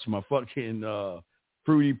Pop-Tarts, my fucking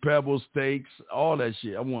Fruity Pebbles steaks, all that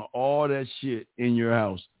shit. I want all that shit in your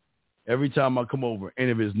house every time I come over. And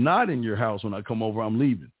if it's not in your house when I come over, I'm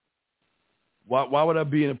leaving. Why would I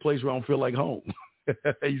be in a place where I don't feel like home?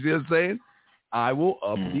 You see what I'm saying? I will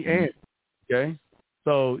up the ante. Okay?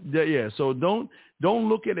 So, yeah. So don't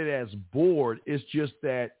look at it as bored. It's just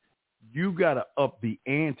that you got to up the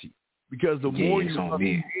ante because the more you up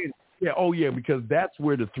the ante, because that's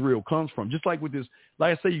where the thrill comes from. Just like with this,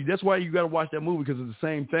 like I say, that's why you got to watch that movie because it's the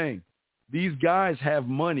same thing. These guys have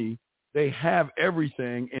money, they have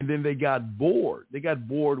everything, and then they got bored. They got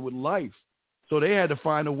bored with life. So they had to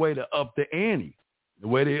find a way to up the ante. The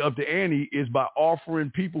way they up the ante is by offering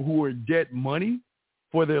people who are in debt money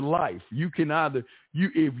for their life. You can either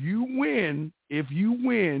if you win,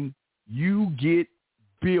 you get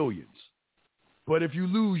billions. But if you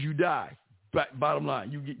lose, you die. Bottom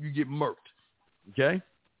line, you get murked. Okay?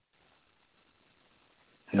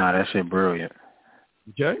 Nah, that shit brilliant.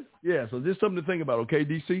 Okay? Yeah, so just something to think about, okay,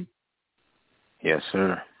 DC? Yes,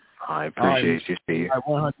 sir. I appreciate you, Steve. All right,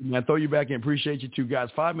 100, man. Throw you back in. Appreciate you too, guys.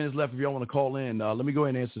 5 minutes left if y'all want to call in. Let me go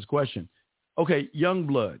ahead and answer this question. Okay,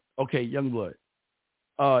 Youngblood.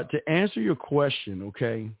 To answer your question,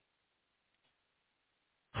 okay,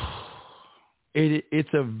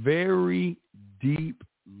 it's a very deep,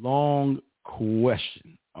 long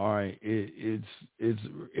question. All right, it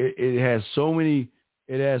has so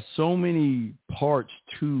many parts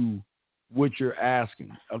to what you're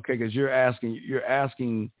asking. Okay, because you're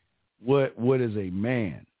asking what is a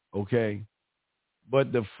man. Okay,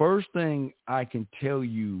 but the first thing I can tell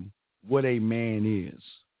you what a man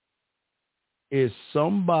is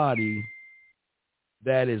somebody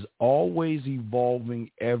that is always evolving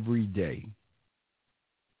every day.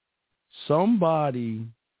 Somebody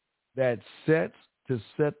that sets to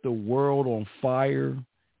set the world on fire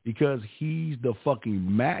because he's the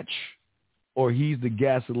fucking match or he's the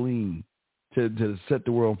gasoline to set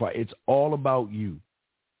the world on fire. It's all about you.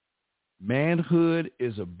 Manhood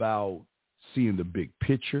is about seeing the big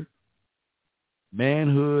picture.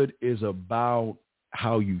 Manhood is about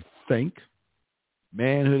how you think.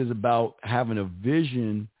 Manhood is about having a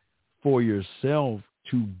vision for yourself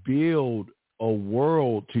to build a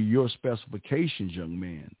world to your specifications, young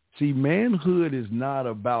man. See, manhood is not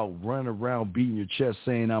about running around beating your chest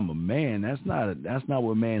saying I'm a man. That's not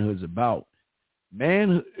what manhood's about.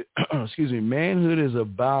 Manhood is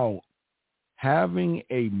about having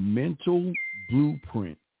a mental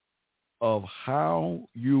blueprint of how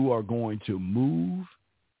you are going to move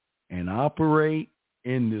and operate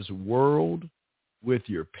in this world with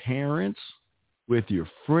your parents, with your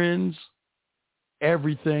friends,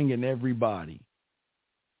 everything and everybody.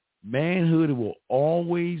 Manhood will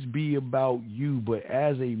always be about you, but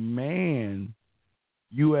as a man,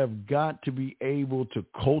 you have got to be able to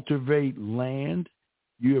cultivate land.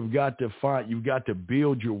 You've got to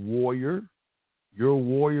build your warrior. Your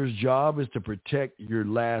warrior's job is to protect your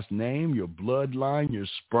last name, your bloodline, your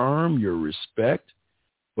sperm, your respect.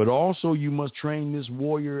 But also you must train this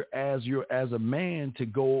warrior as a man to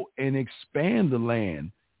go and expand the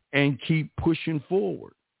land and keep pushing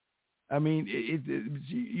forward. I mean, it's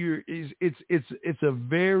a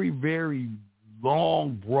very, very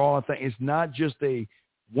long, broad thing. It's not just a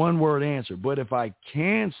one-word answer. But if I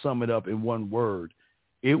can sum it up in one word,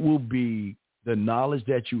 it will be the knowledge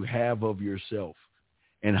that you have of yourself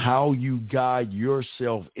and how you guide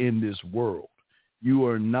yourself in this world.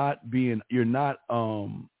 You're not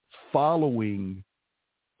following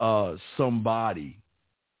somebody.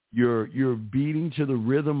 You're beating to the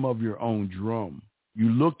rhythm of your own drum. You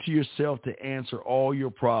look to yourself to answer all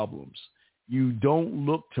your problems. You don't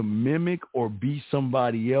look to mimic or be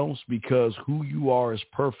somebody else because who you are is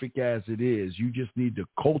perfect as it is. You just need to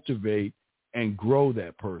cultivate and grow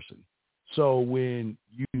that person. So when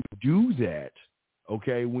you do that,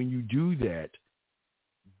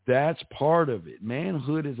 that's part of it.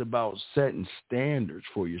 Manhood is about setting standards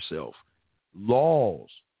for yourself, laws,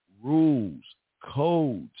 rules,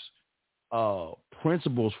 codes,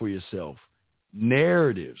 principles for yourself,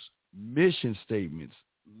 narratives, mission statements,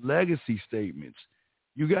 legacy statements.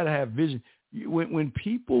 You got to have vision. When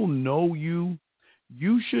people know you,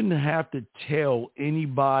 you shouldn't have to tell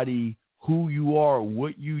anybody who you are,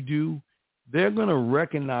 what you do. They're going to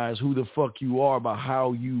recognize who the fuck you are by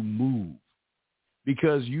how you move,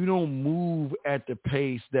 because you don't move at the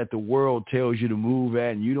pace that the world tells you to move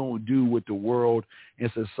at, and you don't do what the world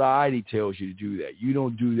and society tells you to do that. You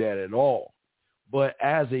don't do that at all. But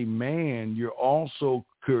as a man, you're also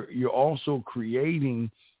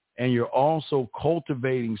creating and you're also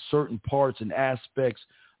cultivating certain parts and aspects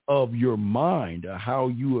of your mind, how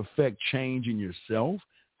you affect change in yourself,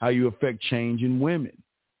 how you affect change in women,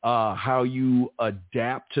 how you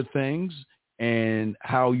adapt to things, and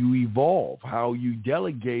how you evolve, how you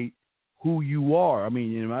delegate who you are. I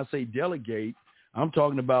mean, when I say delegate, I'm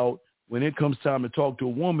talking about when it comes time to talk to a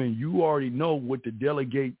woman, you already know what to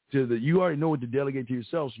delegate to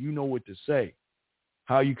yourself, so you know what to say,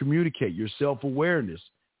 how you communicate, your self-awareness.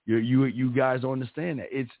 You guys don't understand that.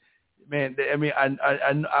 It's, man, I mean,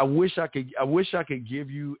 I wish I could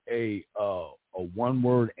give you a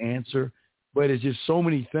one-word answer, but it's just so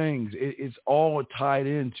many things. It's all tied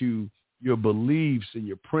into your beliefs and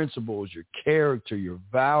your principles, your character, your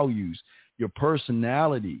values, your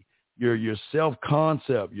personality, your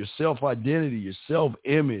self-concept, your self-identity, your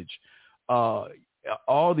self-image,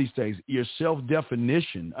 all these things, your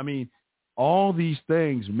self-definition. I mean, all these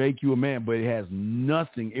things make you a man, but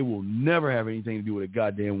it will never have anything to do with a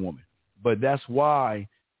goddamn woman. But that's why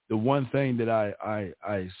the one thing that I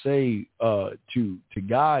say to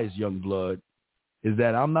guys, young blood, is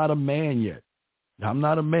that I'm not a man yet. I'm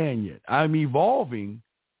not a man yet. I'm evolving,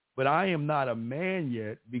 but I am not a man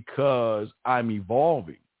yet because I'm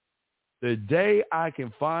evolving. The day I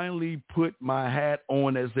can finally put my hat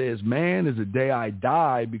on that says man is the day I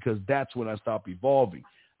die, because that's when I stop evolving.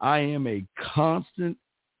 I am a constant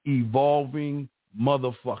evolving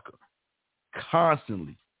motherfucker.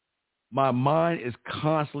 Constantly. My mind is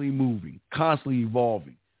constantly moving, constantly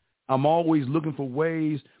evolving. I'm always looking for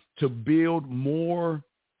ways to build more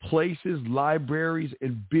places, libraries,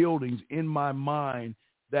 and buildings in my mind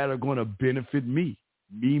that are going to benefit me.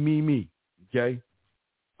 Me. Okay?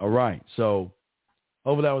 All right. So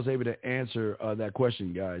hopefully I was able to answer that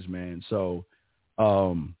question, guys, man. So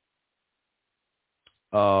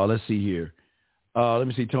let's see here. Let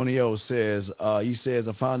me see. Tony O says, he says,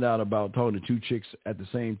 I found out about talking to two chicks at the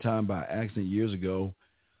same time by accident years ago.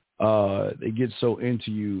 They get so into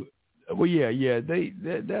you. Well, yeah.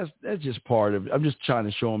 That's just part of it. I'm just trying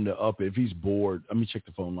to show him the up. If he's bored, let me check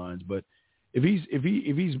the phone lines. But if he's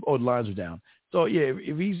the lines are down. So yeah,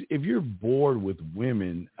 if you're bored with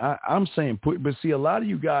women, I'm saying but see, a lot of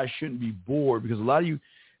you guys shouldn't be bored, because a lot of you,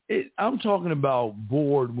 I'm talking about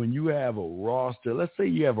bored when you have a roster. Let's say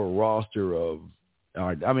you have a roster of, all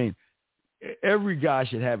right, I mean, every guy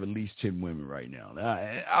should have at least 10 women right now.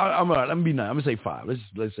 I'm gonna be nice. I'm gonna say 5.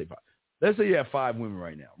 Let's say 5. Let's say you have 5 women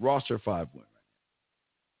right now. Roster of 5 women.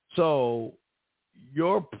 So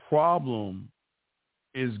your problem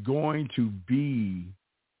is going to be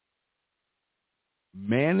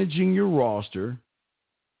managing your roster.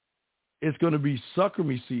 It's going to be sucker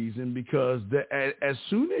me season because as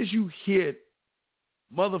soon as you hit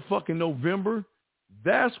motherfucking November,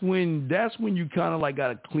 that's when you kind of like got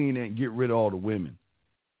to clean it and get rid of all the women,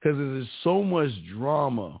 because there's so much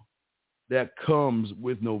drama that comes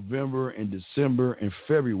with November and December and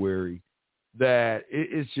February that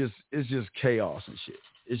it's just chaos and shit.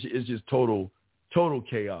 It's just total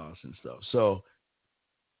chaos and stuff. So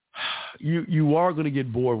you are going to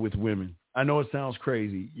get bored with women. I know it sounds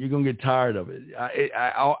crazy. You're going to get tired of it.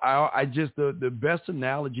 I just, the best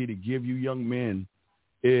analogy to give you young men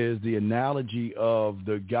is the analogy of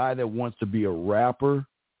the guy that wants to be a rapper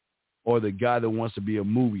or the guy that wants to be a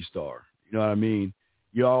movie star. You know what I mean?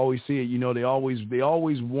 You always see it. You know, they always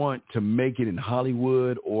want to make it in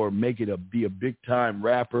Hollywood or make it be a big time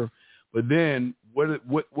rapper. But then what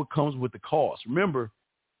comes with the cost? Remember,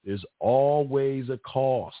 there's always a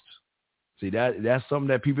cost. See, that's something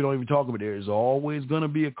that people don't even talk about. There is always going to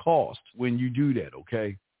be a cost when you do that,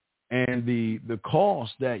 okay? And the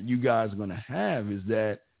cost that you guys are going to have is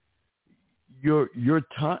that your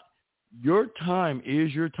time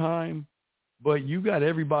is your time, but you got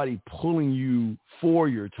everybody pulling you for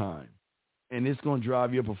your time, and it's going to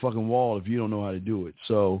drive you up a fucking wall if you don't know how to do it.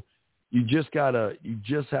 So you just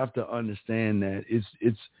have to understand that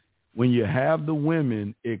it's when you have the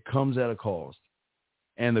women, it comes at a cost.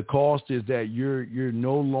 And the cost is that you're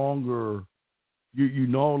no longer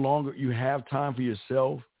you have time for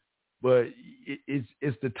yourself, but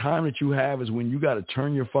it's the time that you have is when you got to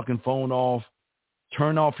turn your fucking phone off,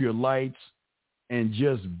 turn off your lights, and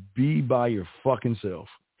just be by your fucking self.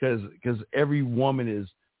 Because every woman is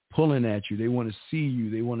pulling at you. They want to see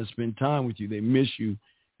you. They want to spend time with you. They miss you.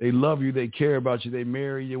 They love you. They care about you. They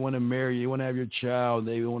want to marry you. They want to have your child.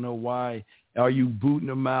 They don't know why. Are you booting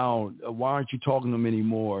them out? Why aren't you talking to them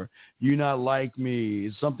anymore? You're not like me.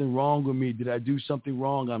 Is something wrong with me? Did I do something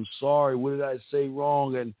wrong? I'm sorry. What did I say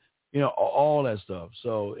wrong? And, all that stuff.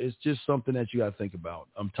 So it's just something that you got to think about.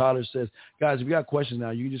 Tyler says, guys, if you got questions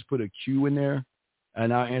now, you can just put a Q in there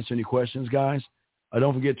and I'll answer any questions, guys.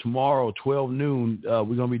 Don't forget, tomorrow, 12 noon, we're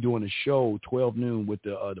going to be doing a show, 12 noon, with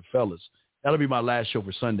the fellas. That'll be my last show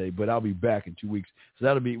for Sunday, but I'll be back in 2 weeks. So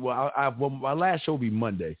that'll be, my last show will be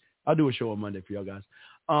Monday. I'll do a show on Monday for y'all guys.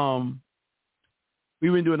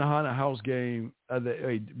 We've been doing the haunted house game.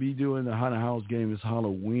 Doing the haunted house game this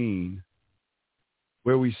Halloween,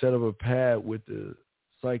 where we set up a pad with the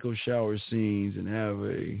psycho shower scenes and have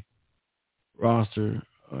a roster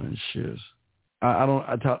and shifts. I don't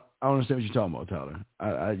understand what you're talking about, Tyler.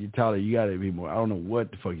 Tyler, you got to be more. I don't know what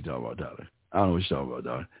the fuck you're talking about, Tyler. I don't know what you're talking about,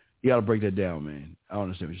 Tyler. You got to break that down, man. I don't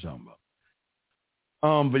understand what you're talking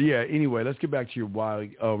about. But yeah, anyway, let's get back to your why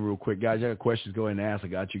real quick. Guys, I got questions, go ahead and ask. I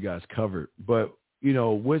got you guys covered. But,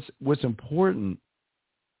 what's important,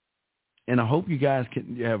 and I hope you guys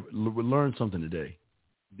can learn something today,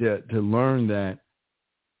 to learn that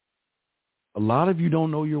a lot of you don't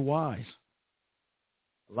know your whys.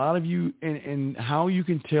 A lot of you, and how you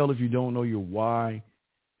can tell if you don't know your why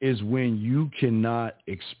is when you cannot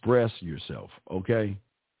express yourself, okay?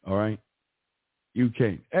 All right? You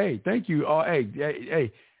can't. Hey, thank you.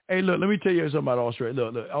 Hey, look, let me tell you something about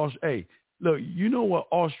Australia. Look, you know what?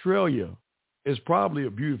 Australia is probably a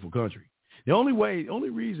beautiful country. The only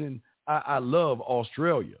reason I love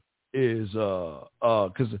Australia is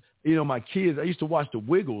because, my kids, I used to watch the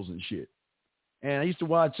Wiggles and shit. And I used to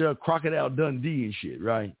watch Crocodile Dundee and shit,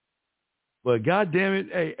 right? But goddamn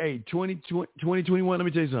it, hey, 2021, let me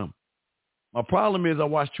tell you something. My problem is I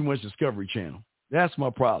watch too much Discovery Channel. That's my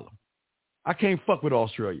problem. I can't fuck with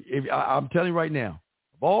Australia. I'm telling you right now,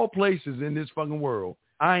 of all places in this fucking world,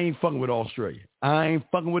 I ain't fucking with Australia. I ain't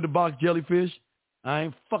fucking with the box jellyfish. I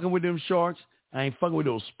ain't fucking with them sharks. I ain't fucking with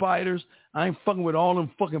those spiders. I ain't fucking with all them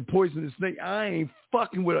fucking poisonous snakes. I ain't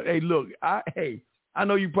fucking with. Hey, look, I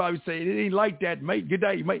know you probably say it ain't like that, mate. Good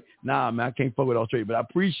day, mate. Nah, man, I can't fuck with Australia, but I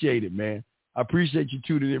appreciate it, man. I appreciate you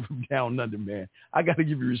tuning in from down under, man. I got to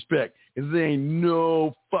give you respect, because there ain't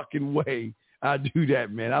no fucking way I do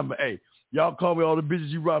that, man. Y'all call me all the bitches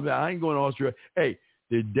you robbed. I ain't going to Australia. Hey,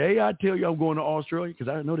 the day I tell you I'm going to Australia, because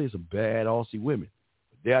I know there's some bad Aussie women.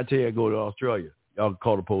 The day I tell you I go to Australia, y'all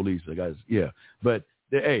call the police. But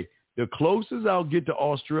the closest I'll get to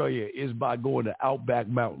Australia is by going to Outback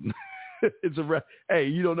Mountain. Hey,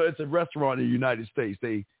 you don't know, it's a restaurant in the United States.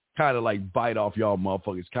 They kind of like bite off y'all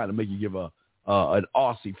motherfuckers, kind of make you give an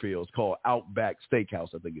Aussie feel. It's called Outback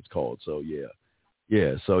Steakhouse, I think it's called. So yeah.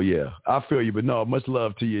 So I feel you, but no, much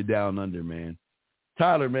love to you down under, man.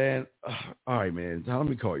 Tyler, man. All right, man. Let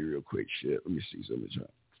me call you real quick. Shit. Let me see something. Let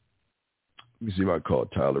me see if I call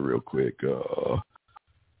Tyler real quick.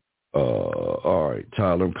 All right,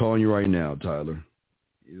 Tyler. I'm calling you right now, Tyler.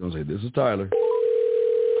 You're going to say, this is Tyler.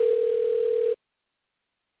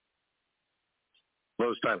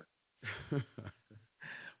 Hello, it's Tyler.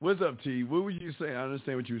 What's up, T? What were you saying? I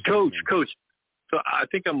understand what you were saying. Coach. So I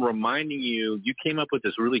think I'm reminding you came up with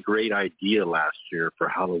this really great idea last year for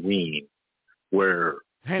Halloween where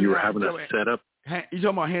you were having a setup. You talking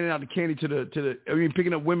about handing out the candy to the I mean,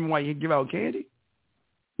 picking up women while you give out candy?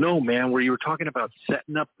 No, man, where you were talking about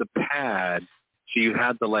setting up the pad. So you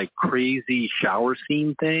had the like crazy shower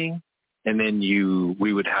scene thing. And then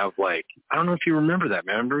we would have like, I don't know if you remember that,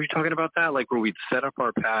 man. Remember you talking about that? Like where we'd set up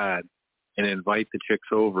our pad and invite the chicks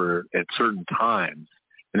over at certain times.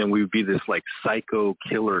 And then we would be this like psycho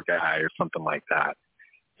killer guy or something like that.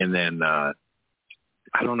 And then, I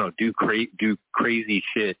don't know, do crazy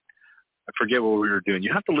shit. I forget what we were doing.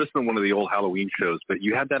 You have to listen to one of the old Halloween shows, but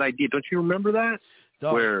you had that idea. Don't you remember that? Yeah,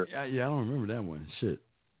 I don't remember that one. Shit.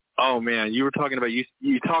 Oh man, you were talking about, you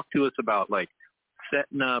talked to us about like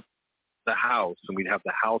setting up the house, and we'd have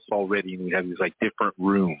the house all ready, and we'd have these like different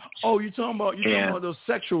rooms. Oh, you're talking about those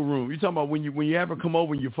sexual rooms. You're talking about when you ever come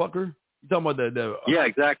over and you fuck her? You're talking about the yeah,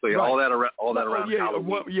 exactly. Right. All that around Halloween.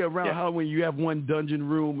 Around Halloween, you have one dungeon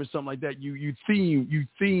room or something like that. You theme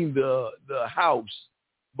the house,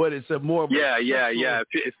 but it's a more of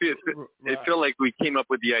It felt like we came up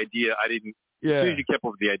with the idea. I didn't. Yeah. As soon as you kept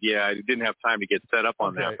up with the idea, I didn't have time to get set up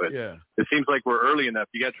on that. But it seems like we're early enough.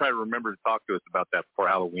 You got to try to remember to talk to us about that before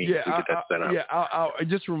Halloween. Yeah, so we get that set up. Yeah, I'll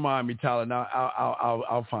just remind me, Tyler. Now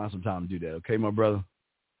I'll find some time to do that. Okay, my brother.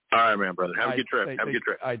 All right, man, brother. Have a good trip. Have a good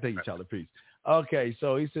trip. All right, thank you, Tyler. Peace. Okay,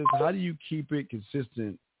 so he says, how do you keep it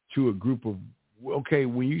consistent to a group of? Okay,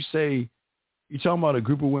 when you say you're talking about a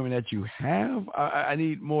group of women that you have, I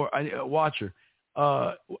need more. Watcher.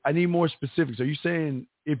 I need more specifics. Are you saying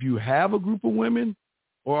if you have a group of women,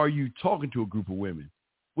 or are you talking to a group of women?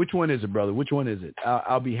 Which one is it, brother? Which one is it?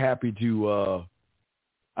 I'll be happy to.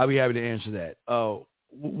 I'll be happy to answer that.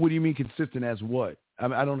 What do you mean consistent as what? I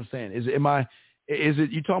don't understand. Is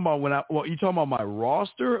it you talking about you talking about my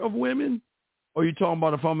roster of women, or you talking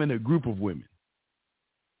about if I'm in a group of women?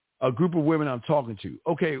 A group of women I'm talking to.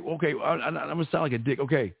 Okay. I'm gonna sound like a dick.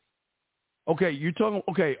 Okay. You're talking.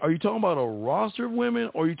 Okay, are you talking about a roster of women,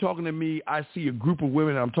 or are you talking to me? I see a group of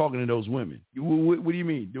women, and I'm talking to those women. What do you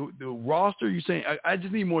mean? The roster? You're saying? I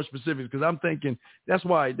just need more specifics because I'm thinking that's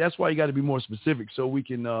why you got to be more specific so we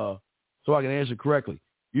can so I can answer correctly.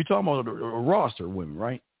 You're talking about a roster of women,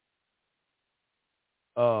 right?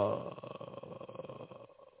 Watcher.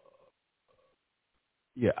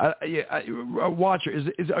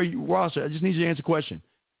 Are you roster? I just need you to answer the question.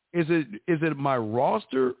 Is it my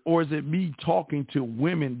roster, or is it me talking to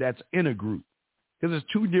women that's in a group? Because it's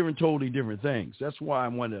two totally different things. That's why I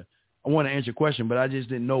want to answer your question, but I just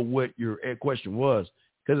didn't know what your question was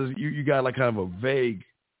because you got like kind of a vague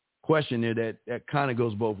question there that kind of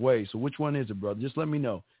goes both ways. So which one is it, brother? Just let me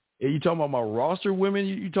know. Are you talking about my roster of women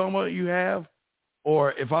you talking about you have,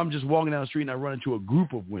 or if I'm just walking down the street and I run into a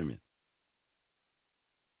group of women?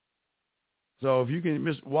 So if you can,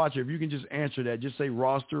 if you can just answer that, just say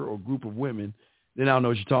roster or group of women, then I'll know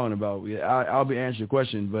what you're talking about. I'll be answering your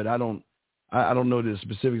question, but I don't know the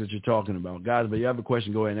specifics that you're talking about. Guys, but you have a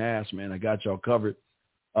question, go ahead and ask, man. I got y'all covered.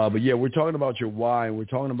 But yeah, we're talking about your why, and we're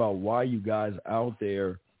talking about why you guys out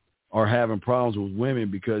there are having problems with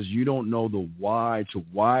women because you don't know the why to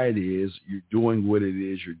why it is you're doing what it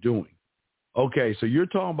is you're doing. Okay, so you're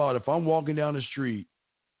talking about if I'm walking down the street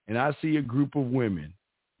and I see a group of women,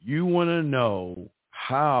 you want to know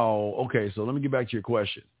how, okay, so let me get back to your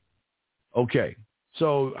question. Okay,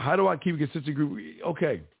 so how do I keep a consistent group?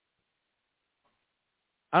 Okay,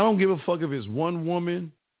 I don't give a fuck if it's one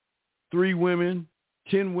woman, 3 women,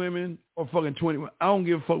 10 women, or fucking 20 women. I don't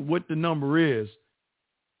give a fuck what the number is.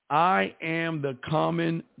 I am the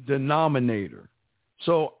common denominator.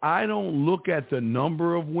 So I don't look at the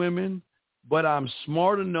number of women, but I'm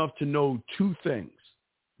smart enough to know 2 things.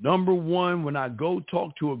 Number 1, when I go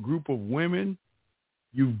talk to a group of women,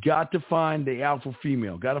 you've got to find the alpha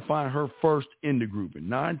female. Got to find her first in the group. And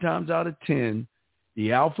 9 times out of 10,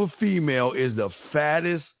 the alpha female is the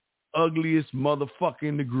fattest, ugliest motherfucker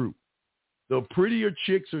in the group. The prettier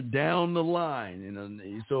chicks are down the line.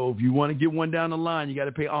 And so if you want to get one down the line, you got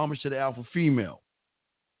to pay homage to the alpha female.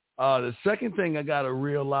 The second thing I got to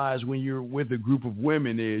realize when you're with a group of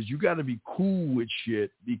women is you got to be cool with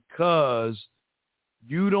shit because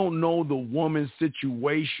you don't know the woman's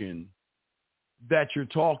situation that you're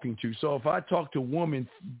talking to. So if I talk to woman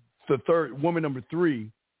number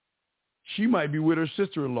 3, she might be with her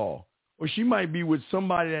sister-in-law, or she might be with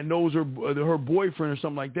somebody that knows her boyfriend or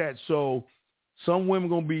something like that. So some women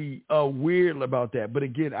going to be weird about that. But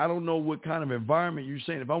again, I don't know what kind of environment you're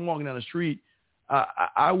saying. If I'm walking down the street,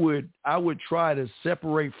 I would try to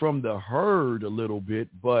separate from the herd a little bit,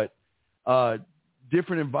 but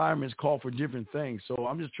different environments call for different things. So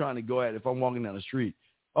I'm just trying to go at it if I'm walking down the street.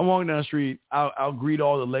 If I'm walking down the street, I'll greet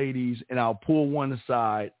all the ladies and I'll pull one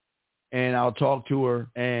aside and I'll talk to her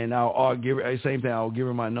and I'll give her same thing. I'll give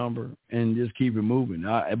her my number and just keep it moving.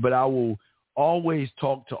 But I will always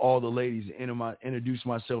talk to all the ladies and introduce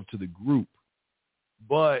myself to the group.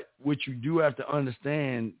 But what you do have to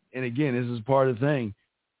understand, and again, this is part of the thing,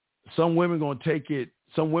 some women going to take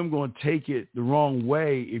it the wrong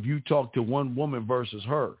way if you talk to one woman versus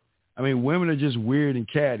her. I mean, women are just weird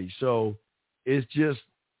and catty. So it's just,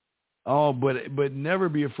 but never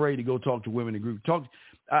be afraid to go talk to women in group.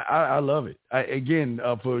 I love it. I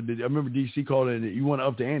remember DC called it, you want to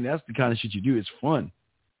up the ante. That's the kind of shit you do. It's fun.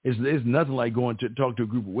 It's nothing like going to talk to a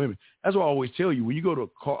group of women. That's why I always tell you, when you go to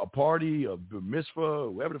a party, a mitzvah,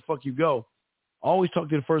 wherever the fuck you go, always talk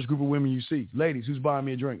to the first group of women you see. Ladies, who's buying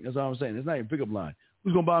me a drink? That's all I'm saying. It's not even a pickup line.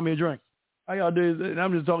 Who's going to buy me a drink? How y'all do? And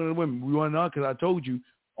I'm just talking to the women. We want to know because I told you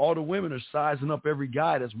all the women are sizing up every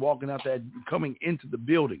guy that's walking out that coming into the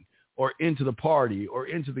building or into the party or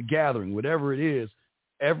into the gathering, whatever it is.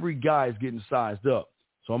 Every guy is getting sized up.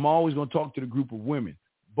 So I'm always going to talk to the group of women.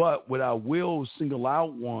 But what I will single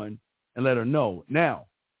out one and let her know. Now,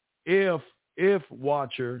 if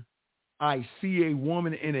Watcher, I see a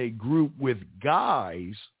woman in a group with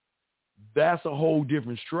guys, that's a whole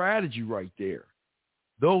different strategy right there.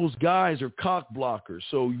 Those guys are cock blockers.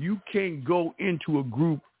 So you can't go into a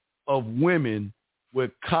group of women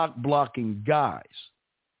with cock blocking guys.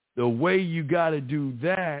 The way you got to do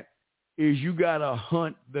that is you got to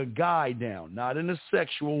hunt the guy down, not in a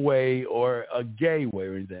sexual way or a gay way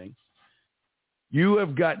or anything. You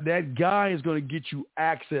have got, that guy is going to get you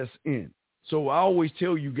access in. So I always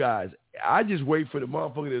tell you guys, I just wait for the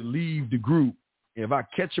motherfucker to leave the group. If I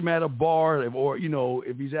catch him at a bar or,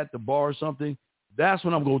 if he's at the bar or something, that's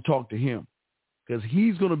when I'm going to talk to him because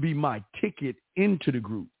he's going to be my ticket into the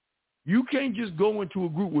group. You can't just go into a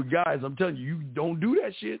group with guys. I'm telling you, you don't do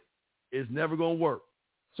that shit. It's never going to work.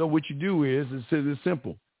 So what you do is, it's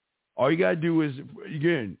simple. All you got to do is,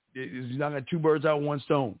 again, you're not going to 2 birds out with 1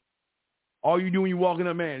 stone. All you do when you're walking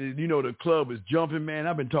up, man, the club is jumping, man.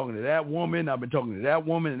 I've been talking to that woman. I've been talking to that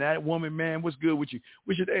woman and that woman, man. What's good with you?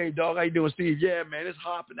 Hey, dog, how you doing, Steve? Yeah, man, it's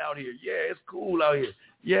hopping out here. Yeah, it's cool out here.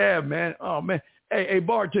 Yeah, man. Oh, man. Hey,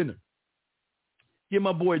 bartender, give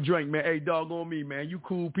my boy a drink, man. Hey, dog on me, man. You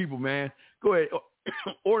cool people, man. Go ahead.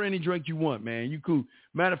 Order any drink you want, man. You cool.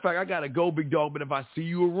 Matter of fact, I got to go, big dog, but if I see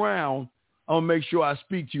you around, I'm going to make sure I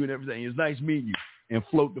speak to you and everything. It's nice meeting you. And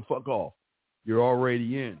float the fuck off. You're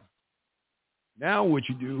already in. Now what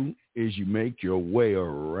you do is you make your way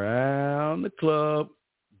around the club,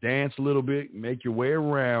 dance a little bit, make your way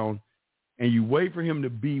around, and you wait for him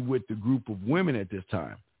to be with the group of women at this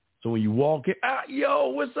time. So when you walk in, yo,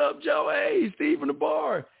 what's up, Joe? Hey, Steve from the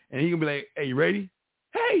bar. And he can be like, hey, you ready?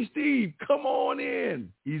 Hey, Steve, come on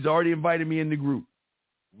in. He's already invited me in the group.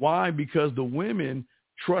 Why? Because the women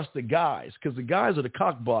trust the guys, because the guys are the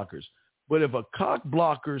cock blockers. But if a cock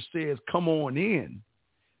blocker says, come on in,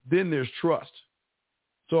 then there's trust.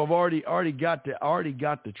 So I've already got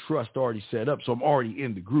the trust already set up. So I'm already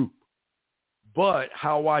in the group. But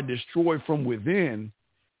how I destroy from within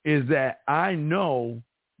is that I know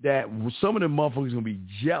that some of the motherfuckers are going to be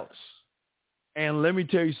jealous. And let me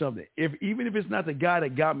tell you something. Even if it's not the guy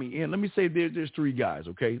that got me in, let me say there's 3 guys,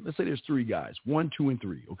 okay? Let's say there's 3 guys, 1, 2, and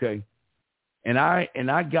 3, okay? And I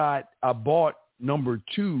bought number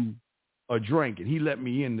 2 a drink, and he let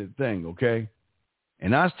me in the thing, okay?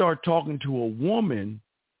 And I start talking to a woman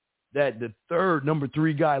that the number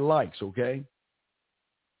 3 guy likes, okay?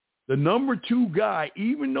 The number 2 guy,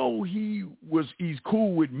 even though he's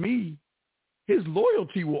cool with me, his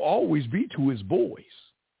loyalty will always be to his boys.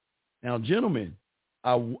 Now, gentlemen,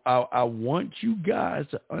 I want you guys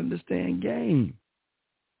to understand game.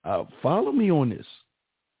 Follow me on this.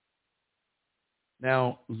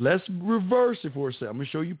 Now, let's reverse it for a second. I'm going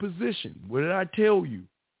to show you position. What did I tell you?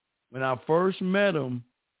 When I first met him,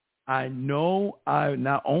 I know I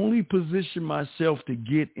not only positioned myself to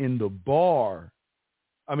get in the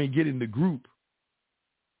group,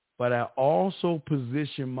 but I also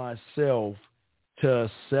positioned myself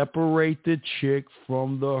to separate the chick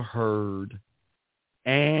from the herd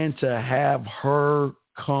and to have her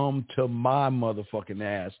come to my motherfucking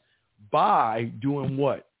ass by doing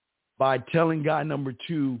what? By telling guy number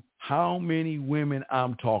 2 how many women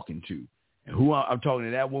I'm talking to. And who I'm talking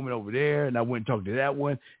to, that woman over there, and I went and talked to that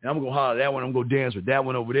one, and I'm going to holler at that one, I'm going to dance with that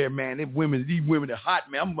one over there. Man, these women are hot,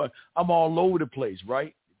 man. I'm all over the place,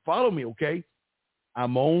 right? Follow me, okay?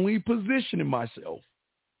 I'm only positioning myself.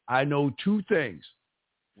 I know 2 things.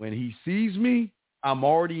 When he sees me, I'm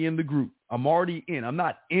already in the group. I'm already in. I'm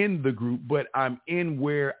not in the group, but I'm in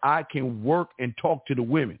where I can work and talk to the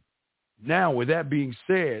women. Now, with that being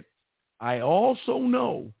said, I also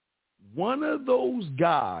know one of those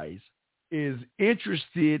guys is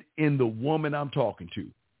interested in the woman I'm talking to.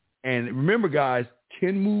 And remember, guys,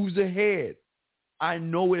 10 moves ahead. I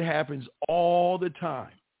know it happens all the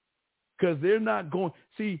time because they're not going.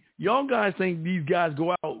 See, y'all guys think these guys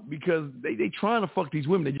go out because they trying to fuck these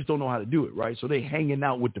women. They just don't know how to do it, right? So they hanging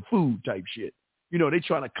out with the food type shit. You know, they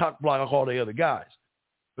trying to cock block all the other guys.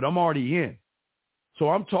 But I'm already in.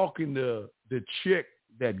 So I'm talking to the chick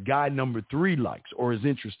that guy number 3 likes or is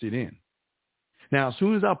interested in. Now, as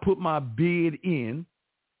soon as I put my bid in,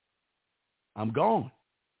 I'm gone.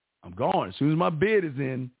 I'm gone. As soon as my bid is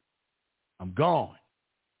in, I'm gone.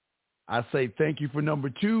 I say thank you for number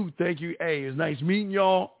 2. Thank you. Hey, it's nice meeting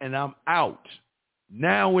y'all, and I'm out.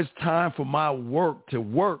 Now it's time for my work to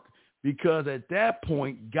work because at that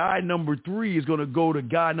point, guy number 3 is going to go to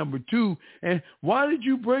guy number 2. And why did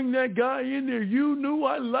you bring that guy in there? You knew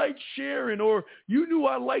I liked Sharon, or you knew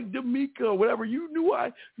I liked D'Amica, or whatever. You knew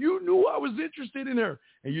I was interested in her.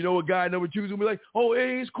 And you know what guy number 2 is going to be like? Oh,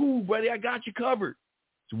 hey, it's cool, buddy. I got you covered.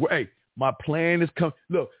 So, hey, my plan is coming.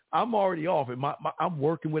 Look, I'm already off, and I'm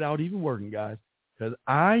working without even working, guys, because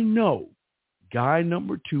I know guy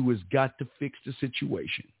number 2 has got to fix the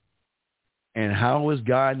situation. And how is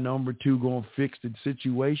guy number 2 going to fix the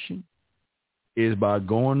situation? Is by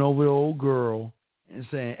going over the old girl and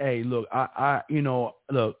saying, hey, look,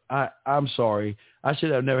 I'm sorry. I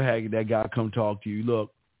should have never had that guy come talk to you.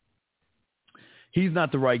 Look, he's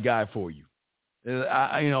not the right guy for you.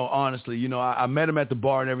 Honestly, I met him at the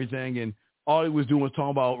bar and everything, and all he was doing was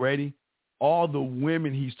talking about, ready, all the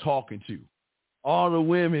women he's talking to.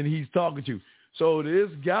 So this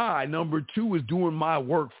guy, number 2, is doing my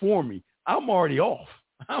work for me. I'm already off.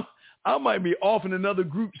 I might be off in another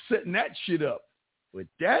group setting that shit up. But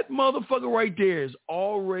that motherfucker right there has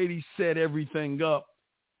already set everything up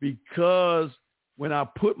because when I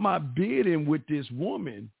put my bid in with this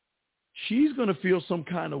woman, she's going to feel some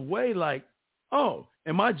kind of way like, oh,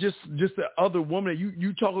 am I just the other woman that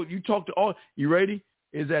you talk to all? You ready?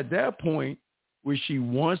 Is at that point where she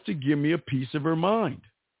wants to give me a piece of her mind.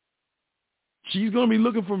 She's going to be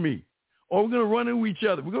looking for me. Or we're going to run into each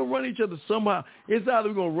other. We're going to run each other somehow. It's either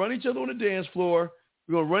we're going to run each other on the dance floor.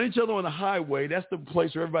 We're going to run each other on the highway. That's the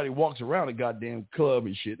place where everybody walks around a goddamn club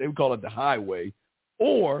and shit. They would call it the highway.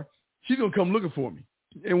 Or she's going to come looking for me.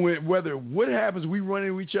 And what happens, we run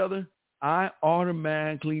into each other, I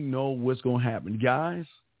automatically know what's going to happen. Guys,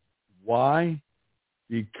 why?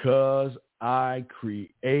 Because I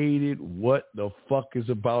created what the fuck is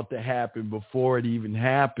about to happen before it even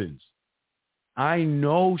happens. I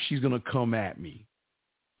know she's going to come at me.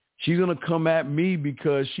 She's going to come at me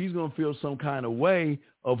because she's going to feel some kind of way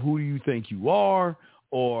of who do you think you are?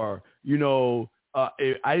 Or, I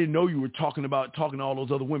didn't know you were talking to all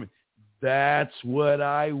those other women. That's what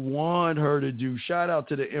I want her to do. Shout out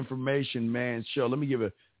to the Information Man Show. Let me give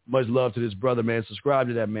a much love to this brother, man. Subscribe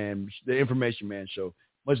to that, man, the Information Man Show.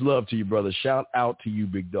 Much love to you, brother. Shout out to you,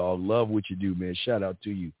 big dog. Love what you do, man. Shout out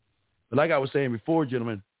to you. But like I was saying before,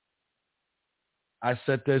 gentlemen, I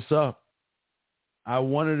set this up. I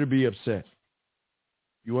wanted to be upset.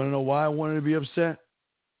 You want to know why I wanted to be upset?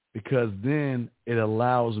 Because then it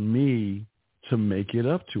allows me to make it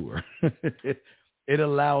up to her. It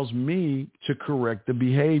allows me to correct the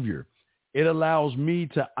behavior. It allows me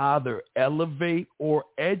to either elevate or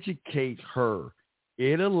educate her.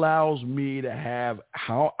 It allows me to have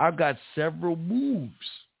I've got several moves.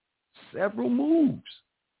 But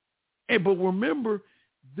remember,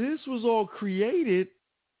 this was all created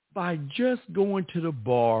by just going to the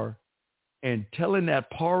bar and telling that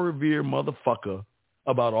Paul Revere motherfucker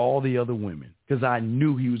about all the other women. Because I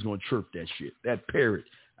knew he was going to chirp that shit, that parrot.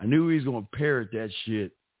 I knew he was going to parrot that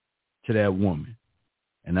shit to that woman.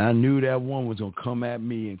 And I knew that woman was going to come at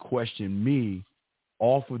me and question me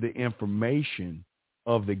off of the information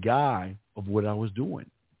of the guy of what I was doing.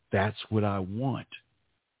 That's what I want.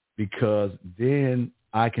 Because then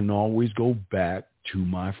I can always go back to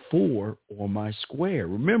my 4 or my square.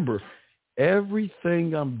 Remember,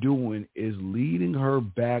 Everything I'm doing is leading her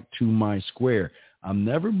back to my square. I'm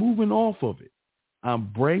never moving off of it.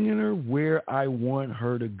 I'm bringing her where I want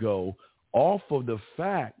her to go off of the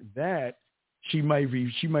fact that she might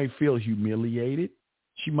feel humiliated.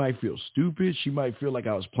 She might feel stupid. She might feel like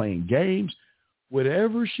I was playing games.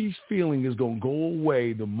 Whatever she's feeling is going to go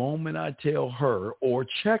away the moment I tell her or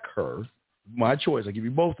check her. My choice. I give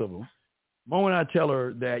you both of them. The moment I tell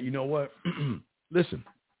her that, you know what, listen,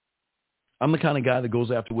 I'm the kind of guy that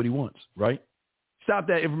goes after what he wants, right? Stop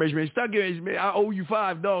that information, man. Stop giving me, I owe you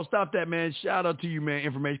 $5. Stop that, man. Shout out to you, man,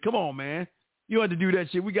 information. Come on, man. You don't have to do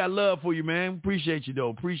that shit. We got love for you, man. Appreciate you, though.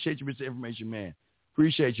 Appreciate you, Mr. Information Man.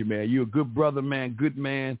 Appreciate you, man. You're a good brother, man, good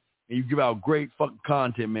man, and you give out great fucking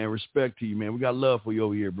content, man. Respect to you, man. We got love for you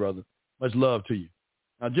over here, brother. Much love to you.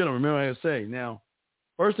 Now, gentlemen, remember what I say. Now,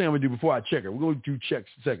 first thing I'm going to do before I check her, we're going to do checks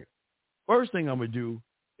in a second. First thing I'm going to do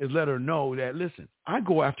is let her know that, listen, I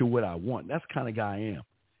go after what I want. That's the kind of guy I am.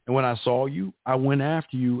 And when I saw you, I went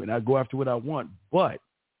after you, and I go after what I want. But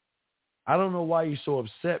I don't know why you're so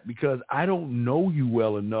upset, because I don't know you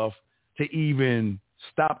well enough to even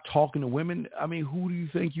stop talking to women. I mean, who do you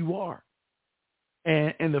think you are?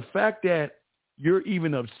 And the fact that you're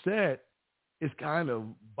even upset is kind of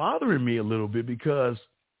bothering me a little bit, because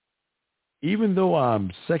even though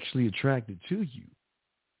I'm sexually attracted to you,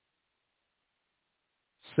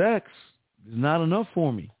 sex is not enough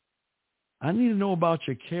for me. I need to know about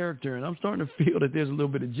your character, and I'm starting to feel that there's a little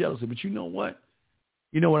bit of jealousy. But you know what?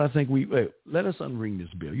 You know what I think let us unring this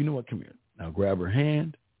bell. You know what? Come here. Now grab her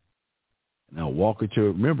hand. Now walk her to,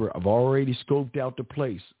 remember, I've already scoped out the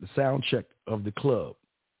place, the sound check of the club.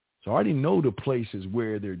 So I already know the places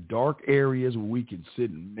where there are dark areas where we can sit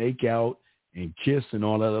and make out and kiss and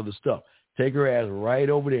all that other stuff. Take her ass right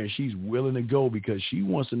over there, and she's willing to go because she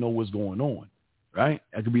wants to know what's going on, right?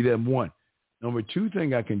 That could be that one. Number two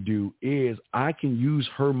thing I can do is I can use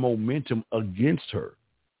her momentum against her.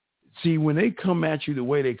 See, when they come at you the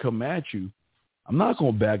way they come at you, I'm not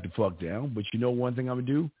going to back the fuck down. But you know one thing I'm going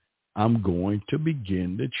to do? I'm going to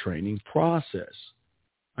begin the training process.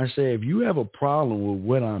 I say, if you have a problem with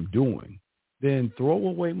what I'm doing, then throw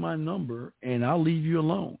away my number and I'll leave you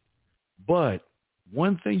alone. But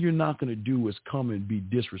one thing you're not going to do is come and be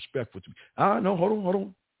disrespectful to me. No, hold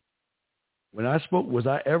on. When I spoke, was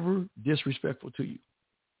I ever disrespectful to you?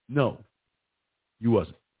 No, you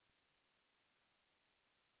wasn't.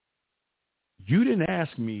 You didn't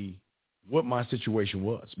ask me what my situation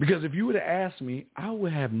was. Because if you would have asked me, I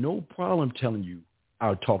would have no problem telling you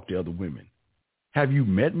I'll talk to other women. Have you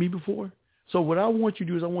met me before? So what I want you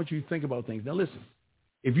to do is I want you to think about things. Now listen,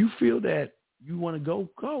 if you feel that you want to go.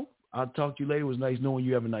 I'll talk to you later. It was nice knowing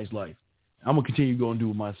you have a nice life. I'm going to continue going to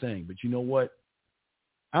do my thing. But you know what?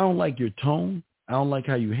 I don't like your tone. I don't like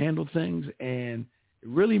how you handle things. And it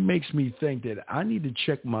really makes me think that I need to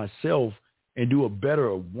check myself and do a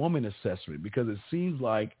better woman assessment, because it seems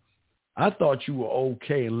like I thought you were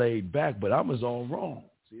okay and laid back, but I was all wrong.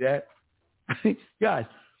 See that? Guys,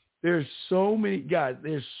 there's so many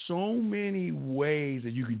ways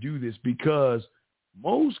that you can do this, because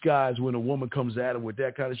most guys, when a woman comes at them with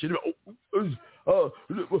that kind of shit,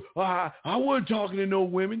 I wasn't talking to no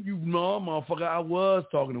women. You know, motherfucker, I was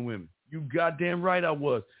talking to women. You goddamn right I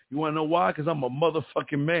was. You want to know why? Because I'm a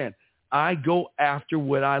motherfucking man. I go after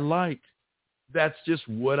what I like. That's just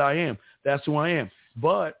what I am. That's who I am.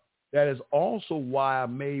 But that is also why I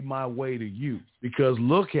made my way to you, because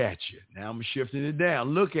look at you. Now I'm shifting it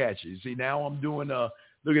down. Look at you. See, now I'm doing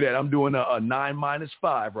look at that. I'm doing a 9 -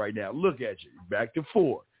 5 right now. Look at you. Back to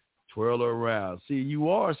 4. Twirl her around. See, you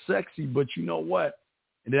are sexy, but you know what?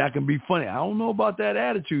 And then I can be funny. I don't know about that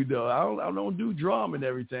attitude, though. I don't do drama and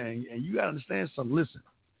everything. And you got to understand something. Listen,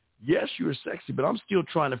 yes, you're sexy, but I'm still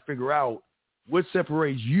trying to figure out what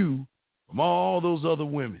separates you from all those other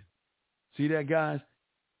women. See that, guys?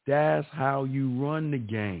 That's how you run the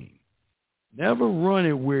game. Never run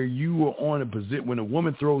it where you are on a position when a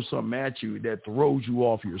woman throws something at you that throws you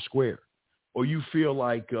off your square, or you feel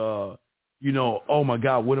like, oh my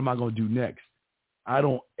God, what am I going to do next? I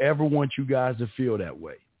don't ever want you guys to feel that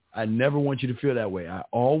way. I never want you to feel that way. I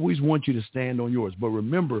always want you to stand on yours. But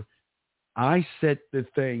remember, I set the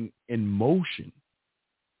thing in motion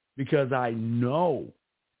because I know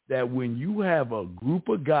that when you have a group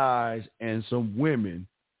of guys and some women,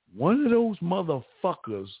 one of those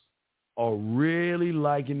motherfuckers are really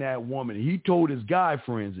liking that woman. He told his guy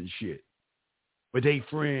friends and shit, but they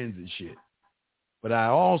friends and shit. But I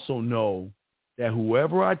also know that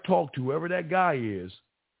whoever I talk to, whoever that guy is,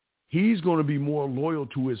 he's going to be more loyal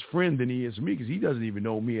to his friend than he is to me, because he doesn't even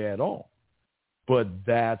know me at all. But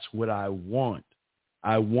that's what I want.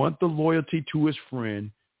 I want the loyalty to his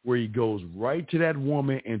friend, where he goes right to that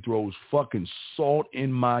woman and throws fucking salt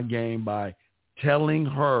in my game by telling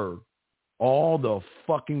her all the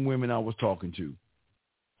fucking women I was talking to,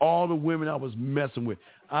 all the women I was messing with.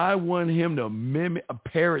 I want him to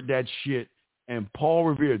parrot that shit. And Paul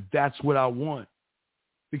Revere, that's what I want,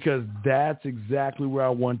 because that's exactly where I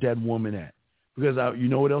want that woman at. Because you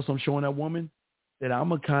know what else I'm showing that woman? That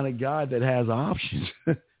I'm a kind of guy that has options.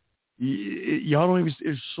 Y'all don't even.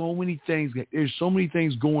 There's so many things. There's so many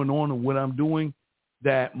things going on in what I'm doing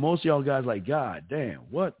that most of y'all guys like. God damn,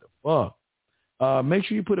 what the fuck? Make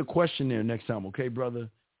sure you put a question there next time, okay, brother?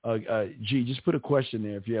 G, just put a question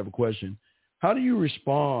there if you have a question. How do you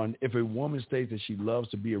respond if a woman states that she loves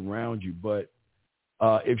to be around you, but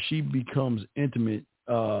if she becomes intimate,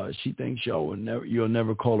 she thinks you'll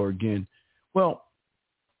never call her again? Well,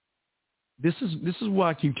 this is why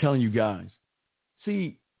I keep telling you guys.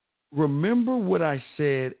 See, remember what I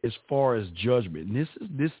said as far as judgment. And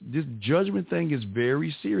this judgment thing is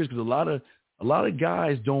very serious, because a lot of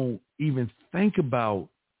guys don't even think about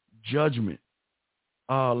judgment.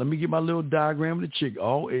 Let me get my little diagram of the chick.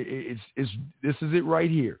 Oh, this is it right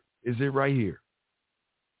here. Is it right here?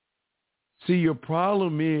 See, your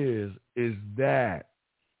problem is that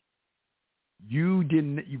you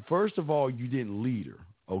first of all, you didn't lead her,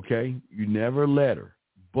 okay? You never let her.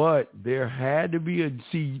 But there had to be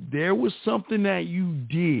there was something that you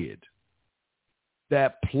did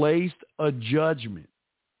that placed a judgment.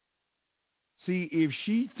 See, if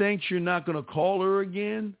she thinks you're not going to call her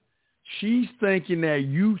again, she's thinking that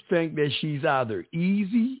you think that she's either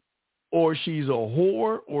easy or she's a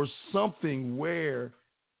whore or something, where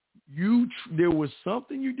there was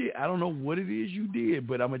something you did. I don't know what it is you did,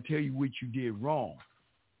 but I'm going to tell you what you did wrong.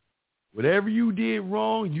 Whatever you did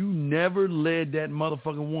wrong, you never led that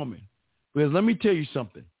motherfucking woman. Because let me tell you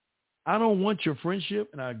something. I don't want your friendship,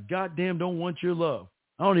 and I goddamn don't want your love.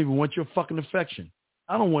 I don't even want your fucking affection.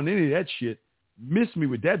 I don't want any of that shit. Miss me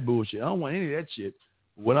with that bullshit. I don't want any of that shit.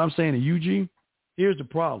 What I'm saying to you, G, here's the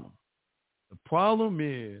problem. The problem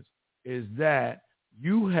is that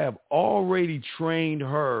you have already trained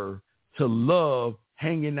her to love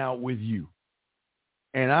hanging out with you.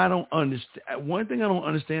 And I don't understand. One thing I don't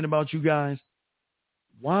understand about you guys,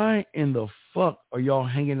 why in the fuck are y'all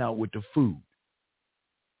hanging out with the food?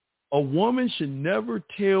 A woman should never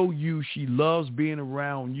tell you she loves being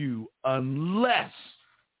around you unless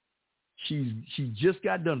she just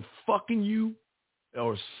got done fucking you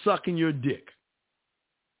or sucking your dick.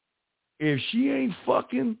 If she ain't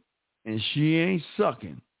fucking and she ain't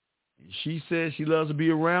sucking, and she says she loves to be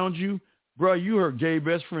around you, bro, you her gay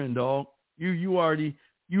best friend, dog. You already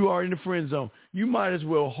in the friend zone. You might as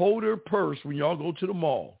well hold her purse when y'all go to the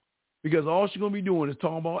mall, because all she's gonna be doing is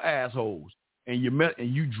talking about assholes. And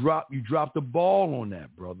you drop the ball on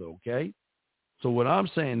that, brother. Okay. So what I'm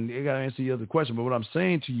saying, I gotta answer the other question, but what I'm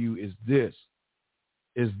saying to you is this: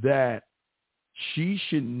 is that she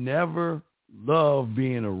should never love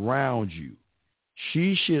being around you.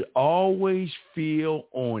 She should always feel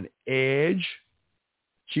on edge.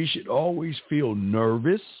 She should always feel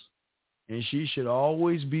nervous. And she should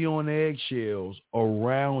always be on eggshells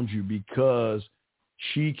around you, because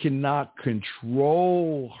she cannot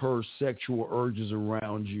control her sexual urges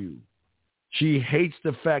around you. She hates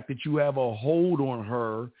the fact that you have a hold on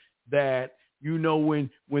her, that, you know, when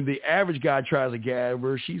the average guy tries to grab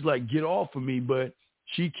her, she's like, get off of me, but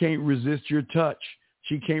she can't resist your touch.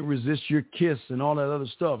 She can't resist your kiss and all that other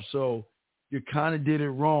stuff. So you kind of did it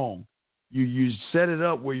wrong. You set it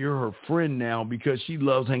up where you're her friend now because she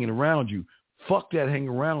loves hanging around you. Fuck that hang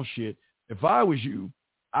around shit. If I was you,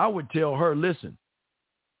 I would tell her, listen,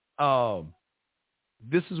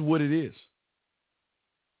 this is what it is.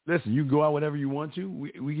 Listen, you go out whenever you want to.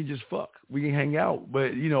 We can just fuck. We can hang out.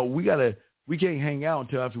 But, you know, we can't hang out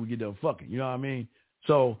until after we get done fucking. You know what I mean?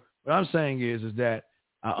 So what I'm saying is that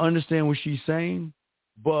I understand what she's saying,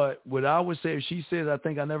 but what I would say, if she says, I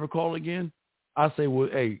think I never call again, I say, well,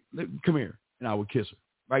 hey, come here, and I would kiss her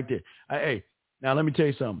right there. Hey, now let me tell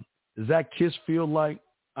you something. Does that kiss feel like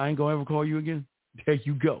I ain't gonna ever call you again? There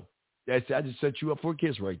you go. I just set you up for a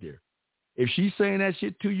kiss right there. If she's saying that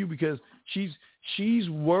shit to you because she's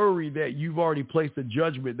worried that you've already placed a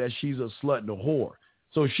judgment that she's a slut and a whore.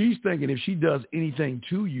 So she's thinking if she does anything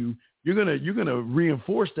to you, you're gonna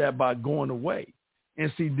reinforce that by going away.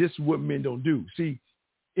 And see, this is what men don't do. See,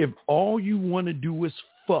 if all you want to do is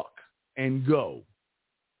fuck and go,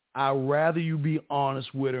 I'd rather you be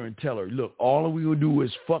honest with her and tell her, look, all we gonna do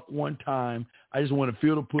is fuck one time. I just want to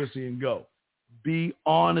feel the pussy and go. Be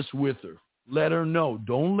honest with her. Let her know.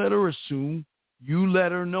 Don't let her assume. You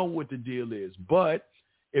let her know what the deal is. But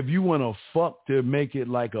if you want to fuck to make it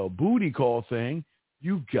like a booty call thing,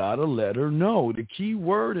 You got to let her know. The key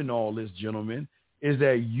word in all this, gentlemen, is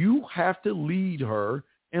that you have to lead her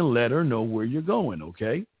and let her know where you're going,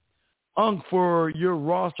 okay? For your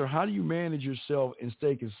roster, how do you manage yourself and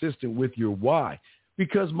stay consistent with your why?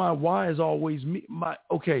 Because my why is always me.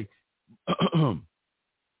 The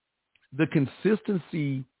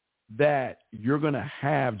consistency that you're going to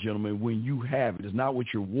have, gentlemen, when you have it is not with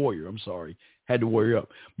your warrior. I'm sorry, had to warrior up.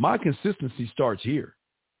 My consistency starts here.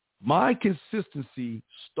 My consistency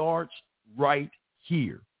starts right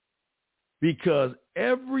here, because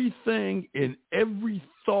everything and every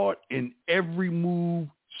thought and every move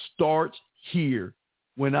starts here.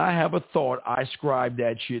 When I have a thought, I scribe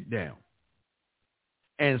that shit down.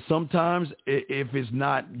 And sometimes if it's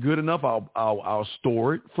not good enough, I'll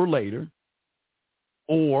store it for later,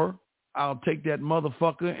 or I'll take that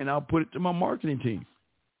motherfucker and I'll put it to my marketing team.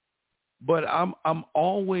 But I'm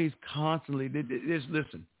always constantly,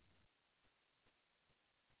 listen,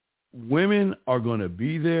 women are going to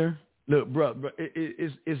be there. Look, bro,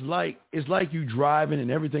 it's like you driving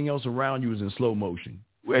and everything else around you is in slow motion.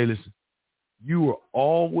 Hey, listen, you are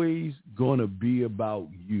always going to be about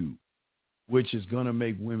you, which is going to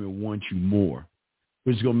make women want you more,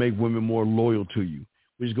 which is going to make women more loyal to you,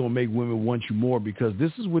 which is going to make women want you more, because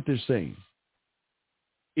this is what they're saying.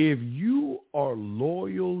 If you are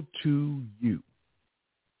loyal to you,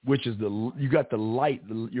 which is you got the light,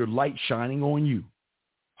 your light shining on you,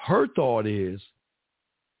 her thought is,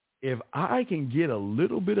 if I can get a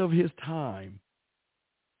little bit of his time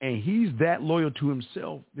and he's that loyal to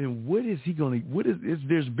himself, then what is he going to,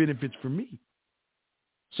 there's benefits for me.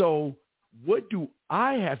 So what do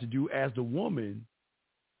I have to do as the woman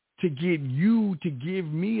to get you to give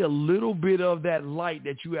me a little bit of that light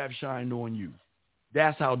that you have shined on you?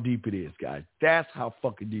 That's how deep it is, guys. That's how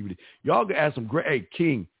fucking deep it is. Y'all can ask some great, hey,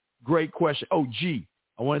 King, great question. Oh, G,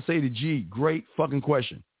 I want to say to G, great fucking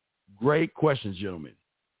question. Great questions, gentlemen.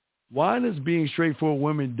 Why does being straightforward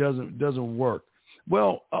women doesn't work?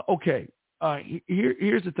 Well, okay.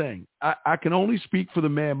 Here's the thing. I can only speak for the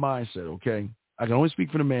man mindset, okay? I can only speak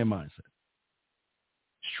for the man mindset.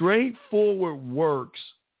 Straightforward works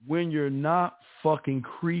when you're not fucking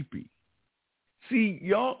creepy. See,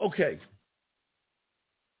 y'all, okay.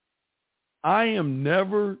 I am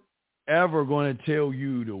never, ever going to tell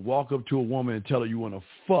you to walk up to a woman and tell her you want to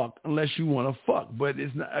fuck unless you want to fuck. But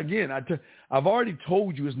it's not, again, I've already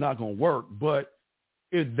told you it's not going to work. But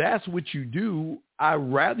if that's what you do, I'd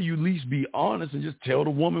rather you at least be honest and just tell the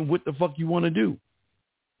woman what the fuck you want to do.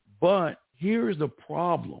 But here's the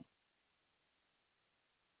problem.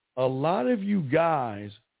 A lot of you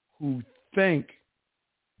guys who think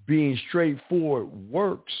being straightforward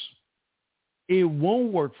works, it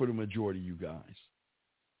won't work for the majority of you guys.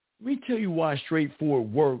 Let me tell you why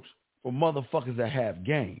straightforward works for motherfuckers that have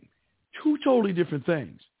game. Two totally different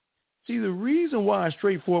things. See, the reason why a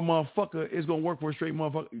straightforward motherfucker is going to work for a straight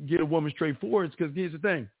motherfucker, get a woman straightforward, is because here's the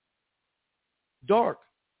thing. Dark,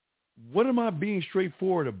 what am I being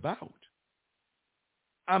straightforward about?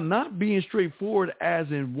 I'm not being straightforward as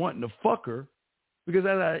in wanting to fuck her, because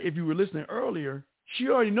if you were listening earlier, she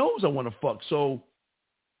already knows I want to fuck. So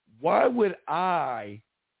why would I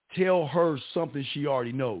tell her something she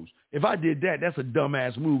already knows? If I did that, that's a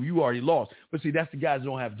dumbass move. You already lost. But see, that's the guys that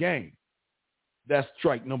don't have game. That's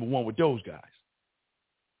strike number one with those guys.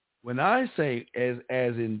 When I say as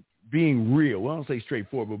in being real, well, I don't say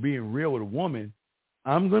straightforward, but being real with a woman,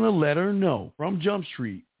 I'm going to let her know from Jump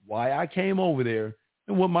Street why I came over there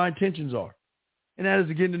and what my intentions are. And that is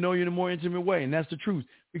to get to know you in a more intimate way. And that's the truth,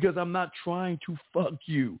 because I'm not trying to fuck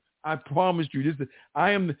you. I promise you.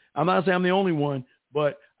 I'm not saying I'm the only one,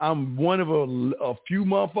 but I'm one of a few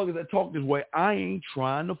motherfuckers that talk this way. I ain't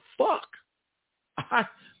trying to fuck.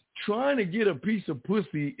 Trying to get a piece of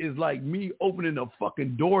pussy is like me opening a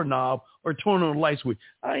fucking doorknob or turning on a light switch.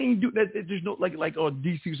 I ain't do that. There's no, like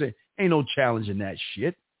DC say, ain't no challenging that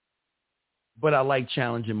shit. But I like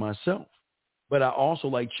challenging myself. But I also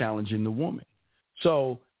like challenging the woman.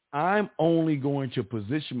 So I'm only going to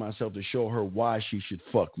position myself to show her why she should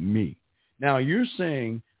fuck me. Now you're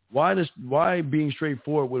saying why being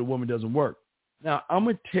straightforward with a woman doesn't work. Now I'm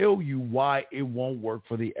going to tell you why it won't work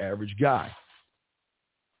for the average guy.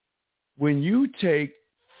 When you take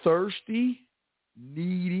thirsty,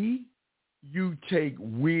 needy, you take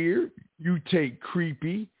weird, you take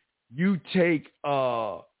creepy, you take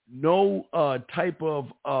no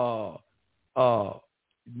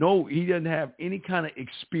he doesn't have any kind of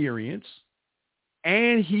experience,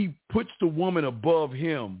 and he puts the woman above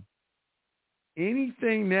him,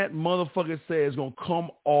 anything that motherfucker says is going to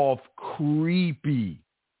come off creepy.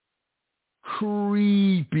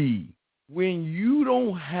 Creepy. when you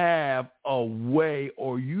don't have a way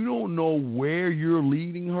or you don't know where you're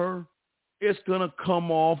leading her, it's going to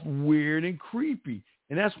come off weird and creepy.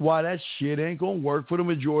 And that's why that shit ain't going to work for the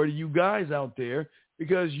majority of you guys out there,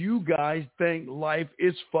 because you guys think life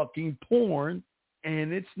is fucking porn,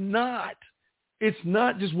 and it's not. It's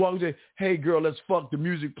not just walking and say, hey, girl, let's fuck, the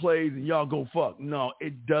music plays, and y'all go fuck. No,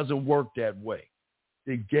 it doesn't work that way.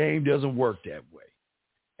 The game doesn't work that way.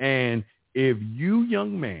 And if you,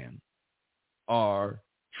 young man, are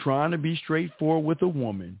trying to be straightforward with a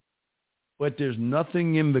woman, but there's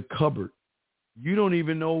nothing in the cupboard, you don't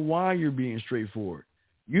even know why you're being straightforward.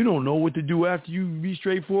 You don't know what to do after you be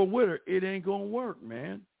straightforward with her. It ain't going to work,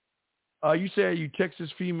 man. You said you texted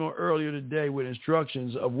this female earlier today with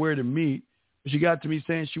instructions of where to meet, but she got to me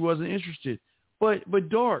saying she wasn't interested. But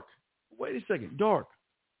Dark, wait a second, Dark,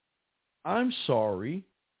 I'm sorry.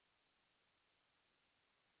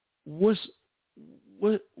 What's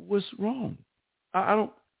wrong? I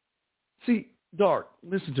don't see. Dark,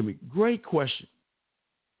 listen to me. Great question.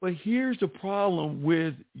 But here's the problem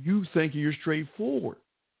with you thinking you're straightforward.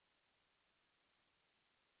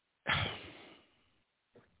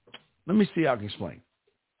 Let me see how I can explain.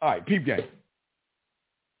 All right, peep game.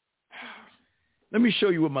 Let me show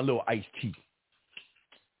you with my little iced tea.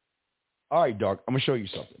 All right, Dark, I'm going to show you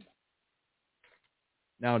something.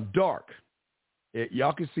 Now, Dark,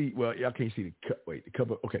 y'all can see, well, y'all can't see the cup. Wait, the cup.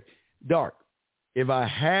 Okay. Dark, if I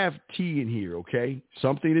have tea in here, okay,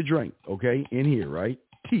 something to drink, okay, in here, right?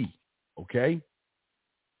 Tea, okay?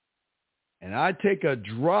 And I take a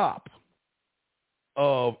drop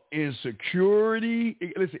of insecurity.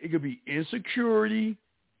 Listen, it could be insecurity,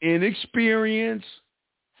 inexperience,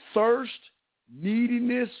 thirst,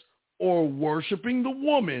 neediness, or worshiping the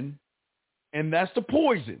woman, and that's the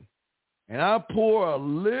poison. And I pour a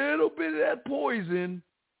little bit of that poison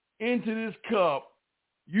into this cup.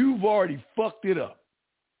 You've already fucked it up.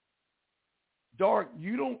 Dark,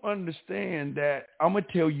 you don't understand that. I'm going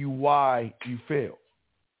to tell you why you failed.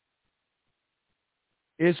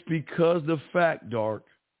 It's because the fact, Dark,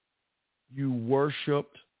 you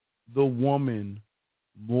worshiped the woman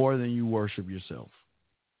more than you worship yourself.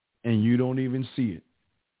 And you don't even see it.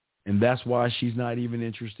 And that's why she's not even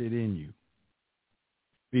interested in you.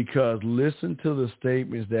 Because listen to the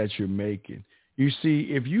statements that you're making. You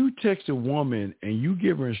see, if you text a woman and you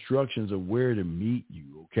give her instructions of where to meet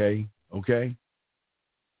you, okay?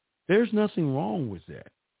 There's nothing wrong with that.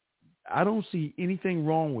 I don't see anything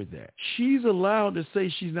wrong with that. She's allowed to say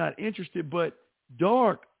she's not interested, but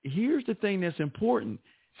Dark, here's the thing that's important.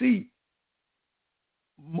 See,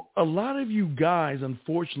 a lot of you guys,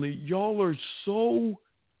 unfortunately, y'all are so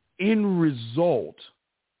in result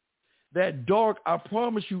that, Dark, I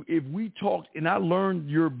promise you, if we talked and I learned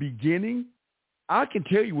your beginning, I can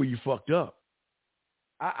tell you where you fucked up.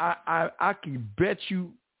 I can bet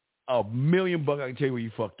you $1 million I can tell you where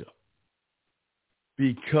you fucked up.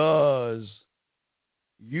 Because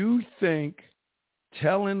you think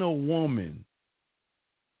telling a woman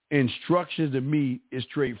instructions to meet is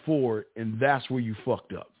straightforward, and that's where you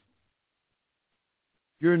fucked up.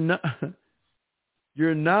 You're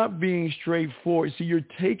not being straightforward. See, you're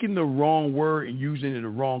taking the wrong word and using it in the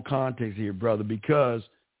wrong context here, brother, because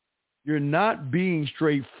you're not being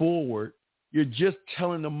straightforward. You're just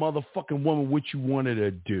telling the motherfucking woman what you wanted her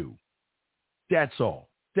to do. That's all.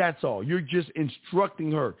 That's all. You're just instructing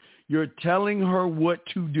her. You're telling her what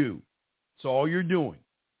to do. That's all you're doing.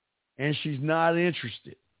 And she's not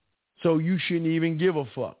interested. So you shouldn't even give a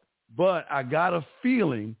fuck. But I got a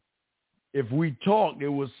feeling if we talked,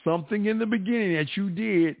 there was something in the beginning that you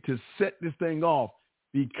did to set this thing off,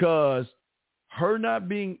 because her not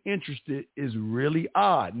being interested is really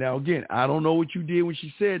odd. Now, again, I don't know what you did when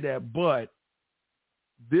she said that, but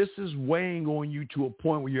this is weighing on you to a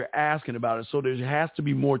point where you're asking about it. So there has to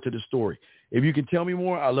be more to the story. If you can tell me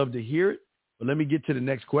more, I'd love to hear it. But let me get to the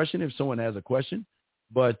next question if someone has a question.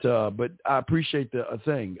 But I appreciate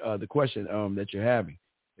the question that you're having.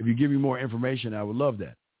 If you give me more information, I would love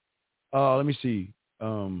that. Let me see.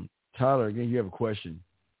 Tyler, again, you have a question.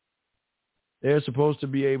 They're supposed to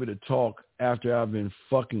be able to talk after I've been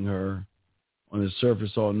fucking her on the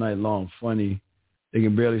surface all night long. Funny. They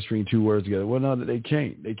can barely string two words together. Well, no, they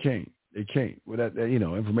can't. They can't. Well, that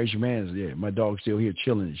information man is, yeah, my dog's still here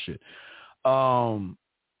chilling and shit.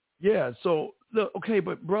 Yeah, so, look, okay,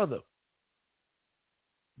 but brother,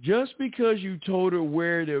 just because you told her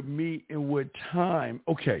where to meet and what time,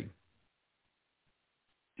 okay,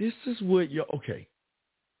 this is what okay.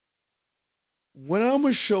 What I'm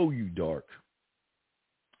going to show you, Dark,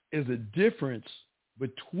 is a difference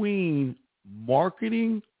between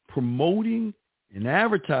marketing, promoting, and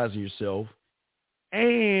advertising yourself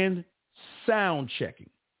and sound checking.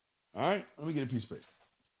 All right, let me get a piece of paper.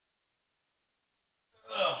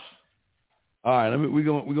 All right, we're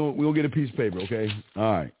gonna get a piece of paper, okay?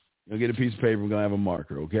 All right, we're gonna get a piece of paper. We're gonna have a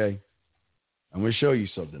marker, okay? I'm gonna show you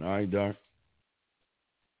something. All right, Dark.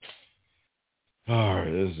 All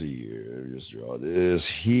right, let's see here. Just draw this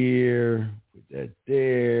here. Put that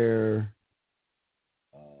there.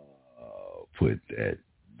 Put that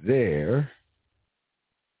there.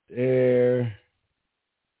 There.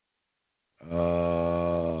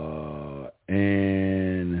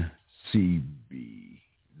 And CB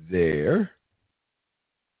there.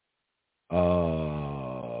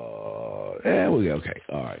 And we okay.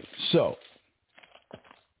 All right. So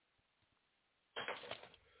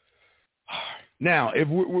now, if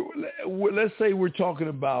we're let's say we're talking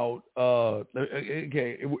about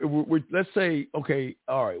okay, let's say okay,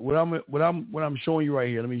 all right. What I'm showing you right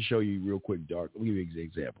here. Let me show you real quick, Dark. Let me give you an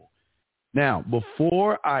example. Now,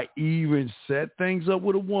 before I even set things up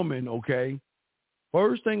with a woman, okay,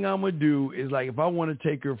 first thing I'm going to do is like if I want to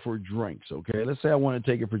take her for drinks, okay, let's say I want to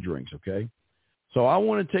take her for drinks, okay. So I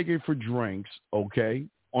want to take her for drinks, okay,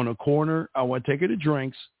 on a corner. I want to take her to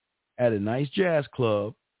drinks at a nice jazz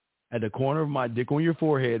club at the corner of my dick on your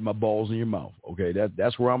forehead, my balls in your mouth, okay.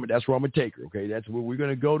 That's where I'm going to take her, okay. That's where we're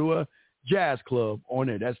going to go to a jazz club on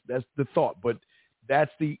there. That's the thought, but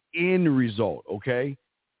that's the end result, okay.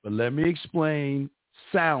 But let me explain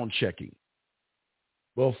sound checking.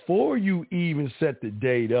 Before you even set the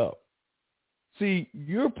date up, see,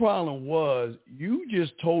 your problem was you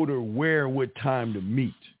just told her where, what time to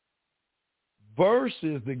meet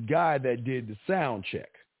versus the guy that did the sound check.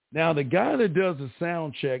 Now, the guy that does the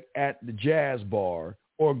sound check at the jazz bar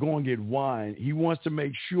or go and get wine, he wants to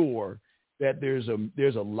make sure that there's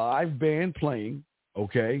a live band playing,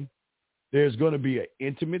 okay? There's going to be an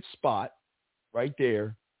intimate spot right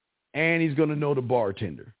there. And he's going to know the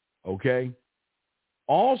bartender, okay?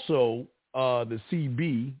 Also, the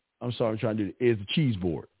CB, I'm sorry, I'm trying to do it, is the cheese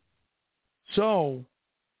board. So,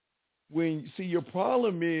 your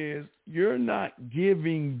problem is you're not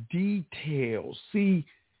giving details. See,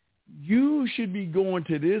 you should be going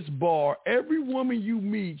to this bar. Every woman you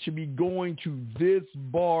meet should be going to this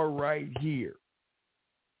bar right here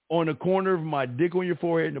on the corner of my dick on your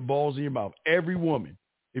forehead and the balls in your mouth. Every woman,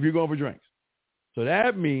 if you're going for drinks. So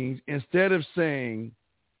that means instead of saying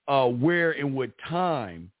where and what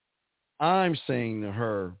time, I'm saying to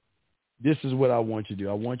her, this is what I want you to do.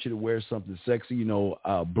 I want you to wear something sexy. You know,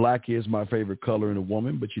 black is my favorite color in a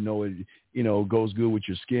woman, but it goes good with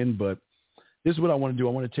your skin. But this is what I want to do.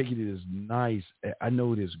 I want to take you to this nice, I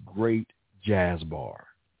know this great jazz bar.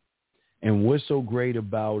 And what's so great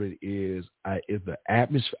about it is the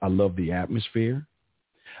atmosphere. I love the atmosphere.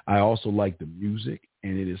 I also like the music,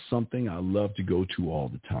 and it is something I love to go to all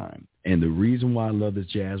the time. And the reason why I love this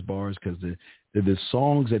jazz bar is because the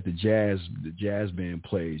songs that the jazz band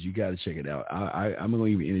plays, you got to check it out. I'm going to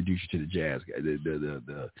even introduce you to the jazz guy,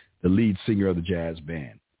 the lead singer of the jazz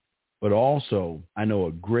band. But also, I know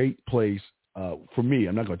a great place for me.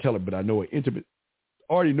 I'm not going to tell her, but I know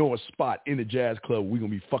already know a spot in the jazz club we're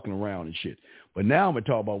going to be fucking around and shit. But now I'm going to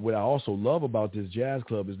talk about what I also love about this jazz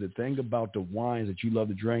club is the thing about the wines that you love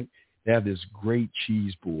to drink. They have this great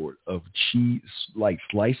cheese board of cheese, like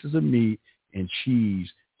slices of meat and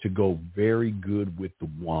cheese to go very good with the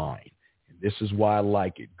wine. And this is why I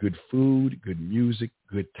like it. Good food, good music,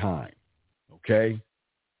 good time. Okay?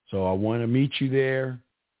 So I want to meet you there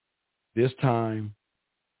this time.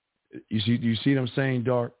 You see what I'm saying,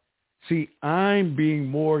 Dark? See, I'm being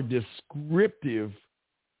more descriptive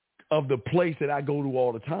of the place that I go to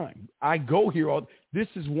all the time. I go here this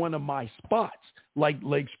is one of my spots, like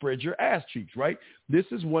spread your ass cheeks, right? This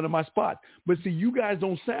is one of my spots. But see, you guys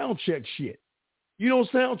don't sound check shit. You don't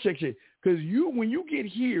sound check shit. Because when you get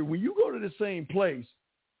here, when you go to the same place,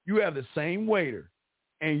 you have the same waiter.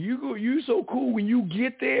 And you so cool when you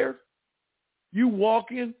get there, you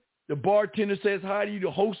walk in, the bartender says hi to you, the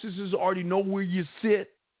hostesses already know where you sit.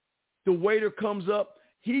 The waiter comes up,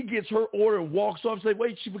 he gets her order and walks off and say,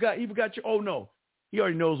 wait, he forgot your, oh no, he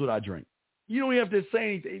already knows what I drink. You don't even have to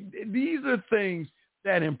say anything. These are things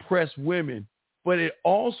that impress women, but it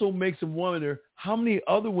also makes them wonder, how many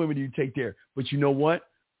other women do you take there? But you know what?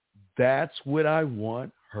 That's what I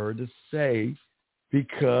want her to say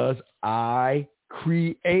because I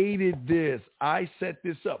created this. I set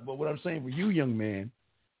this up. But what I'm saying for you, young man,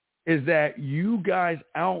 is that you guys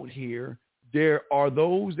out here, there are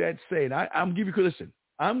those that say, and I'm giving you, listen,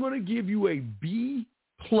 I'm going to give you a B+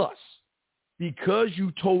 because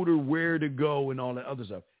you told her where to go and all that other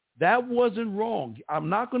stuff. That wasn't wrong. I'm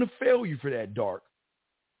not going to fail you for that, Dark.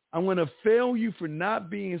 I'm going to fail you for not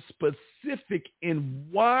being specific in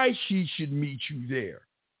why she should meet you there.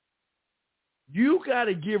 You got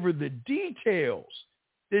to give her the details.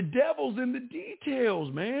 The devil's in the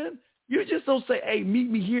details, man. You just don't say, hey, meet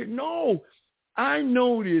me here. No, I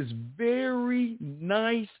know this very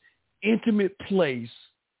nice, intimate place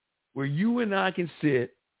where you and I can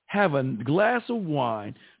sit, have a glass of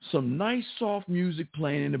wine, some nice soft music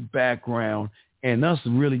playing in the background, and us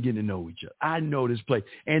really getting to know each other. I know this place.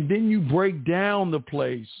 And then you break down the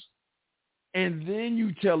place, and then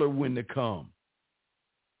you tell her when to come.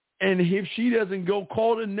 And if she doesn't go,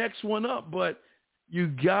 call the next one up. But you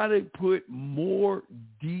got to put more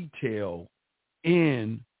detail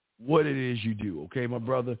in what it is you do, okay, my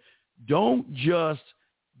brother? Don't just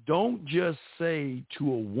say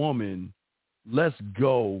to a woman, let's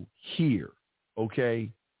go here, okay?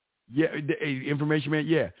 Yeah, information man,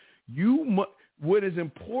 yeah. What is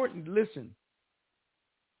important, listen,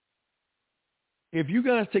 if you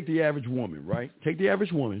guys take the average woman, right? Take the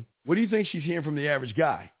average woman. What do you think she's hearing from the average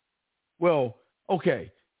guy? Well,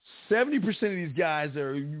 okay, 70% of these guys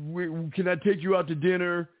are, can I take you out to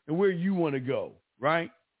dinner and where you want to go,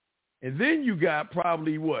 right? And then you got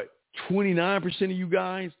probably, 29% of you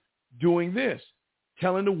guys doing this,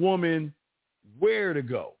 telling the woman where to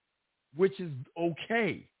go, which is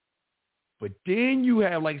okay. But then you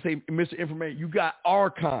have, like, say, Mr. Information, you got our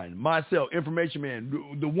kind, myself, Information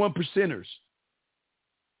Man, the one percenters.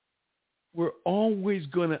 We're always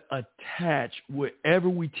going to attach whatever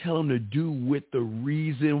we tell them to do with the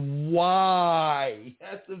reason why.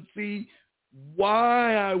 That's to see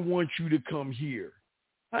why I want you to come here.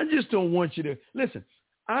 I just don't want you to listen.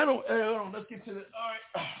 Let's get to the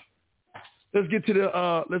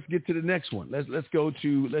all right. Let's get to the next one. Let's go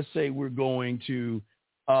to, let's say we're going to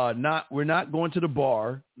we're not going to the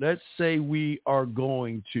bar. Let's say we are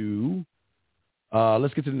going to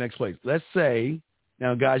let's get to the next place. Let's say,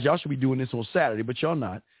 now guys, y'all should be doing this on Saturday, but y'all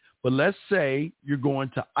not. But let's say you're going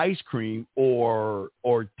to ice cream or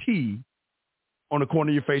tea on the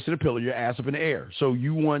corner of your face and a pillow, your ass up in the air. So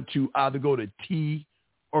you want to either go to tea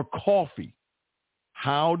or coffee.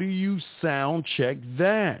 How do you sound check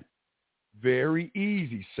that? Very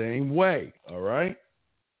easy. Same way. All right.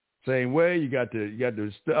 Same way. You got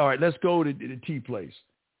the. All right. Let's go to the tea place.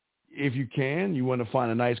 If you can, you want to find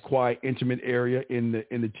a nice, quiet, intimate area in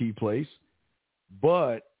the tea place.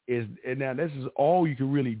 But now this is all you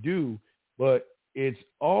can really do. But it's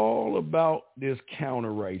all about this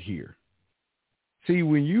counter right here. See,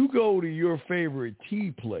 when you go to your favorite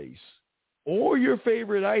tea place or your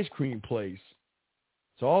favorite ice cream place,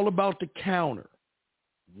 it's all about the counter.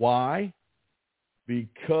 Why?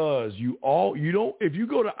 Because if you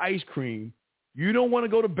go to ice cream, you don't want to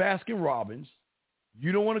go to Baskin Robbins.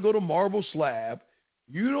 You don't want to go to Marble Slab.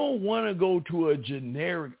 You don't want to go to a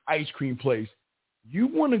generic ice cream place. You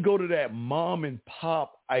want to go to that mom and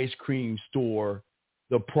pop ice cream store.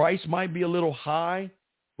 The price might be a little high,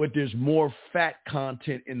 but there's more fat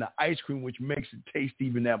content in the ice cream, which makes it taste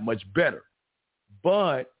even that much better.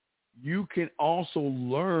 But you can also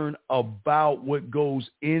learn about what goes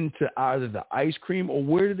into either the ice cream or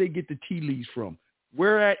where do they get the tea leaves from.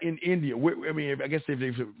 Where at in India? I guess if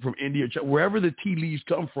they're from India, wherever the tea leaves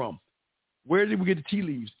come from, where did we get the tea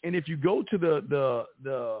leaves? And if you go to the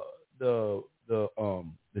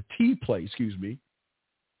tea place,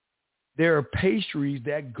 there are pastries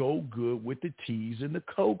that go good with the teas and the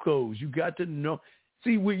cocos. You got to know.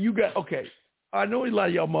 See, okay. I know a lot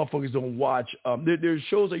of y'all motherfuckers don't watch. There's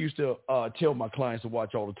shows I used to tell my clients to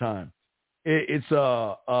watch all the time. It's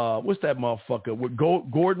what's that motherfucker with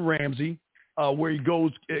Gordon Ramsay, where he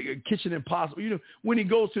goes Kitchen Impossible. You know, when he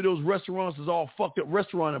goes to those restaurants, it's all fucked up.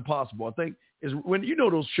 Restaurant Impossible, I think, is when you know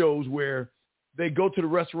those shows where they go to the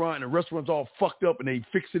restaurant and the restaurant's all fucked up and they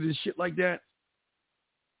fix it and shit like that.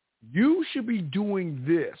 You should be doing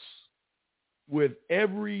this with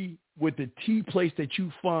the tea place that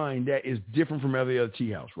you find that is different from every other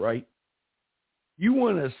tea house, right? You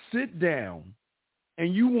want to sit down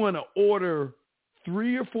and you want to order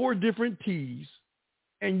 3 or 4 different teas,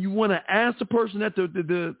 and you want to ask the person at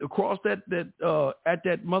the across that at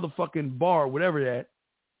that motherfucking bar, whatever that,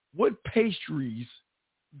 what pastries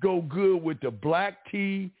go good with the black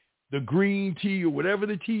tea, the green tea, or whatever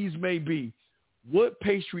the teas may be. What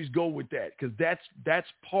pastries go with that? Because that's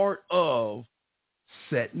part of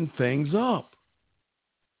setting things up.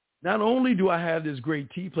 Not only do I have this great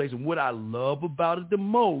tea place, and what I love about it the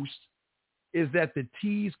most is that the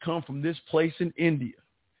teas come from this place in India.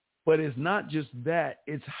 But it's not just that.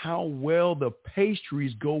 It's how well the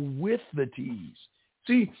pastries go with the teas.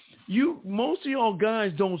 See, most of y'all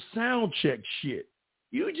guys don't sound check shit.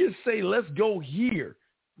 You just say, let's go here.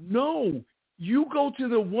 No, you go to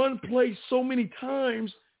the one place so many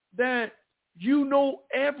times that you know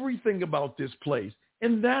everything about this place.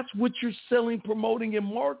 And that's what you're selling, promoting, and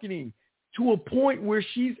marketing, to a point where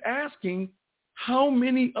she's asking how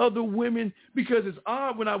many other women, because it's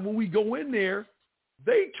odd when we go in there,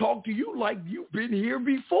 they talk to you like you've been here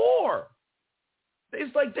before.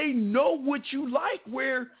 It's like they know what you like,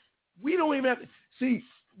 where we don't even have to. See,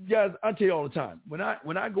 guys, I tell you all the time,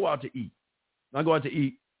 when I go out to eat, I go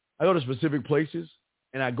to specific places,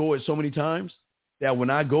 and I go it so many times that when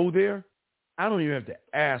I go there, I don't even have to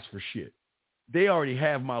ask for shit. They already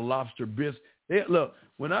have my lobster bisque. Look,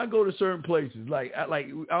 when I go to certain places, like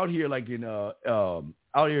out here, like in out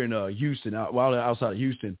here in Houston, outside of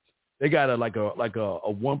Houston, they got a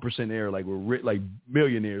 1% area, like where like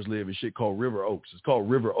millionaires live and shit, called River Oaks. It's called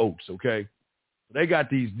River Oaks, okay? They got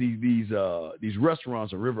these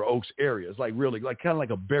restaurants in River Oaks area. It's like really like kind of like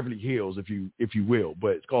a Beverly Hills, if you will,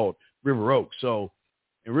 but it's called River Oaks. So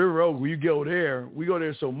in River Oaks, when you go there, we go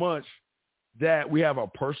there so much that we have our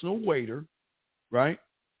personal waiter, right?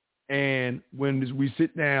 And when we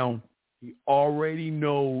sit down, he already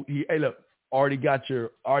know. Hey, look, already got your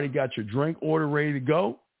drink order ready to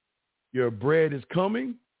go. Your bread is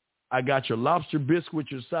coming. I got your lobster bisque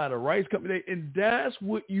with your side of rice coming. And that's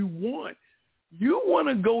what you want. You want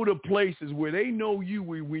to go to places where they know you.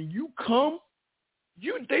 Where when you come,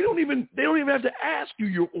 they don't even have to ask you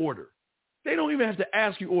your order. They don't even have to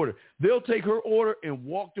ask you order. They'll take her order and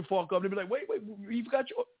walk the fuck up. They'll be like, wait, you've got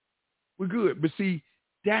your. We're good. But see,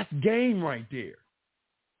 that's game right there.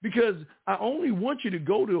 Because I only want you to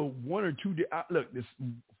go to one or two. Look,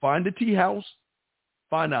 find a tea house.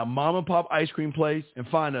 Find a mom and pop ice cream place, and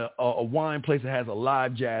find a wine place that has a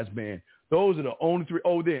live jazz band. Those are the only three.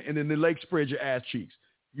 Oh, there. And then the lake spread your ass cheeks.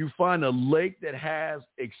 You find a lake that has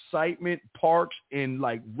excitement, parks, and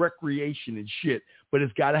like recreation and shit, but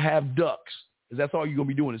it's got to have ducks, because that's all you're going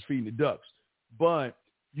to be doing is feeding the ducks. But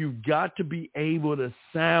you've got to be able to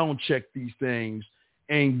sound check these things,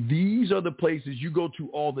 and these are the places you go to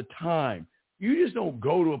all the time. You just don't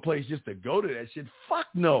go to a place just to go to that shit. Fuck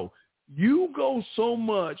no. You go so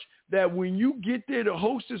much that when you get there, the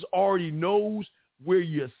hostess already knows where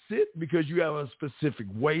you sit because you have a specific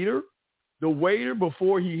waiter. The waiter,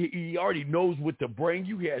 before he already knows what to bring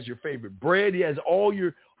you. He has your favorite bread. He has all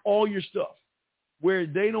your stuff. Where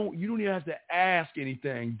you don't even have to ask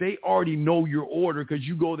anything. They already know your order because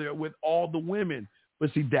you go there with all the women.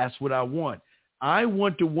 But see, that's what I want. I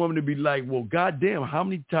want the woman to be like, well, goddamn, how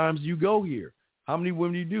many times do you go here? How many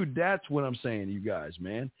women do you do? That's what I'm saying to you guys,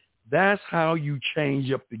 man. That's how you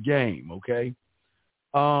change up the game, okay?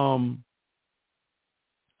 You're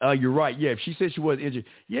right. Yeah, if she said she wasn't injured.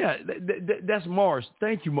 Yeah, that's Mars.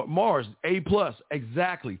 Thank you, Mars. A+.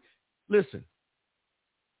 Exactly. Listen,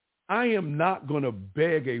 I am not going to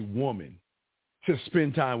beg a woman to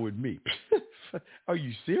spend time with me. Are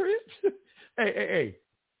you serious? Hey.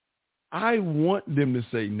 I want them to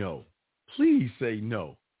say no. Please say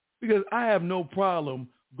no. Because I have no problem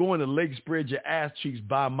going to Lake Spread Your Ass Cheeks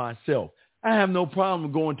by myself. I have no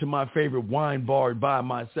problem going to my favorite wine bar by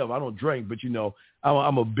myself. I don't drink, but,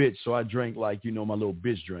 I'm a bitch, so I drink like, my little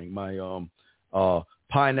bitch drink, my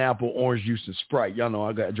pineapple, orange juice, and Sprite. Y'all know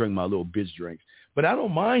I got to drink my little bitch drinks. But I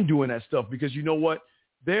don't mind doing that stuff because you know what?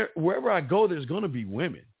 Wherever I go, there's going to be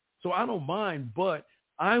women. So I don't mind, but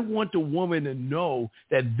I want the woman to know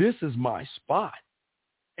that this is my spot.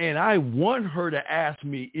 And I want her to ask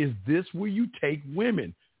me, is this where you take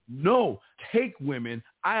women? No, take women.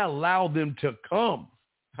 I allow them to come.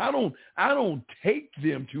 I don't take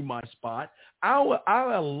them to my spot.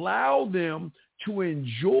 I allow them to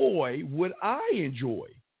enjoy what I enjoy.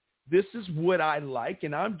 This is what I like,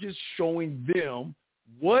 and I'm just showing them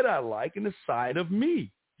what I like and the side of me.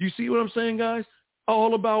 You see what I'm saying, guys?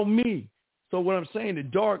 All about me. So what I'm saying to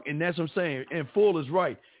Dark, and that's what I'm saying, and Full is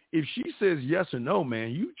right. If she says yes or no,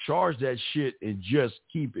 man, you charge that shit and just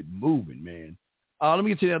keep it moving, man. Let me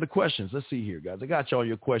get to the other questions. Let's see here, guys. I got y'all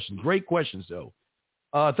your questions. Great questions, though.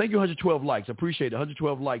 Thank you, 112 likes. I appreciate it.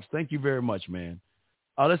 112 likes. Thank you very much, man.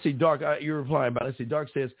 Let's see, Dark. You're replying about. Let's see. Dark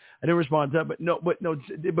says I didn't respond to that,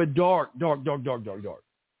 but Dark.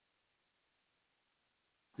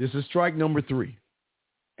 This is strike number 3,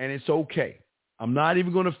 and it's okay. I'm not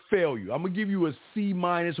even going to fail you. I'm going to give you a C-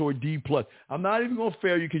 or a D+. I'm not even going to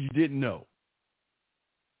fail you because you didn't know.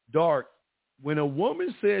 Dark, when a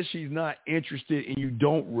woman says she's not interested and you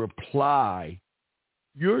don't reply,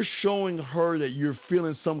 you're showing her that you're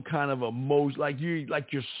feeling some kind of emotion, like you're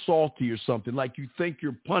salty or something, like you think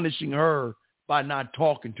you're punishing her by not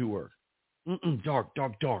talking to her. Dark.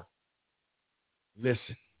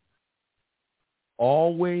 Listen.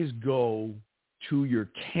 Always go to your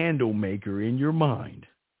candle maker in your mind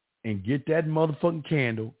and get that motherfucking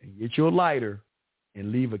candle and get your lighter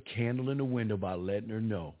and leave a candle in the window by letting her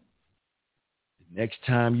know. The next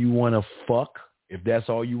time you want to fuck, if that's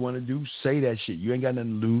all you want to do, say that shit. You ain't got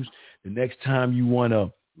nothing to lose. The next time you want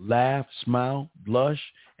to laugh, smile, blush,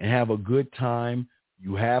 and have a good time,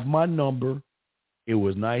 you have my number. It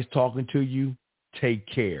was nice talking to you. Take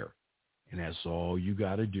care. And that's all you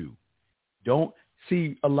got to do. Don't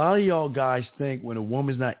see, a lot of y'all guys think when a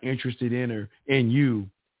woman's not interested in you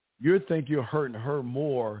think you're hurting her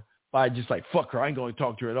more by just like, fuck her, I ain't going to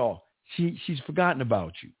talk to her at all. She's forgotten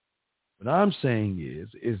about you. What I'm saying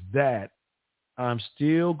is that I'm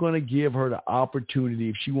still going to give her the opportunity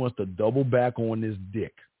if she wants to double back on this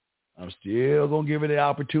dick. I'm still going to give her the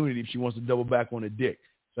opportunity if she wants to double back on the dick.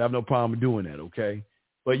 So I have no problem doing that, okay?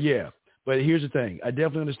 But yeah, but here's the thing. I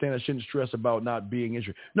definitely understand I shouldn't stress about not being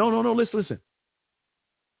interested. No, listen.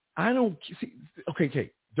 I don't see.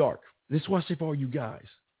 Okay, Dark. This is what I say for all you guys.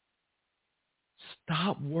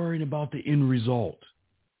 Stop worrying about the end result.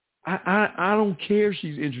 I don't care if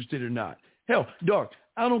she's interested or not. Hell, Dark,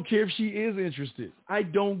 I don't care if she is interested. I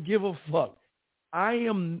don't give a fuck.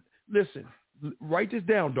 Listen, write this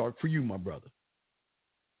down, Dark, for you, my brother.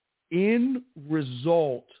 End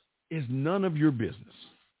result is none of your business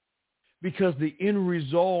because the end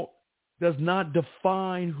result does not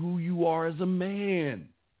define who you are as a man.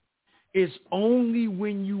 It's only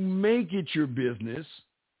when you make it your business,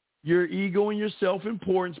 your ego and your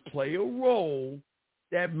self-importance play a role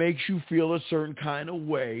that makes you feel a certain kind of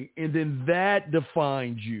way, and then that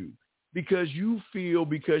defines you. Because you feel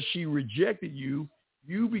because she rejected you,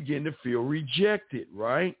 you begin to feel rejected,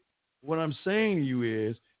 right? What I'm saying to you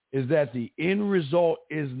is that the end result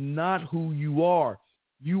is not who you are.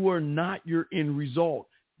 You are not your end result.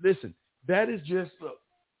 Listen, that is just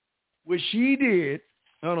what she did.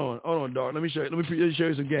 Hold on, Dark. Let me show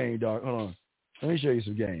you some game, Dark. Hold on. Let me show you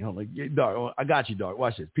some game. Hold on, Dark. I got you, Dark.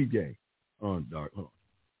 Watch this. Peep game. Hold on, Dark. Hold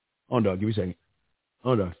on, Dark. Give me a second.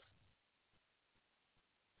 Hold on.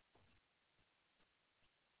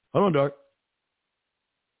 Hold on, Dark.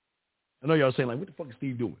 I know y'all saying, like, what the fuck is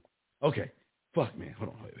Steve doing? Okay. Fuck, man. Hold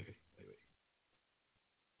on. Wait. Right there.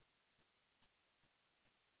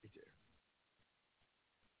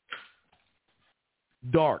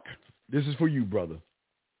 Dark. This is for you, brother.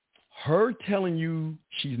 Her telling you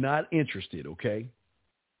she's not interested, okay,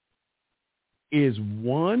 is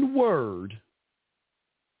one word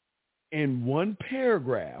in one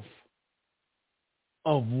paragraph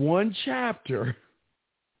of one chapter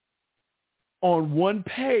on one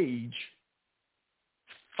page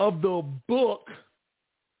of the book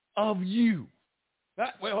of you.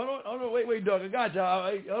 Wait, hold on, wait, dog. I got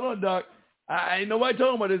y'all. Hold on, dog. I ain't nobody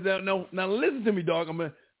talking about this. Now listen to me, dog. I'm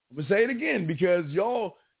gonna say it again because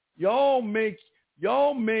y'all make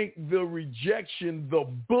the rejection the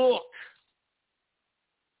book.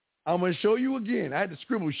 I'm gonna show you again. I had to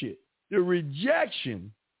scribble shit. The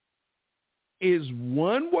rejection is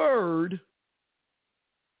one word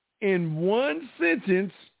in one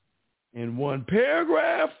sentence in one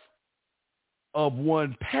paragraph of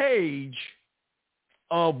one page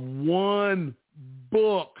of one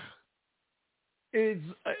book. This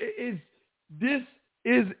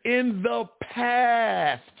is in the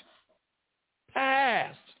past.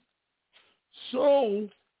 So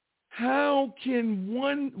how can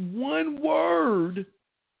one word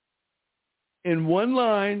in one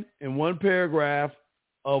line, in one paragraph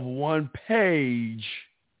of one page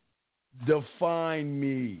define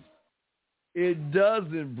me? It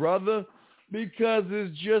doesn't, brother, because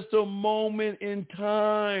it's just a moment in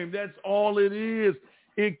time. That's all it is.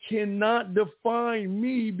 It cannot define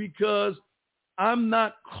me because I'm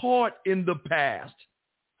not caught in the past.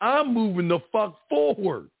 I'm moving the fuck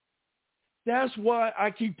forward. That's why I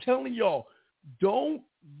keep telling y'all, don't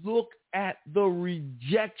look at the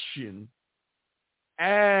rejection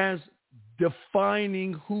as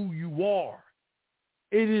defining who you are.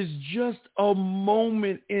 It is just a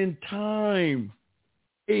moment in time.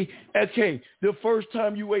 Okay, the first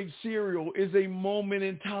time you ate cereal is a moment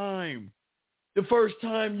in time. The first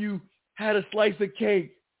time you had a slice of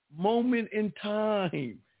cake, moment in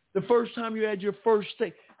time. The first time you had your first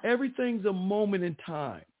steak, everything's a moment in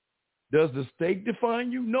time. Does the steak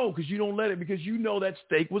define you? No, because you don't let it, because you know that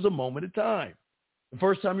steak was a moment in time. The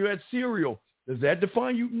first time you had cereal, does that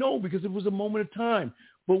define you? No, because it was a moment of time.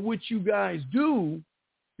 But what you guys do,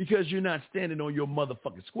 because you're not standing on your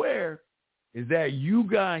motherfucking square, is that you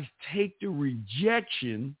guys take the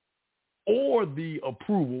rejection or the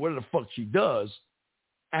approval, whatever the fuck she does,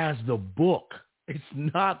 as the book. It's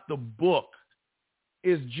not the book.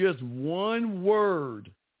 It's just one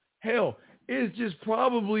word. Hell, is just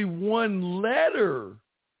probably one letter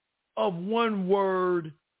of one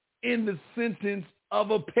word in the sentence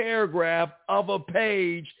of a paragraph of a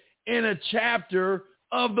page in a chapter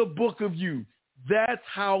of the book of you. That's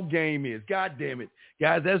how game is. God damn it.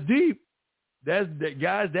 Guys, that's deep. That's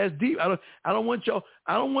deep. I don't want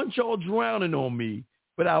y'all drowning on me,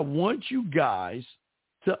 but I want you guys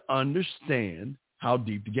to understand how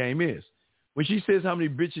deep the game is. When she says, how many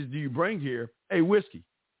bitches do you bring here? Hey, Whiskey,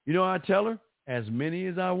 you know what I tell her? As many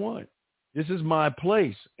as I want. This is my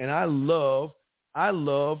place, and I love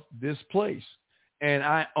this place. And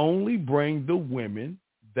I only bring the women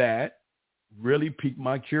that really pique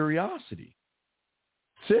my curiosity.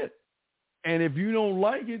 That's it. And if you don't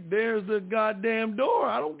like it, there's the goddamn door.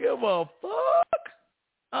 I don't give a fuck.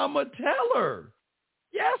 I'm a teller.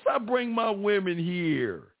 Yes, I bring my women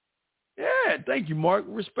here. Yeah, thank you, Mark.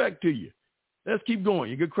 Respect to you. Let's keep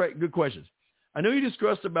going. Good questions. I know you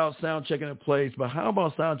discussed about sound checking a place, but how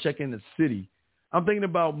about sound checking the city? I'm thinking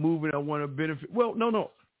about moving. I want to benefit. Well,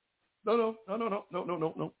 no. Let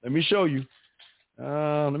me show you.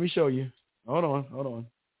 Hold on.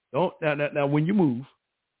 Don't now when you move.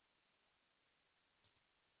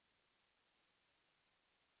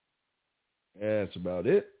 That's about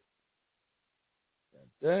it.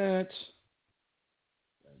 That.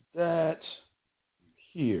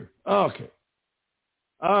 Here. Okay.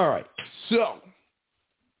 All right. So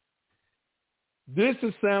this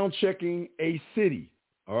is sound checking a city.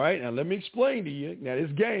 All right. Now let me explain to you. Now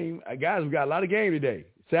this game, guys, we got a lot of game today.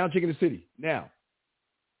 Sound checking the city. Now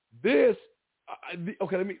this.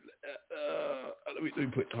 Okay. Let me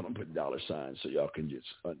put dollar signs so y'all can just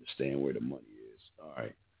understand where the money is. All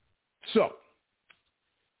right. So.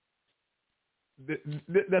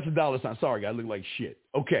 That's a dollar sign. Sorry, I look like shit.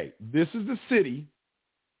 Okay, this is the city.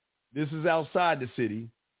 This is outside the city.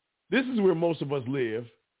 This is where most of us live.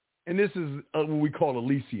 And this is what we call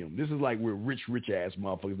Elysium. This is like where rich ass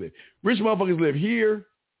motherfuckers live. Rich motherfuckers live here.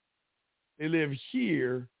 They live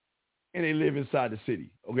here. And they live inside the city.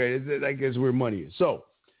 Okay, I guess where money is. So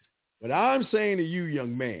what I'm saying to you,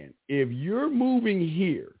 young man, if you're moving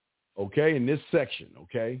here, okay, in this section,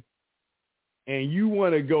 okay, and you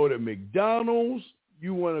want to go to McDonald's,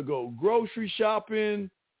 you want to go grocery shopping,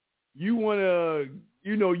 you want to,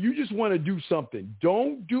 you just want to do something.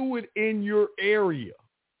 Don't do it in your area.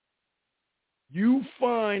 You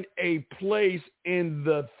find a place in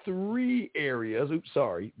the three areas.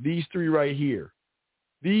 These three right here.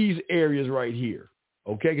 These areas right here.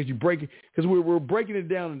 Okay, because we're breaking it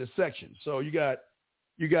down into sections. So you got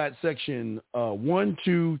section 1,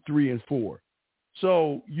 2, 3, and 4.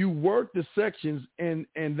 So you work the sections, and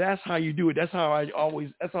that's how you do it. That's how I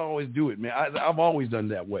always do it, man. I've always done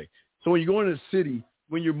that way. So when you go into the city,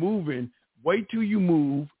 when you're moving, wait till you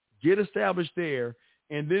move, get established there,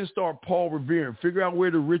 and then start Paul Revere. Figure out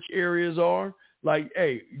where the rich areas are. Like,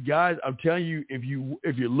 hey, guys, I'm telling you, if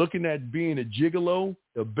you're looking at being a gigolo,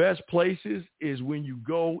 the best places is when you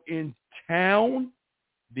go in town,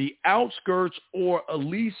 the outskirts, or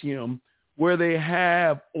Elysium, where they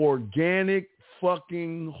have organic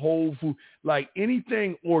fucking whole food, like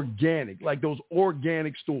anything organic, like those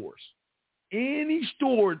organic stores. Any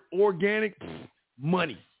store, organic,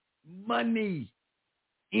 money.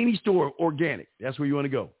 Any store, organic. That's where you want to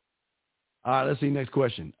go. All right, let's see. Next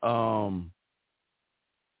question.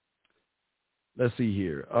 Let's see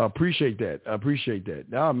here. Appreciate that.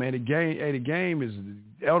 Nah, man, the game is,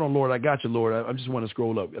 hold on, Lord. I got you, Lord. I just want to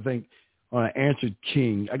scroll up. I think Answered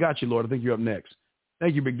King. I got you, Lord. I think you're up next.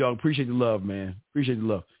 Thank you, big dog. Appreciate the love, man. Appreciate the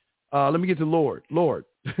love. Let me get to Lord. Lord.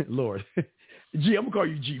 G, I'm going to call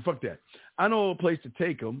you G. Fuck that. I know a place to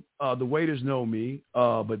take them. The waiters know me,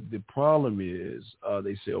 but the problem is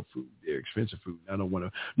they sell food. They're expensive food. I don't want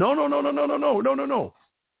to. No. I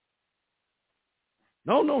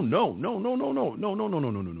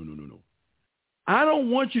don't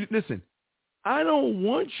want you to, listen, I don't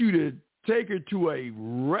want you to take her to a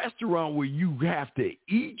restaurant where you have to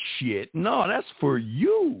eat shit. No, that's for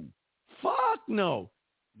you. Fuck no.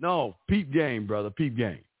 No, peep game, brother, peep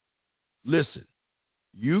game. Listen,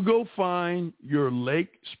 you go find your lake,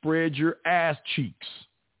 spread your ass cheeks.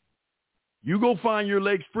 You go find your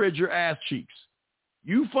lake, spread your ass cheeks.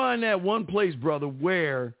 You find that one place, brother,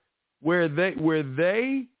 where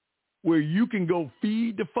you can go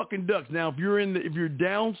feed the fucking ducks. Now, if you're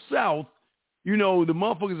down south, you know, the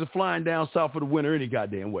motherfuckers are flying down south for the winter any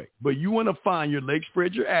goddamn way. But you want to find your lake,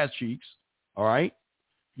 spread your ass cheeks, all right?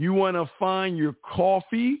 You want to find your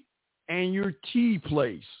coffee and your tea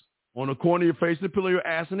place on the corner of your face, the pillow, your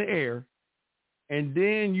ass in the air. And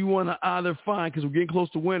then you want to either find, because we're getting close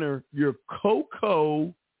to winter, your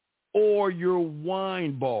cocoa or your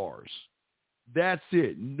wine bars. That's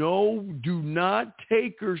it. No, do not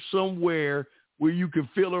take her somewhere where you can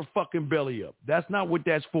fill her fucking belly up. That's not what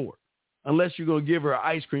that's for. Unless you're going to give her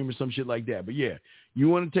ice cream or some shit like that. But yeah, you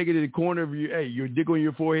want to take it to the corner of your dick on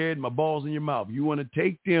your forehead, my balls in your mouth. You want to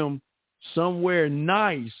take them somewhere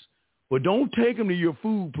nice, but don't take them to your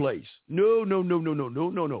food place. No.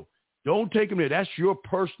 Don't take them there. That's your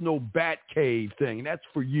personal bat cave thing. That's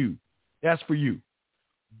for you. That's for you.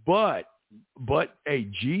 But hey,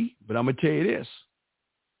 G, but I'm going to tell you this.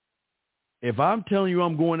 If I'm telling you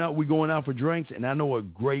we're going out for drinks, and I know a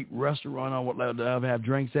great restaurant I would love to have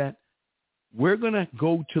drinks at, we're going to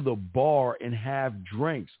go to the bar and have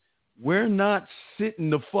drinks. We're not sitting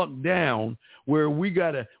the fuck down where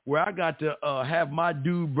I got to have my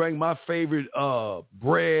dude bring my favorite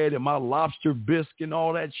bread and my lobster bisque and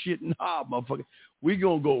all that shit. Nah, motherfucker. We're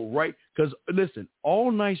going to go right. Because, listen,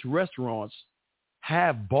 all nice restaurants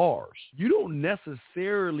have bars. You don't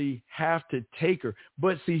necessarily have to take her.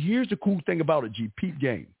 But see, here's the cool thing about a G-Peep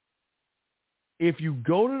game. If you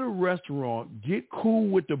go to the restaurant, get cool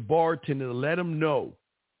with the bartender to let him know.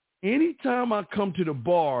 Anytime I come to the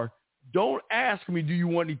bar, don't ask me, do you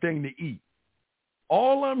want anything to eat?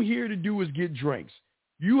 All I'm here to do is get drinks.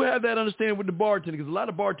 You have that understanding with the bartender, because a lot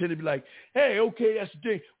of bartenders be like, hey, okay, that's the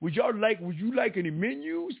thing. Would you like any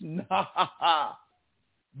menus? Nah.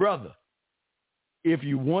 Brother, if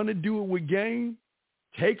you want to do it with game,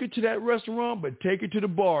 take her to that restaurant, but take her to the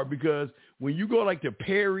bar, because when you go like to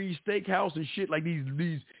Perry Steakhouse and shit, like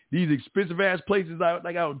these expensive ass places out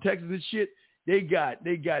in Texas and shit, they got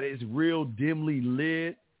it's real dimly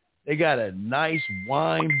lit. They got a nice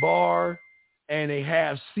wine bar and they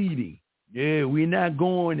have seating. Yeah, we're not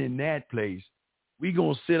going in that place. We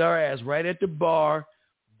gonna sit our ass right at the bar.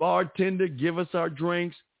 Bartender, give us our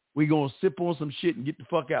drinks. We gonna sip on some shit and get the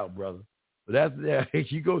fuck out, brother. But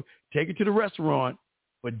that's you go take her to the restaurant,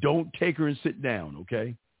 but don't take her and sit down,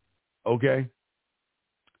 okay? Okay.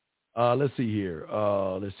 Let's see here.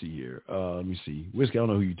 Let me see. Whiskey, I don't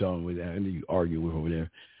know who you're talking with. I need you argue with over there.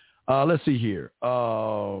 Let's see here.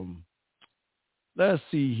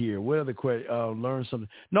 What other question? Learn something.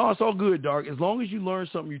 No, it's all good, Dark. As long as you learn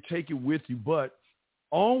something, you take it with you. But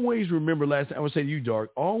always remember, last time I would say to you, Dark,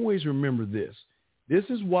 always remember this. This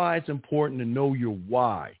is why it's important to know your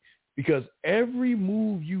why. Because every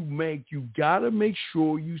move you make, you got to make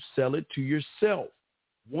sure you sell it to yourself.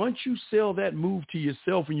 Once you sell that move to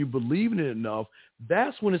yourself and you believe in it enough,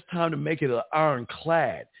 that's when it's time to make it an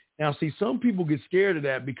ironclad. Now, see, some people get scared of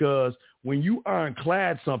that because when you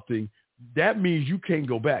ironclad something, that means you can't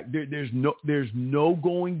go back. There's no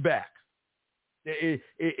going back.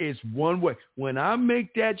 It's one way. When I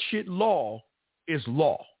make that shit law, it's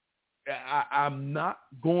law. I'm not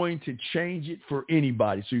going to change it for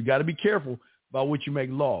anybody. So you got to be careful about what you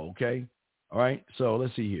make law, okay? All right? So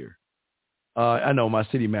let's see here. I know my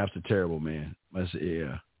city maps are terrible, man.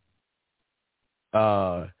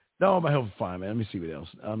 No, my health is fine, man. Let me see what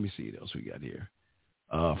else we got here.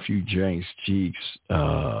 A few drinks, cheeks,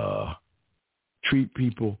 treat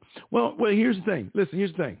people. Well, here's the thing. Listen,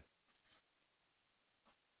 here's the thing.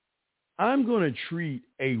 I'm going to treat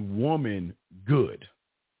a woman good.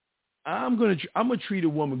 I'm gonna treat a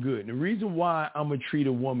woman good. And the reason why I'm going to treat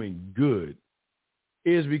a woman good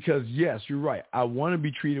is because, yes, you're right. I want to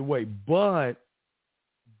be treated well, but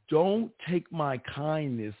don't take my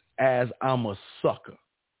kindness as I'm a sucker.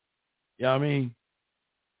 You know what I mean?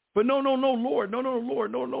 But no, Lord. No.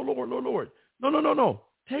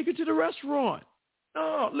 Take it to the restaurant.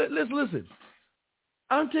 No, listen.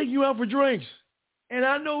 I'm taking you out for drinks. And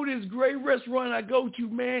I know this great restaurant I go to,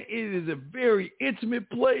 man, it is a very intimate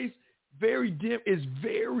place. Very dim. It's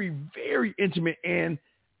very, very intimate. And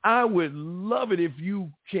I would love it if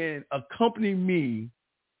you can accompany me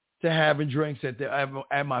to having drinks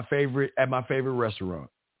at my favorite restaurant.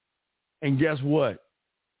 And guess what?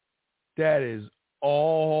 That is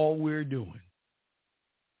all we're doing.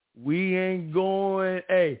 We ain't going,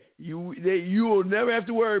 hey, you will never have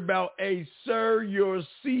to worry about, hey, sir, your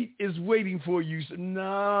seat is waiting for you. So,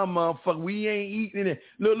 nah, motherfucker, we ain't eating it.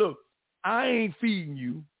 Look, I ain't feeding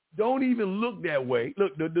you. Don't even look that way.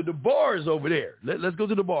 Look, the bar is over there. Let's go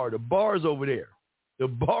to the bar. The bar is over there.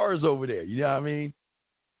 You know what I mean?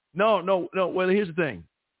 No. Well, here's the thing.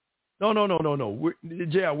 No.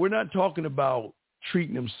 We're not talking about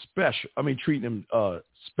treating them special. I mean, treating them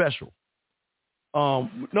special. No.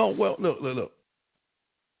 Well, look.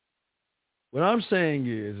 What I'm saying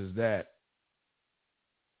is that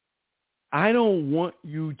I don't want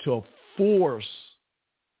you to force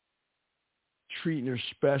treating her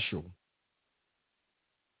special,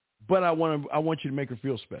 but I want you to make her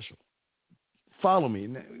feel special. follow me.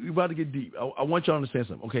 We're about to get deep. I want y'all to understand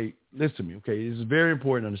something. Okay, listen to me. Okay, this is very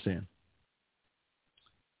important to understand.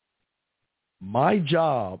 My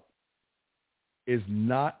job is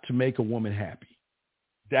not to make a woman happy.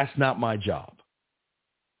 That's not my job.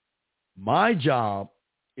 My job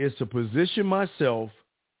is to position myself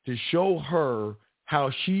to show her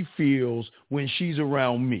how she feels when she's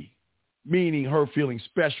around me, meaning her feeling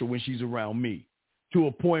special when she's around me, to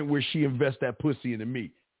a point where she invests that pussy into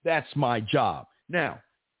me. That's my job. Now,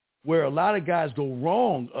 where a lot of guys go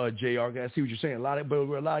wrong, JR, I see what you're saying, but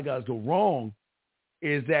where a lot of guys go wrong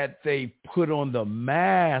is that they put on the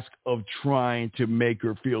mask of trying to make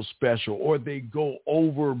her feel special, or they go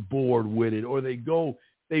overboard with it, or they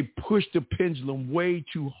push the pendulum way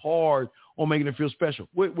too hard on making her feel special.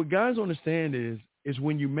 What guys understand is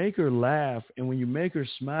when you make her laugh and when you make her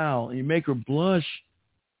smile and you make her blush,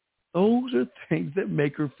 those are things that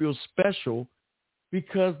make her feel special,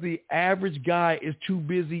 because the average guy is too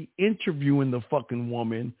busy interviewing the fucking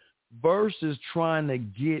woman versus trying to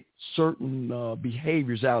get certain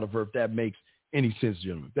behaviors out of her, if that makes any sense,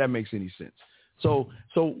 gentlemen. If that makes any sense. So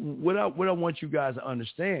what I want you guys to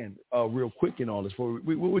understand real quick in all this,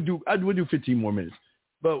 we'll do 15 more minutes.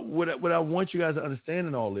 But what I want you guys to understand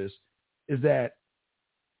in all this is that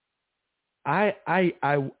I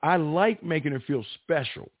like making her feel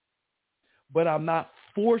special, but I'm not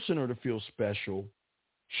forcing her to feel special.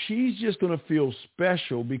 She's just going to feel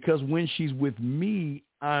special because when she's with me,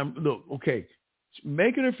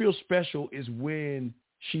 making her feel special is when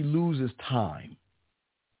she loses time,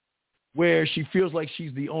 where she feels like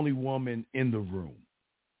she's the only woman in the room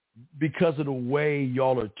because of the way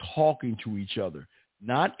y'all are talking to each other,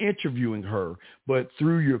 not interviewing her, but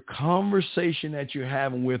through your conversation that you're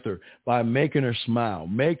having with her, by making her smile,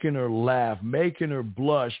 making her laugh, making her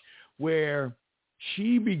blush, where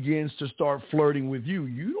she begins to start flirting with you.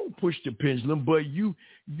 You don't push the pendulum, but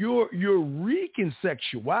you're wreaking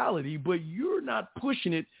sexuality, but you're not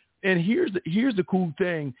pushing it. And here's the cool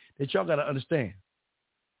thing that y'all got to understand.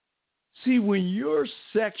 See, when you're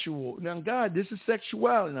sexual, now God, this is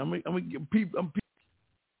sexuality. I'm